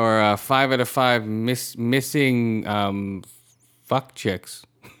 5 out of 5 missing fuck chicks.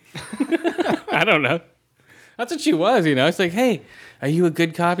 I don't know. That's what she was, you know. It's like, hey, are you a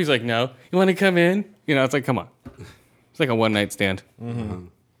good cop? He's like, no. You want to come in? You know, it's like, come on. It's like a one night stand. Mm-hmm.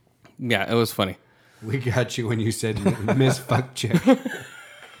 Yeah, it was funny. We got you when you said Miss Fuck Chick.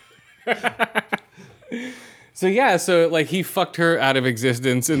 So yeah, so like he fucked her out of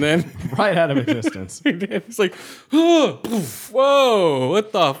existence, and then right out of existence. He did. It's like, oh, poof, whoa,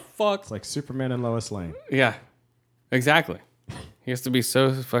 what the fuck? It's like Superman and Lois Lane. Yeah, exactly. He has to be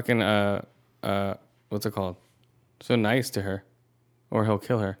so fucking what's it called? So nice to her, or he'll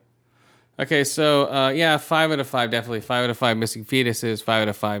kill her. Okay, so yeah, 5 out of 5, definitely 5 out of 5 missing fetuses, 5 out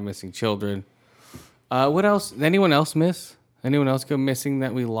of 5 missing children. What else? Anyone else miss? Anyone else go missing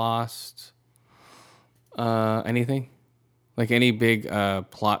that we lost? Anything? Like any big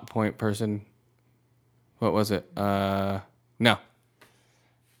plot point person? What was it? No.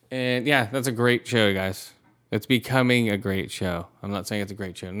 And yeah, that's a great show, guys. It's becoming a great show. I'm not saying it's a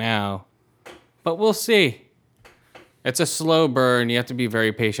great show now, but we'll see. It's a slow burn. You have to be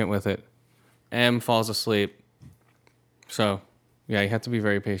very patient with it. M falls asleep. So, yeah, you have to be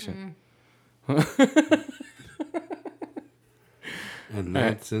very patient. And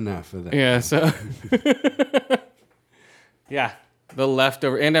that's enough of that. Yeah, so yeah, The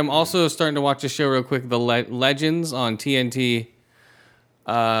Leftover. And I'm also starting to watch a show real quick, The Legends on TNT.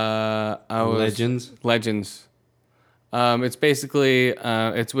 Legends? Legends. It's basically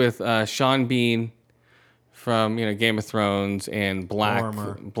it's with Sean Bean from Game of Thrones and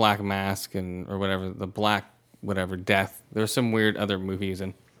Black Mask or whatever, the Black whatever Death. There's some weird other movies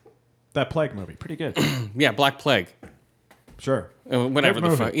and that Plague movie, pretty good. Yeah, Black Plague. Sure. Whatever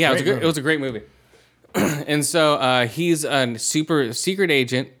the fuck. Yeah, it was a great movie. And so he's a super secret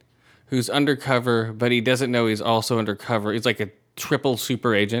agent who's undercover, but he doesn't know he's also undercover. He's like a triple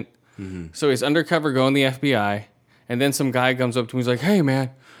super agent. Mm-hmm. So he's undercover going to the FBI, and then some guy comes up to him. He's like, "Hey,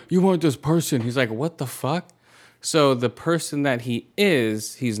 man, you want this person?" He's like, "What the fuck?" So the person that he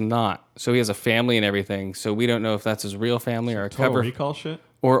is, he's not. So he has a family and everything. So we don't know if that's his real family or a Total cover Recall shit,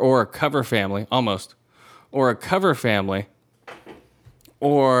 or a cover family, almost, or a cover family.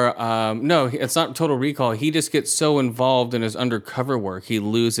 Or, no, it's not Total Recall. He just gets so involved in his undercover work, he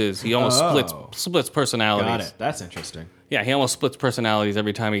loses. He almost splits personalities. Got it. That's interesting. Yeah, he almost splits personalities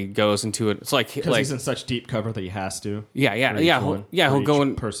every time he goes into it. It's like he's in such deep cover that he has to. Yeah. He'll go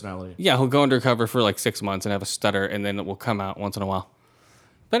in personality. Yeah, he'll go undercover for like 6 months and have a stutter, and then it will come out once in a while.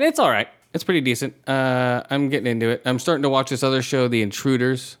 But it's all right. It's pretty decent. I'm getting into it. I'm starting to watch this other show, The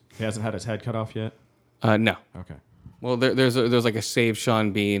Intruders. He hasn't had his head cut off yet. No. Okay. Well, there's like a Save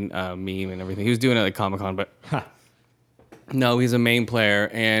Sean Bean meme and everything. He was doing it at Comic-Con, but no, he's a main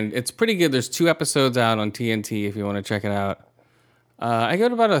player, and it's pretty good. There's 2 episodes out on TNT if you want to check it out. I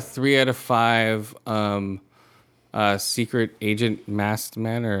got about a 3 out of 5 secret agent masked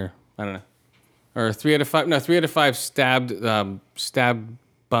man, or I don't know, or 3 out of 5. No, 3 out of 5 stabbed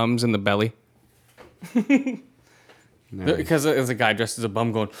bums in the belly. Nice. Because there's a guy dressed as a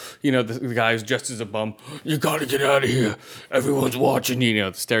bum going, the guy's dressed as a bum. You gotta get out of here. Everyone's watching you.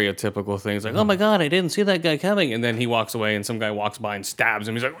 The stereotypical things like, oh my God, I didn't see that guy coming. And then he walks away and some guy walks by and stabs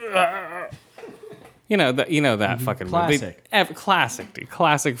him. He's like, Argh. That fucking classic. movie. Classic, dude.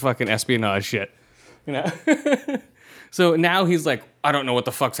 Classic fucking espionage shit. So now he's like, I don't know what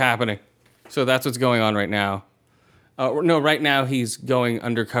the fuck's happening. So that's what's going on right now. Right now he's going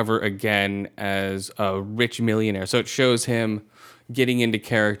undercover again as a rich millionaire. So it shows him getting into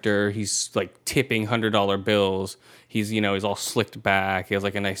character. He's like tipping $100 bills. He's he's all slicked back. He has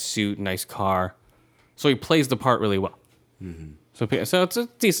like a nice suit, nice car. So he plays the part really well. Mm-hmm. So it's a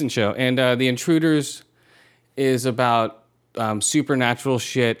decent show. And The Intruders is about supernatural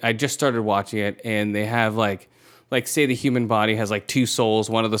shit. I just started watching it, and they have like say the human body has like 2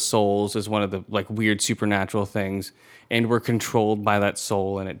 souls. One of the souls is one of the like weird supernatural things, and we're controlled by that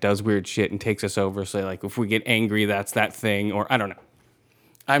soul, and it does weird shit and takes us over. So like if we get angry, that's that thing, or I don't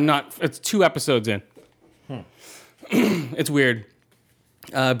know. It's 2 episodes in. It's weird.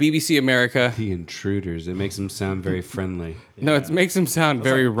 BBC America. The Intruders. It makes them sound very friendly. No, it makes them sound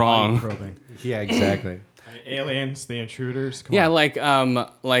very wrong. Yeah, exactly. Aliens, the intruders. Come Yeah, on.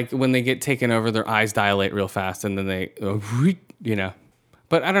 like when they get taken over, their eyes dilate real fast, and then they, you know.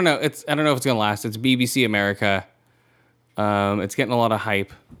 But I don't know. I don't know if it's gonna last. It's BBC America. It's getting a lot of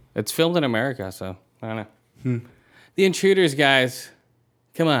hype. It's filmed in America, so I don't know. The Intruders, guys.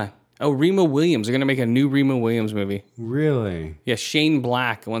 Come on. Oh, Remo Williams. They're gonna make a new Remo Williams movie. Really? Yeah, Shane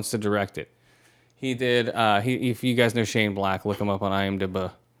Black wants to direct it. He did. If you guys know Shane Black, look him up on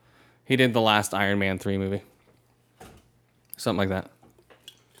IMDb. He did the last Iron Man 3 movie. Something like that.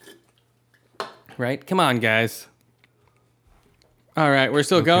 Right? Come on, guys. All right, we're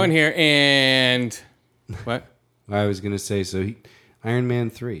still going here, and what? I was gonna say Iron Man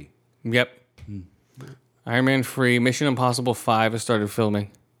 3. Yep. Iron Man 3, Mission Impossible 5 has started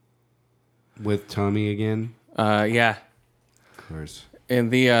filming. With Tommy again? Yeah. Of course.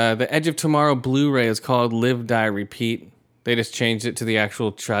 And the Edge of Tomorrow Blu-ray is called Live, Die, Repeat. They just changed it to the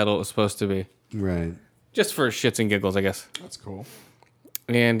actual title it was supposed to be. Right. Just for shits and giggles, I guess. That's cool.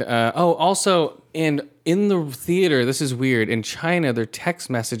 And also, and in the theater, this is weird. In China, they're text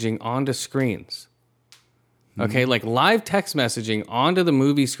messaging onto screens. Okay, like live text messaging onto the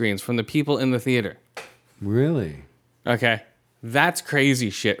movie screens from the people in the theater. Really? Okay, that's crazy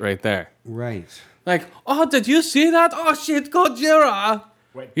shit right there. Right. Like, oh, did you see that? Oh shit, Gojira!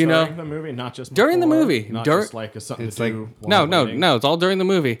 Wait, You know, during the movie, not just during the before? movie. Not Dur- just like something It's to like- do. No, while waiting? it's all during the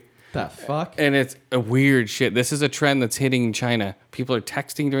movie. The fuck? And it's a weird shit. This is a trend that's hitting China. People are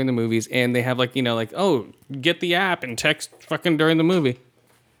texting during the movies, and they have like, you know, like, oh, get the app and text fucking during the movie.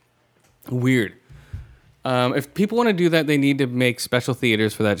 Weird. If people want to do that, they need to make special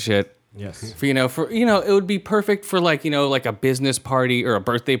theaters for that shit. Yes. For it would be perfect for like, you know, like a business party or a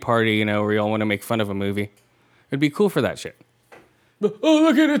birthday party, you know, where you all want to make fun of a movie. It'd be cool for that shit. Oh,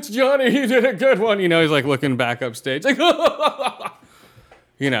 look at it's Johnny. He did a good one. You know, he's like looking back upstage, like,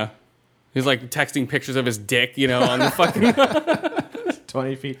 you know, he's like texting pictures of his dick, you know, on the fucking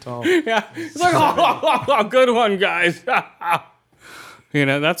 20 feet tall. yeah. He's like, oh, good one, guys. You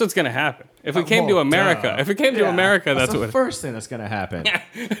know, that's what's gonna happen if we came to America. duh. If we came to America, that's the what. first thing that's gonna happen.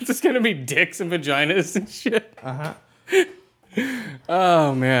 It's just gonna be dicks and vaginas and shit. Uh-huh.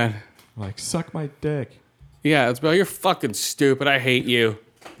 Oh man. Like, suck my dick. Yeah, it's about you're fucking stupid. I hate you.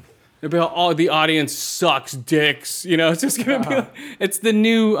 It'll be all the audience sucks dicks. You know, it's just gonna be. Like, it's the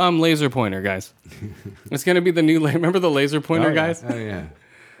new laser pointer, guys. It's gonna be the new. Remember the laser pointer, guys? Oh yeah.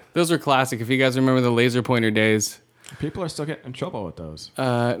 Those are classic. If you guys remember the laser pointer days. People are still getting in trouble with those.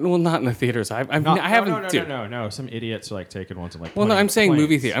 Well, not in the theaters. I haven't. No. Some idiots are like taking ones and like. Well, no, I'm saying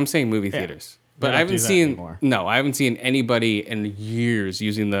movie theater. I'm saying movie theaters. But don't I haven't do that seen. anymore. No, I haven't seen anybody in years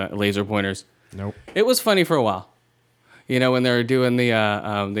using the laser pointers. Nope. It was funny for a while. You know, when they were doing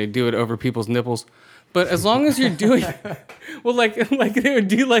the, they do it over people's nipples. But as long as you're doing, well, like they would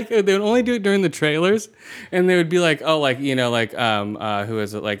do they would only do it during the trailers, and they would be like, oh, like you know, like who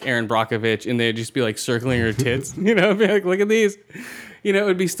is it, like Aaron Brockovich, and they'd just be like circling her tits, you know, be like, look at these, you know, it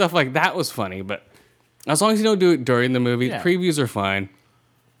would be stuff like that was funny, but as long as you don't do it during the movie, previews are fine.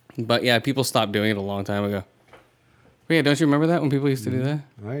 But yeah, people stopped doing it a long time ago. But yeah, don't you remember that when people used to do that?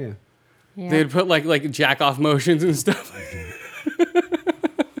 Oh yeah. Yeah. They'd put like jack off motions and stuff.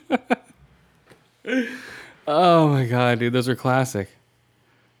 Oh my god, dude, those are classic.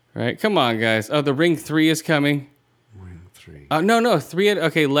 Right? Come on, guys. Oh, the Ring 3 is coming. Ring 3. No, 3 out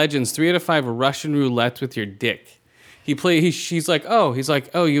of 5 Russian roulette with your dick. He's like, oh,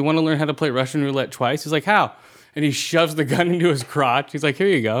 you want to learn how to play Russian roulette twice? He's like, how? And he shoves the gun into his crotch. He's like, here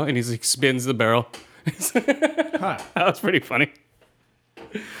you go. And he's like, spins the barrel. That was pretty funny.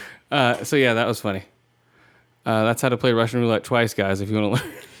 So yeah, that was funny. That's how to play Russian roulette twice, guys, if you want to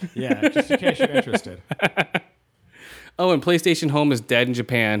learn. Yeah, just in case you're interested. Oh, and PlayStation Home is dead in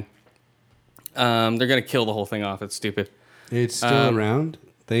Japan. They're going to kill the whole thing off. It's stupid. It's still around?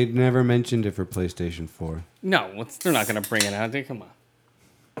 They never mentioned it for PlayStation 4. No, they're not going to bring it out. Come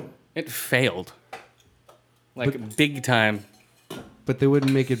on. It failed. Big time. But they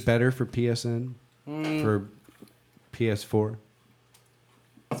wouldn't make it better for PSN? For PS4?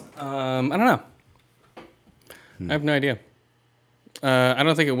 I don't know. I have no idea. I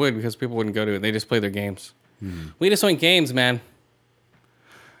don't think it would because people wouldn't go to it. They just play their games. We just want games, man.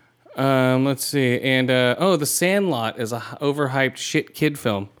 Let's see. And, The Sandlot is a overhyped shit kid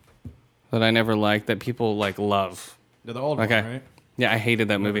film that I never liked that people, love. They're the old one, right? Yeah, I hated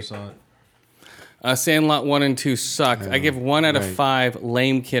that movie. Saw it. Sandlot 1 and 2 sucked. I give 1 out of 5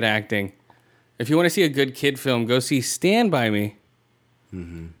 lame kid acting. If you want to see a good kid film, go see Stand By Me.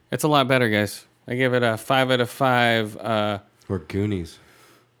 Mm-hmm. It's a lot better, guys. I give it a 5 out of 5. Or Goonies.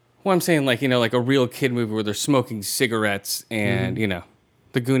 Well, I'm saying like a real kid movie where they're smoking cigarettes and,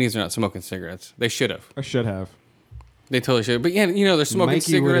 The Goonies are not smoking cigarettes. They should have. I should have. They totally should. But yeah, they're smoking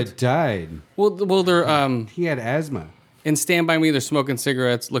Mikey would cigarettes. have died. Well, they're He had asthma. in Stand By Me. They're smoking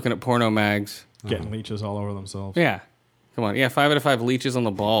cigarettes, looking at porno mags. Getting leeches all over themselves. Yeah, come on. Yeah, 5 out of 5 leeches on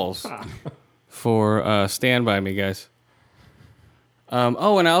the balls for Stand By Me, guys. And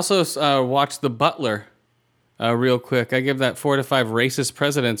I also watched The Butler real quick. I give that 4 to 5 racist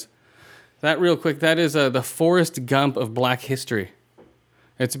presidents. That real quick. That is the Forrest Gump of Black history.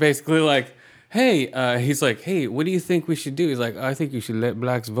 It's basically like, hey, he's like, hey, what do you think we should do? He's like, I think you should let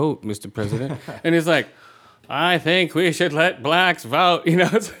blacks vote, Mr. President. And he's like, I think we should let blacks vote.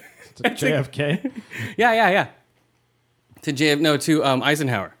 It's JFK? Yeah. To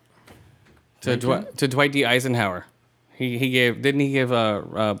Eisenhower. To Dwight D. Eisenhower. Didn't he give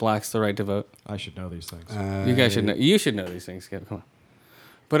blacks the right to vote? I should know these things. You guys should know. You should know these things, Skip. Come on.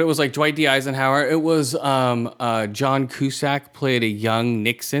 But it was like Dwight D. Eisenhower. It was John Cusack played a young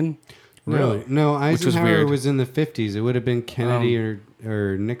Nixon. Really? No, Which was Eisenhower weird. was in the 50s. It would have been Kennedy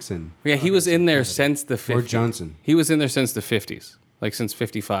or Nixon. Yeah, he was in there since the 50s. Or Johnson. He was in there since the 50s, like since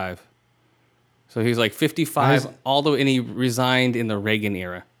 55. So he's like 55 all the way, and he resigned in the Reagan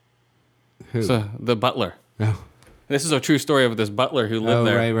era. Who? So the butler. Oh. This is a true story of this butler who lived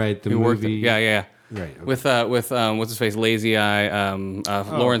there. Right. The who worked movie. there. Yeah. Right. Okay. With what's his face, Lazy Eye,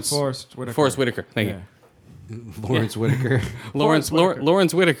 Lawrence Forrest Whitaker. Forrest Whitaker. Thank you. Lawrence Whitaker. Lawrence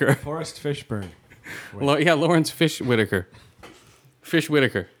Whitaker. Forrest Fishburne. Lawrence Fish Whitaker. Fish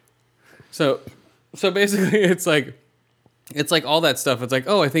Whitaker. So basically, it's like all that stuff. It's like,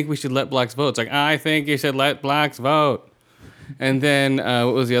 oh, I think we should let blacks vote. It's like, I think you should let blacks vote. And then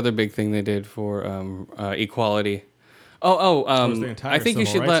what was the other big thing they did for equality? The entire I think you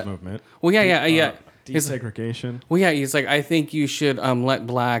civil should rights let. movement. Well, yeah. Desegregation. Well, yeah, he's like, I think you should let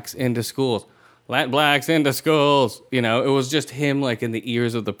blacks into schools. Let blacks into schools. It was just him like in the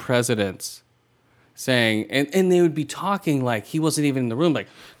ears of the presidents saying, and they would be talking like he wasn't even in the room, like,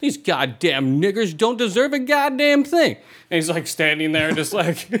 these goddamn niggers don't deserve a goddamn thing. And he's like standing there just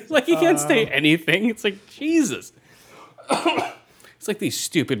like, like he can't say anything. It's like, Jesus. It's like these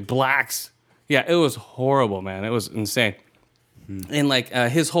stupid blacks. Yeah, it was horrible, man. It was insane. And like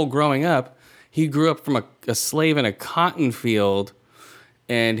his whole growing up, he grew up from a slave in a cotton field,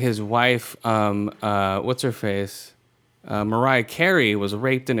 and his wife, what's her face, Mariah Carey, was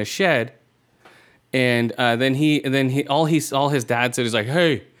raped in a shed, and then all his dad said is like,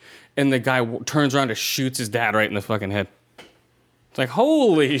 hey, and the guy turns around and shoots his dad right in the fucking head. It's like,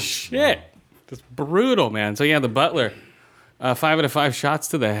 holy shit, it's brutal, man. So yeah, the butler, 5 out of 5 shots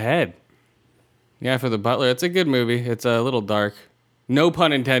to the head. Yeah, for the butler, it's a good movie. It's a little dark. No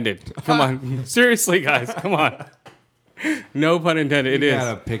pun intended. Come on. Seriously, guys. Come on. No pun intended. You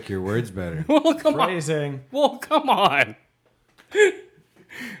gotta pick your words better. Well, come Phrasing. on. Well, come on.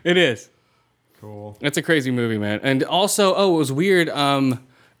 It is. Cool. It's a crazy movie, man. And also, it was weird.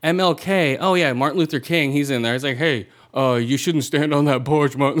 MLK. Oh, yeah, Martin Luther King. He's in there. He's like, hey, you shouldn't stand on that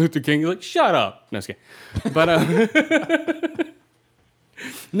porch, Martin Luther King. He's like, shut up. No, just kidding. But,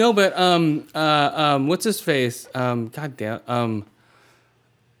 no, but what's his face? God damn.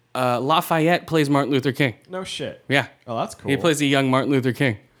 Lafayette plays Martin Luther King. No shit. Yeah. Oh, that's cool. He plays a young Martin Luther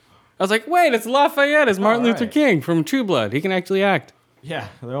King. I was like, wait, it's Lafayette. It's Martin Luther King from True Blood. He can actually act. Yeah,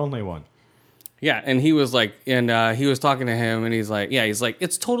 the only one. Yeah, and he was like, he was talking to him, and he's like,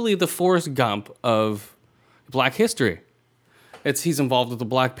 it's totally the Forrest Gump of Black history. He's involved with the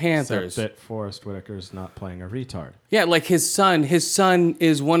Black Panthers. Except that Forrest Whitaker's not playing a retard. Yeah, like his son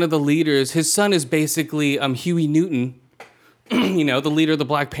is one of the leaders. His son is basically Huey Newton, the leader of the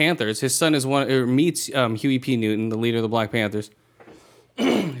Black Panthers. His son meets Huey P. Newton, the leader of the Black Panthers.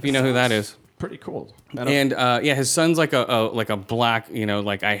 If you know who that is. Pretty cool. And his son's like a black,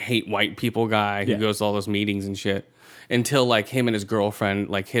 like I hate white people guy who goes to all those meetings and shit. Until like him and his girlfriend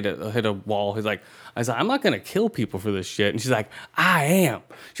like hit a wall. He's like, I'm not gonna kill people for this shit. And she's like, I am.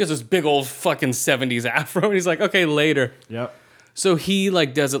 She has this big old fucking 70s afro. And he's like, okay, later. Yep. So he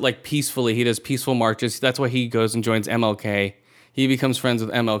like does it like peacefully. He does peaceful marches. That's why he goes and joins MLK. He becomes friends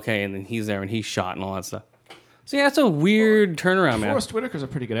with MLK, and then he's there and he's shot and all that stuff. So yeah, it's a weird turnaround, man. Forrest Whitaker's a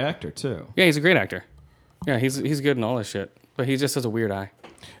pretty good actor too. Yeah, he's a great actor. Yeah, he's good in all this shit. But he just has a weird eye.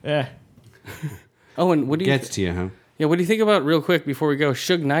 Yeah. Oh, and what do you Gets to you, huh? Yeah, what do you think about, real quick before we go,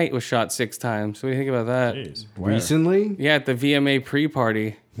 Suge Knight was shot 6 times. What do you think about that? Jeez. Recently? Yeah, at the VMA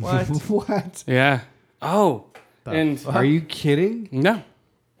pre-party. What? What? Yeah. Oh. And Are you kidding? no.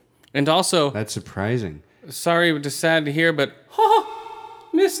 And also, That's surprising. sorry, just sad to hear, but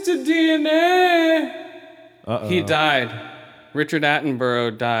Mr. DNA. Uh-oh. He died. Richard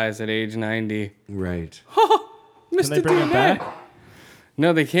Attenborough dies at age 90. Right. Mr. Can they bring him DNA. back?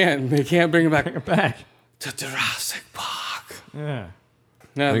 No, they can't. They can't bring him back. Bring it back. To Jurassic Park. Yeah.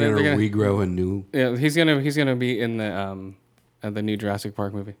 No, They're they're gonna regrow a new. Yeah, he's gonna be in the new Jurassic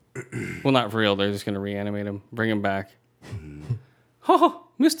Park movie. Well, not for real. They're just gonna reanimate him, bring him back. Oh,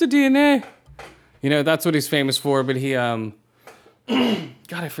 Mr. DNA. You know, that's what he's famous for. But he, God,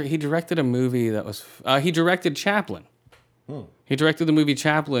 I forget. He directed a movie that was. He directed Chaplin. He directed the movie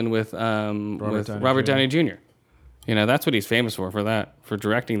Chaplin with Robert Downey Jr. You know, that's what he's famous for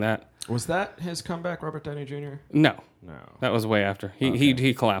directing that. Was that his comeback, Robert Downey Jr.? No, No. that was way after.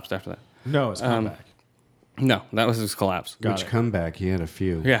 He collapsed after that. No, his comeback. No, that was his collapse. Which comeback? He had a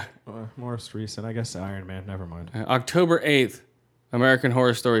few. Yeah. Most recent, I guess Iron Man. Never mind. October 8th, American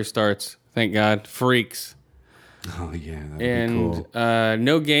Horror Story starts. Thank God. Freaks. Oh yeah, that'd And be cool.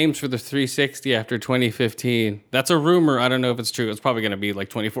 no games for the 360 after 2015. That's a rumor. I don't know if it's true. It's probably going to be like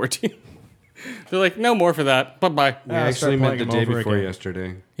 2014. They're like, no more for that. Bye-bye. We actually met the day before again.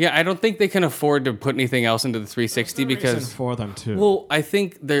 yesterday. Yeah, I don't think they can afford to put anything else into the 360 because Reason for them too. well, I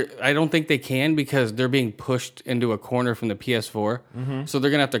don't think they can because they're being pushed into a corner from the PS4. So they're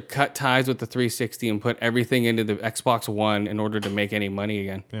going to have to cut ties with the 360 and put everything into the Xbox One in order to make any money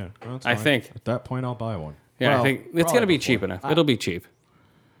again. yeah, well, that's I fine. think. At that point, I'll buy one. Yeah, Well, I think it's going to probably be cheap before. enough. It'll be cheap.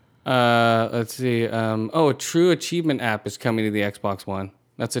 Let's see. A True Achievement app is coming to the Xbox One.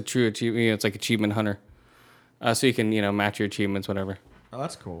 That's a True Achievement. It's like Achievement Hunter. So you can, match your achievements, whatever. Oh,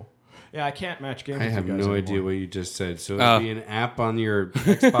 that's cool. Yeah, I can't match games. I with have you guys no anymore. idea what you just said. So it'll be an app on your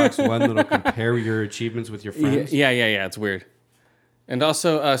Xbox One that'll compare your achievements with your friends? Yeah. It's weird. And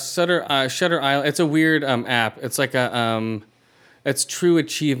also Shutter Island. It's a weird app. It's like it's True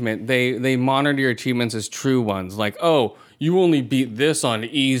Achievement. They monitor your achievements as true ones. Like, oh, you only beat this on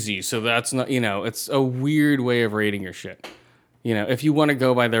easy, so that's not. It's a weird way of rating your shit. If you want to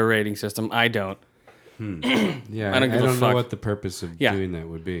go by their rating system, I don't. Yeah, I don't give a know fuck. what the purpose of Yeah. doing that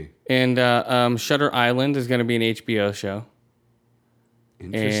would be. And Shutter Island is going to be an HBO show.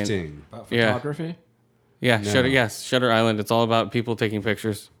 Interesting. About Yeah. photography? Yeah, No. Shutter Island. It's all about people taking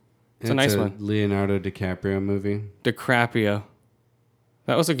pictures. It's a nice one. Leonardo DiCaprio movie. DiCaprio.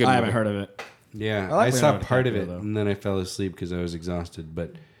 That was a good I movie. haven't heard of it. Yeah, I like I saw Leonardo part of DiCaprio, it, though. and then I fell asleep because I was exhausted.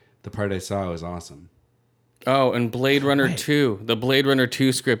 But the part I saw was awesome. Oh, and Blade Runner 2. The Blade Runner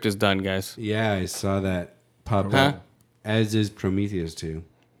 2 script is done, guys. Yeah, I saw that pop Huh? up. As is Prometheus 2.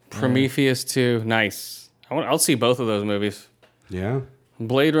 Prometheus 2. Nice. I'll see both of those movies. Yeah.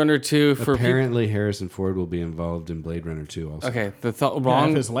 Blade Runner 2 for people. Apparently, Harrison Ford will be involved in Blade Runner 2 also. Okay, the Yeah,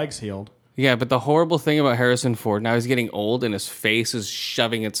 wrong. if his legs healed. Yeah, but the horrible thing about Harrison Ford, now he's getting old and his face is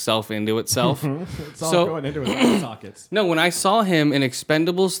shoving itself into itself. It's all So- going into his eye sockets. No, when I saw him in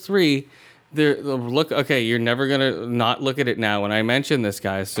Expendables 3, okay, you're never going to not look at it now when I mention this,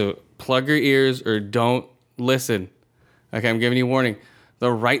 guys. So plug your ears or don't listen. Okay, I'm giving you warning.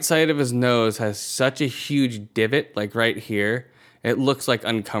 The right side of his nose has such a huge divot, like right here. It looks like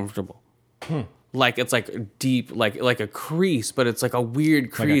uncomfortable. Like it's like deep, like a crease, but it's like a weird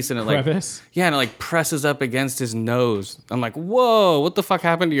crease, and it crevice? and it like presses up against his nose. I'm like, whoa, what the fuck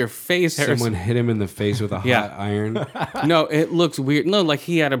happened to your face, Harrison? Someone hit him in the face with a hot Yeah. iron. No, it looks weird. No, like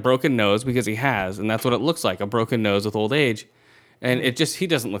he had a broken nose because he has, and that's what it looks like, a broken nose with old age. And he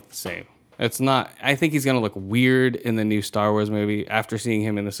doesn't look the same. It's not, I think he's going to look weird in the new Star Wars movie after seeing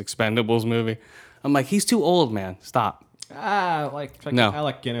him in this Expendables movie. I'm like, he's too old, man. Stop. No.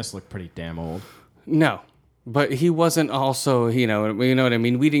 Alec Guinness looked pretty damn old. No. But he wasn't also, you know what I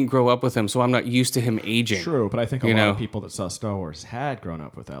mean? We didn't grow up with him, so I'm not used to him aging. True, but I think a You lot know? of people that saw Star Wars had grown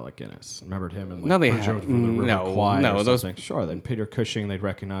up with Alec Guinness. Remembered him in like No, they Bridge haven't. Over the River No, Kwai no, or those- something. Sure, then Peter Cushing they'd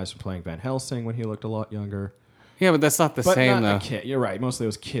recognize from playing Van Helsing when he looked a lot younger. Yeah, but that's not the But same, not though. a kid. You're right. Mostly it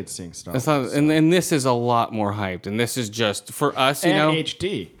was kids seeing Star That's Wars. not, and this is a lot more hyped, and this is just for us, you and know.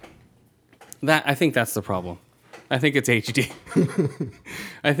 HD. I think that's the problem. I think it's HD.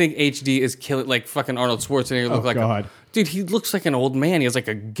 I think HD is killing, like fucking Arnold Schwarzenegger look like God. dude, he looks like an old man. He has like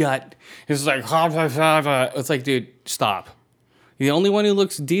a gut. He's like, it's like, dude, stop. The only one who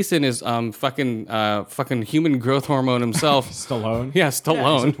looks decent is fucking human growth hormone himself. Stallone. Yeah, Yeah,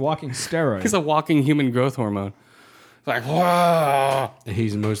 Stallone. he's a walking steroid. He's a walking human growth hormone. Like, whoa.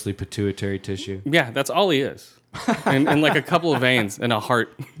 He's mostly pituitary tissue. Yeah, that's all he is. And like a couple of veins and a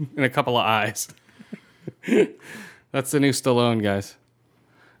heart and a couple of eyes. That's the new Stallone, guys.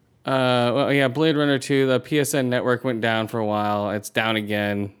 Well, yeah, Blade Runner 2, the PSN network went down for a while. It's down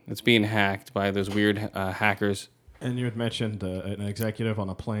again. It's being hacked by those weird hackers. And you had mentioned an executive on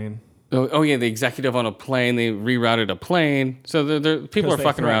a plane. Oh, yeah, the executive on a plane. They rerouted a plane. So people are They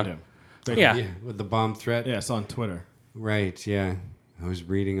fucking around. threatened him. Yeah. Yeah, with the bomb threat. Yeah, it's on Twitter. Right, yeah. I was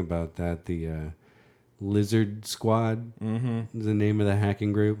reading about that. The Lizard Squad is the name of the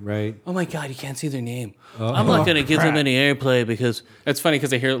hacking group, right? Oh my God, you can't see their name. Oh. I'm not going to give them any airplay because it's funny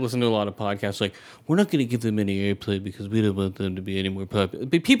because I listen to a lot of podcasts like, we're not going to give them any airplay because we don't want them to be any more popular.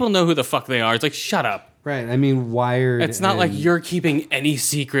 But people know who the fuck they are. It's like, shut up. Right. I mean, Wired. It's not like you're keeping any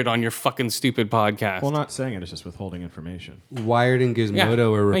secret on your fucking stupid podcast. Well, not saying it, it's just withholding information. Wired and Gizmodo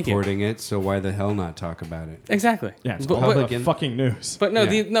Yeah, are thank you. reporting it, so why the hell not talk about it? Exactly. Yeah, it's But- public but- fucking news. But no,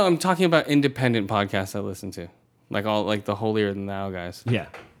 Yeah. I'm talking about independent podcasts I listen to, like the Holier Than Thou guys. Yeah.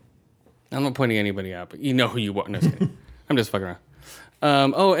 I'm not pointing anybody out, but you know who you are. No, just kidding. I'm just fucking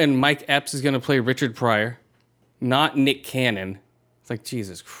around. And Mike Epps is going to play Richard Pryor, not Nick Cannon. It's like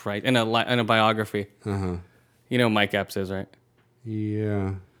Jesus Christ, in a biography. You know who Mike Epps is, right?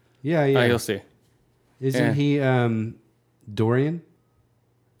 Yeah. Yeah. You'll see. Isn't he Dorian?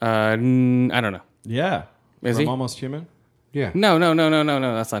 I don't know. Yeah. Is From he? Almost Human? Yeah. No.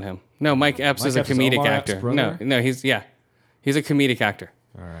 That's not him. No, Mike Epps is a Epps is comedic Omar Epps' actor. brother? No, he's a comedic actor.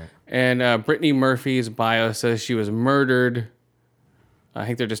 All right. And Brittany Murphy's bio says she was murdered. I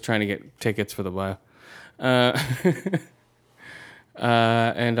think they're just trying to get tickets for the bio.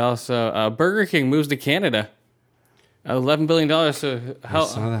 And also, Burger King moves to Canada. $11 billion. So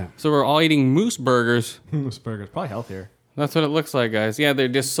saw that. So we're all eating moose burgers. Moose burgers. Probably healthier. That's what it looks like, guys. Yeah, they're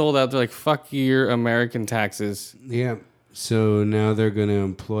just sold out. They're like, fuck your American taxes. Yeah. So now they're going to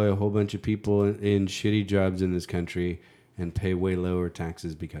employ a whole bunch of people in shitty jobs in this country and pay way lower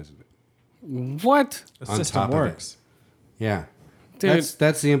taxes because of it. What? The On system top of it. works. Yeah. Dude.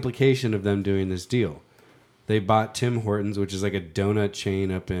 That's the implication of them doing this deal. They bought Tim Hortons, which is like a donut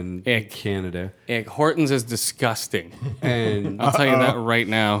chain up in Canada. Hortons is disgusting. And I'll tell you that right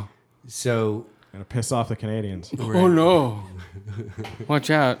now. So Gonna piss off the Canadians. Oh no! Watch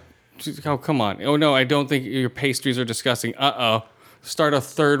out! Oh come on! Oh no! I don't think your pastries are disgusting. Start a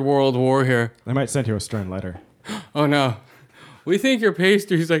third world war here. They might send you a stern letter. Oh no! We think your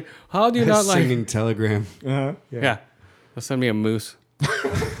pastries like. How do you not like? singing telegram. Uh-huh. Yeah. They'll send me a moose. All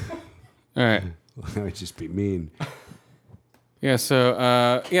right. That would just be mean. Yeah.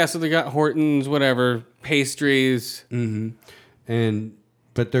 So so they got Hortons, whatever pastries.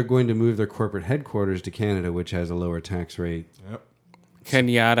 But they're going to move their corporate headquarters to Canada, which has a lower tax rate,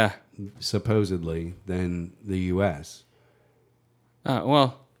 Kenyatta. supposedly, than the U.S. That's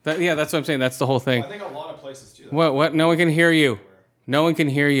what I'm saying. That's the whole thing. I think a lot of places do that. What? No one can hear you. No one can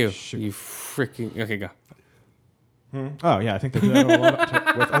hear you. You freaking. Okay, go. Oh, yeah, I think they do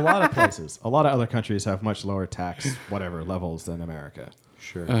that with a lot of places. A lot of other countries have much lower tax, whatever, levels than America.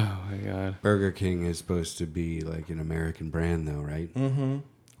 Sure. Oh, my God. Burger King is supposed to be like an American brand, though, right? Mm-hmm.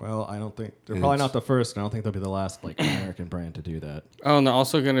 Well, I don't think... They're And probably it's- not the first, and I don't think they'll be the last American brand to do that. Oh, and they're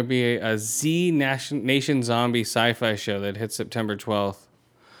also going to be a Z Nation Zombie sci-fi show that hits September 12th.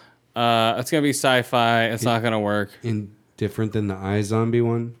 It's going to be sci-fi. It's not going to work. Different than the iZombie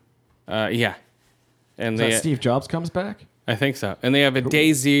one? Yeah. And Is that Steve Jobs comes back? I think so. And they have a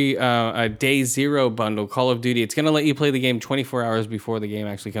Day Zero bundle, Call of Duty. It's going to let you play the game 24 hours before the game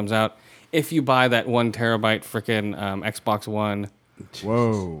actually comes out. If you buy that 1 terabyte frickin' Xbox One.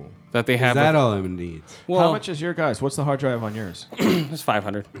 Whoa. That they have. Is that all it needs? Well, how much is your guys? What's the hard drive on yours? It's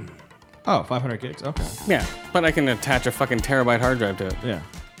 500. Oh, 500 gigs? Okay. Yeah, but I can attach a fucking terabyte hard drive to it. Yeah.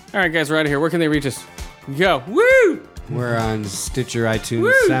 All right, guys, we're out of here. Where can they reach us? Go. Woo! We're on Stitcher, iTunes,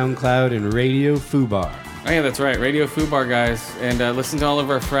 Woo! SoundCloud, and Radio Fubar. Oh, yeah, that's right. Radio Fubar, guys. And listen to all of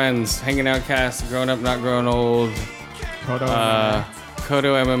our friends. Hanging Out Cast, Grown Up, Not Grown Old. Kodo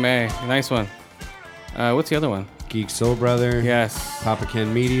MMA. Nice one. What's the other one? Geek Soul Brother. Yes. Papa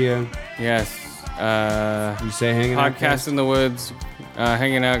Ken Media. Yes. You say Hanging Out Podcast Cast? in the Woods.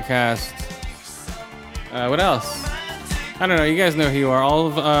 Hanging Out Cast. What else? I don't know. You guys know who you are. All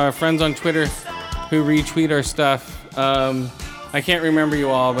of our friends on Twitter who retweet our stuff. I can't remember you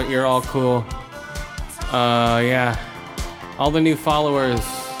all, but you're all cool. Yeah. All the new followers.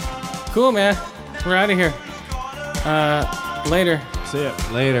 Cool, man. We're out of here. Later. See ya.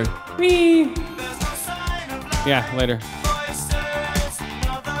 Later. Whee! Yeah, later.